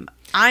game.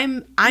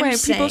 I'm right,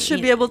 saying people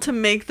should be able to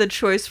make the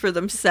choice for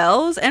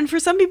themselves, and for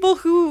some people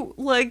who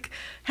like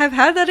have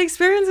had that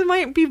experience, it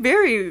might be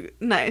very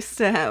nice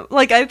to have.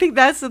 Like, I think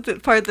that's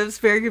the part that's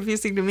very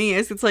confusing to me,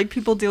 is it's like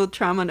people deal with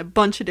trauma in a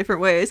bunch of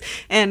different ways,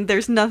 and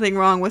there's nothing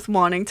wrong with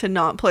wanting to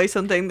not play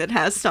something that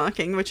has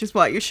stalking, which is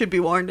why you should be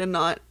warned and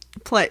not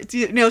play,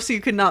 so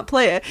you could not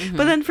play it.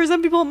 But then for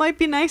some people it might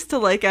be nice to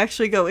like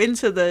actually go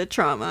into the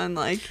trauma and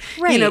like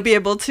be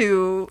able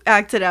to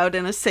act it out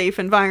in a safe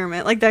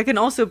environment. Like, that can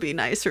also be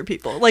nice for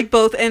people, like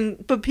both.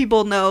 But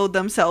people know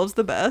themselves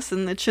the best,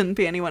 and it shouldn't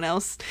be anyone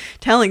else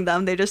telling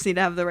them. They just need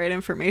to have the right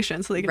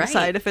information so they can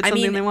decide if it's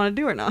something they want to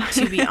do or not.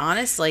 To be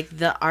honest, like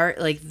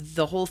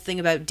the whole thing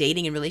about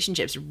dating and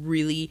relationships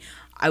really,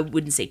 I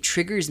wouldn't say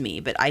triggers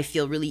me, but I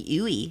feel really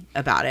ooey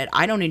about it.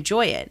 I don't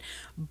enjoy it,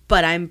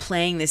 but I'm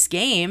playing this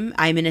game.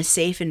 I'm in a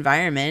safe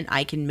environment.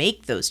 I can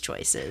make those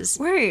choices,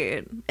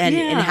 right? And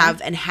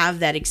have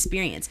that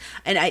experience.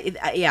 And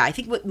I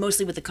think what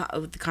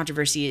the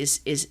controversy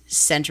is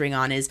centering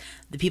on is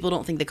the people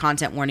don't think the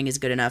content warning is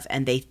good enough,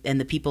 and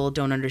the people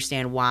don't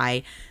understand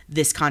why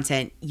this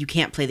content, you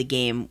can't play the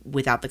game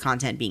without the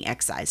content being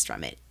excised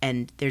from it,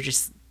 and they're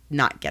just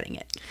not getting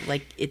it.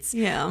 Like,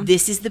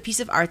 this is the piece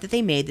of art that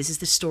they made. This is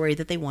the story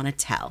that they want to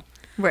tell.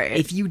 Right.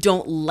 If you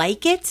don't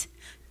like it,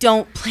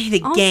 don't play the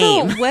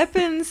game.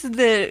 Also,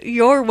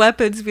 your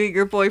weapons being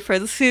your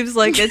boyfriend seems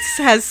like it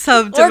has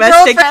some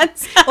domestic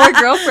or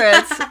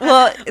girlfriends.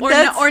 Well,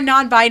 or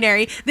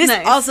non-binary.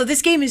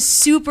 This game is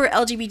super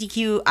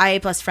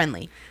LGBTQIA+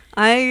 friendly.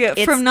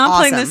 It's from not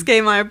playing awesome. this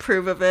game, I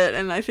approve of it,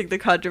 and I think the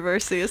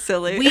controversy is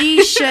silly.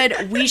 We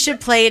should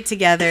play it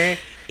together.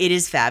 It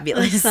is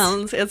fabulous.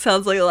 It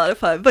sounds like a lot of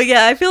fun. But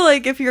yeah, I feel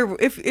like if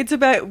it's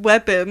about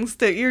weapons,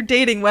 that you're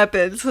dating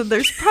weapons, so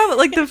there's probably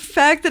like the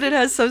fact that it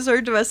has some sort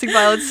of domestic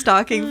violence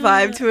stalking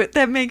vibe to it,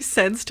 that makes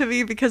sense to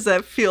me, because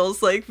that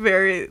feels like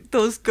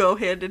those go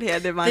hand in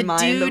hand in my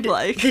mind of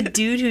like the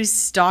dude who's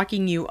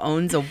stalking you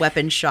owns a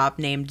weapon shop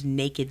named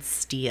Naked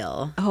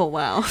Steel. oh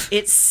wow.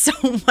 It's so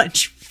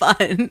much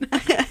fun.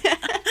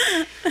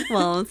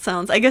 Well,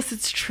 I guess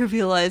it's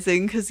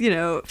trivializing, because,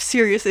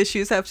 serious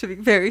issues have to be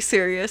very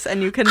serious,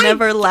 and you can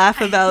never laugh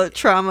about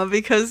trauma,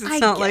 because it's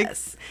not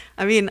guess.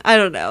 I mean, I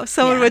don't know.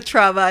 Someone with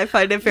trauma, I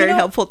find it very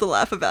helpful to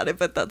laugh about it,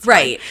 but that's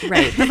right.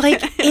 fine. But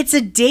like, it's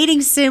a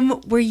dating sim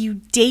where you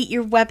date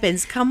your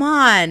weapons. Come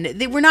on.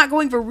 We're not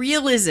going for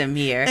realism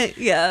here.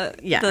 Yeah.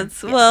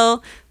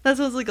 Well, that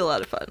sounds like a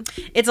lot of fun.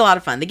 It's a lot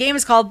of fun. The game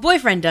is called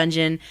Boyfriend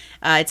Dungeon.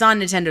 It's on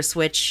Nintendo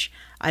Switch.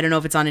 I don't know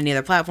if it's on any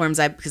other platforms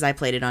because I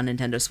played it on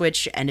Nintendo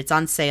Switch, and it's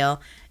on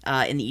sale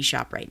in the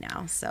eShop right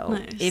now. So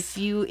nice. if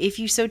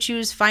you so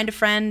choose, find a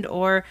friend,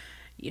 or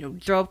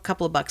throw a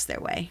couple of bucks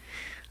their way.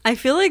 I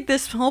feel like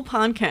this whole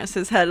podcast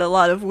has had a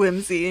lot of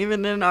whimsy,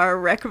 even in our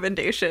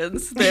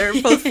recommendations. They're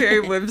both very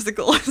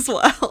whimsical as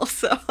well,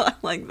 so I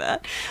like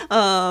that.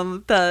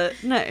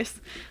 Nice.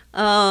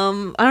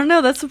 I don't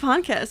know. That's the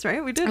podcast,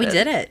 right? We did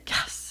it.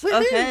 Yes. Woo-hoo.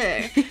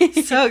 Okay.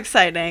 So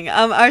exciting.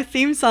 Our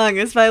theme song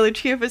is by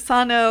Lucia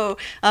Fasano.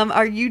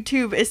 Our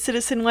YouTube is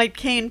Citizen White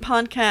Cane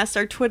Podcast.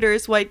 Our Twitter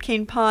is White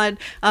Cane Pod.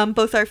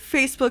 Both our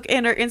Facebook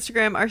and our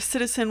Instagram are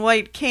Citizen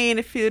White Cane.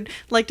 If you'd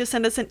like to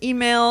send us an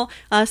email,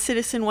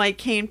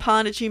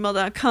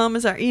 citizenwhitecanepod@gmail.com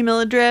is our email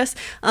address.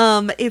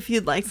 If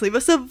you'd like to leave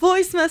us a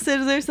voice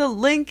message, there's a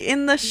link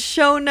in the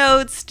show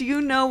notes. Do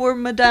you know where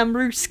Madame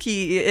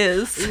Ruski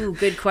is? Ooh,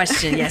 good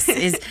question. Yes.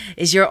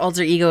 Is your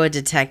alter ego a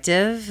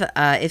detective?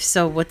 If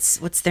so,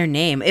 what's their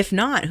name? If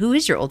not, who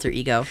is your alter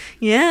ego?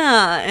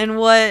 Yeah, and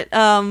what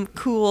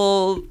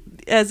cool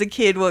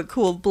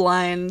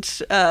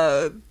blind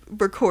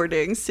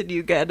recordings did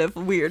you get of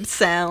weird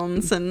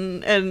sounds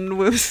and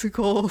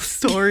whimsical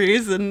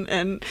stories,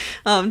 and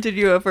did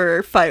you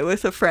ever fight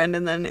with a friend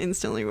and then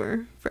instantly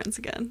were friends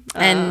again?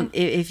 And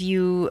if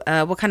you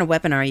what kind of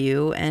weapon are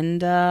you,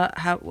 and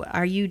how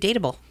are you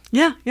dateable?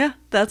 Yeah,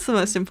 that's the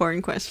most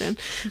important question.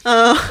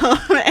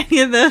 Any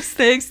of those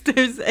things,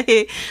 there's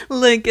a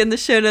link in the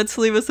show notes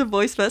to leave us a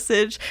voice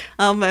message,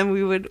 and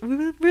we would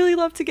really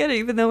love to get it,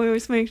 even though we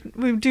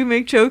do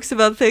make jokes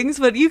about things,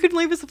 but you can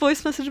leave us a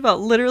voice message about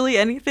literally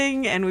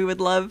anything, and we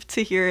would love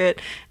to hear it,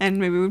 and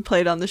maybe we'd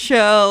play it on the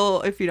show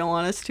if you don't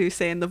want us to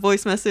say in the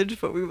voice message,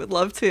 but we would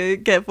love to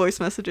get voice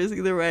messages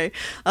either way.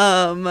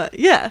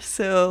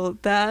 So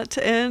that,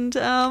 and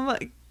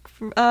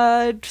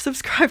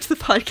subscribe to the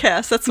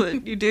podcast. That's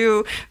what you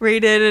do.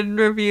 Rate it and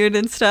review it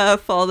and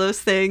stuff, all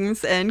those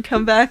things, and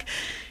come back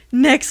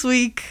next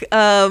week,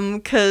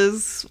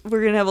 because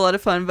we're gonna have a lot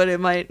of fun, but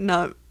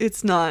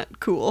it's not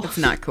cool. It's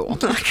not cool.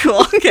 Not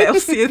cool. Okay, I'll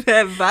see you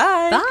then.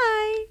 Bye. Bye.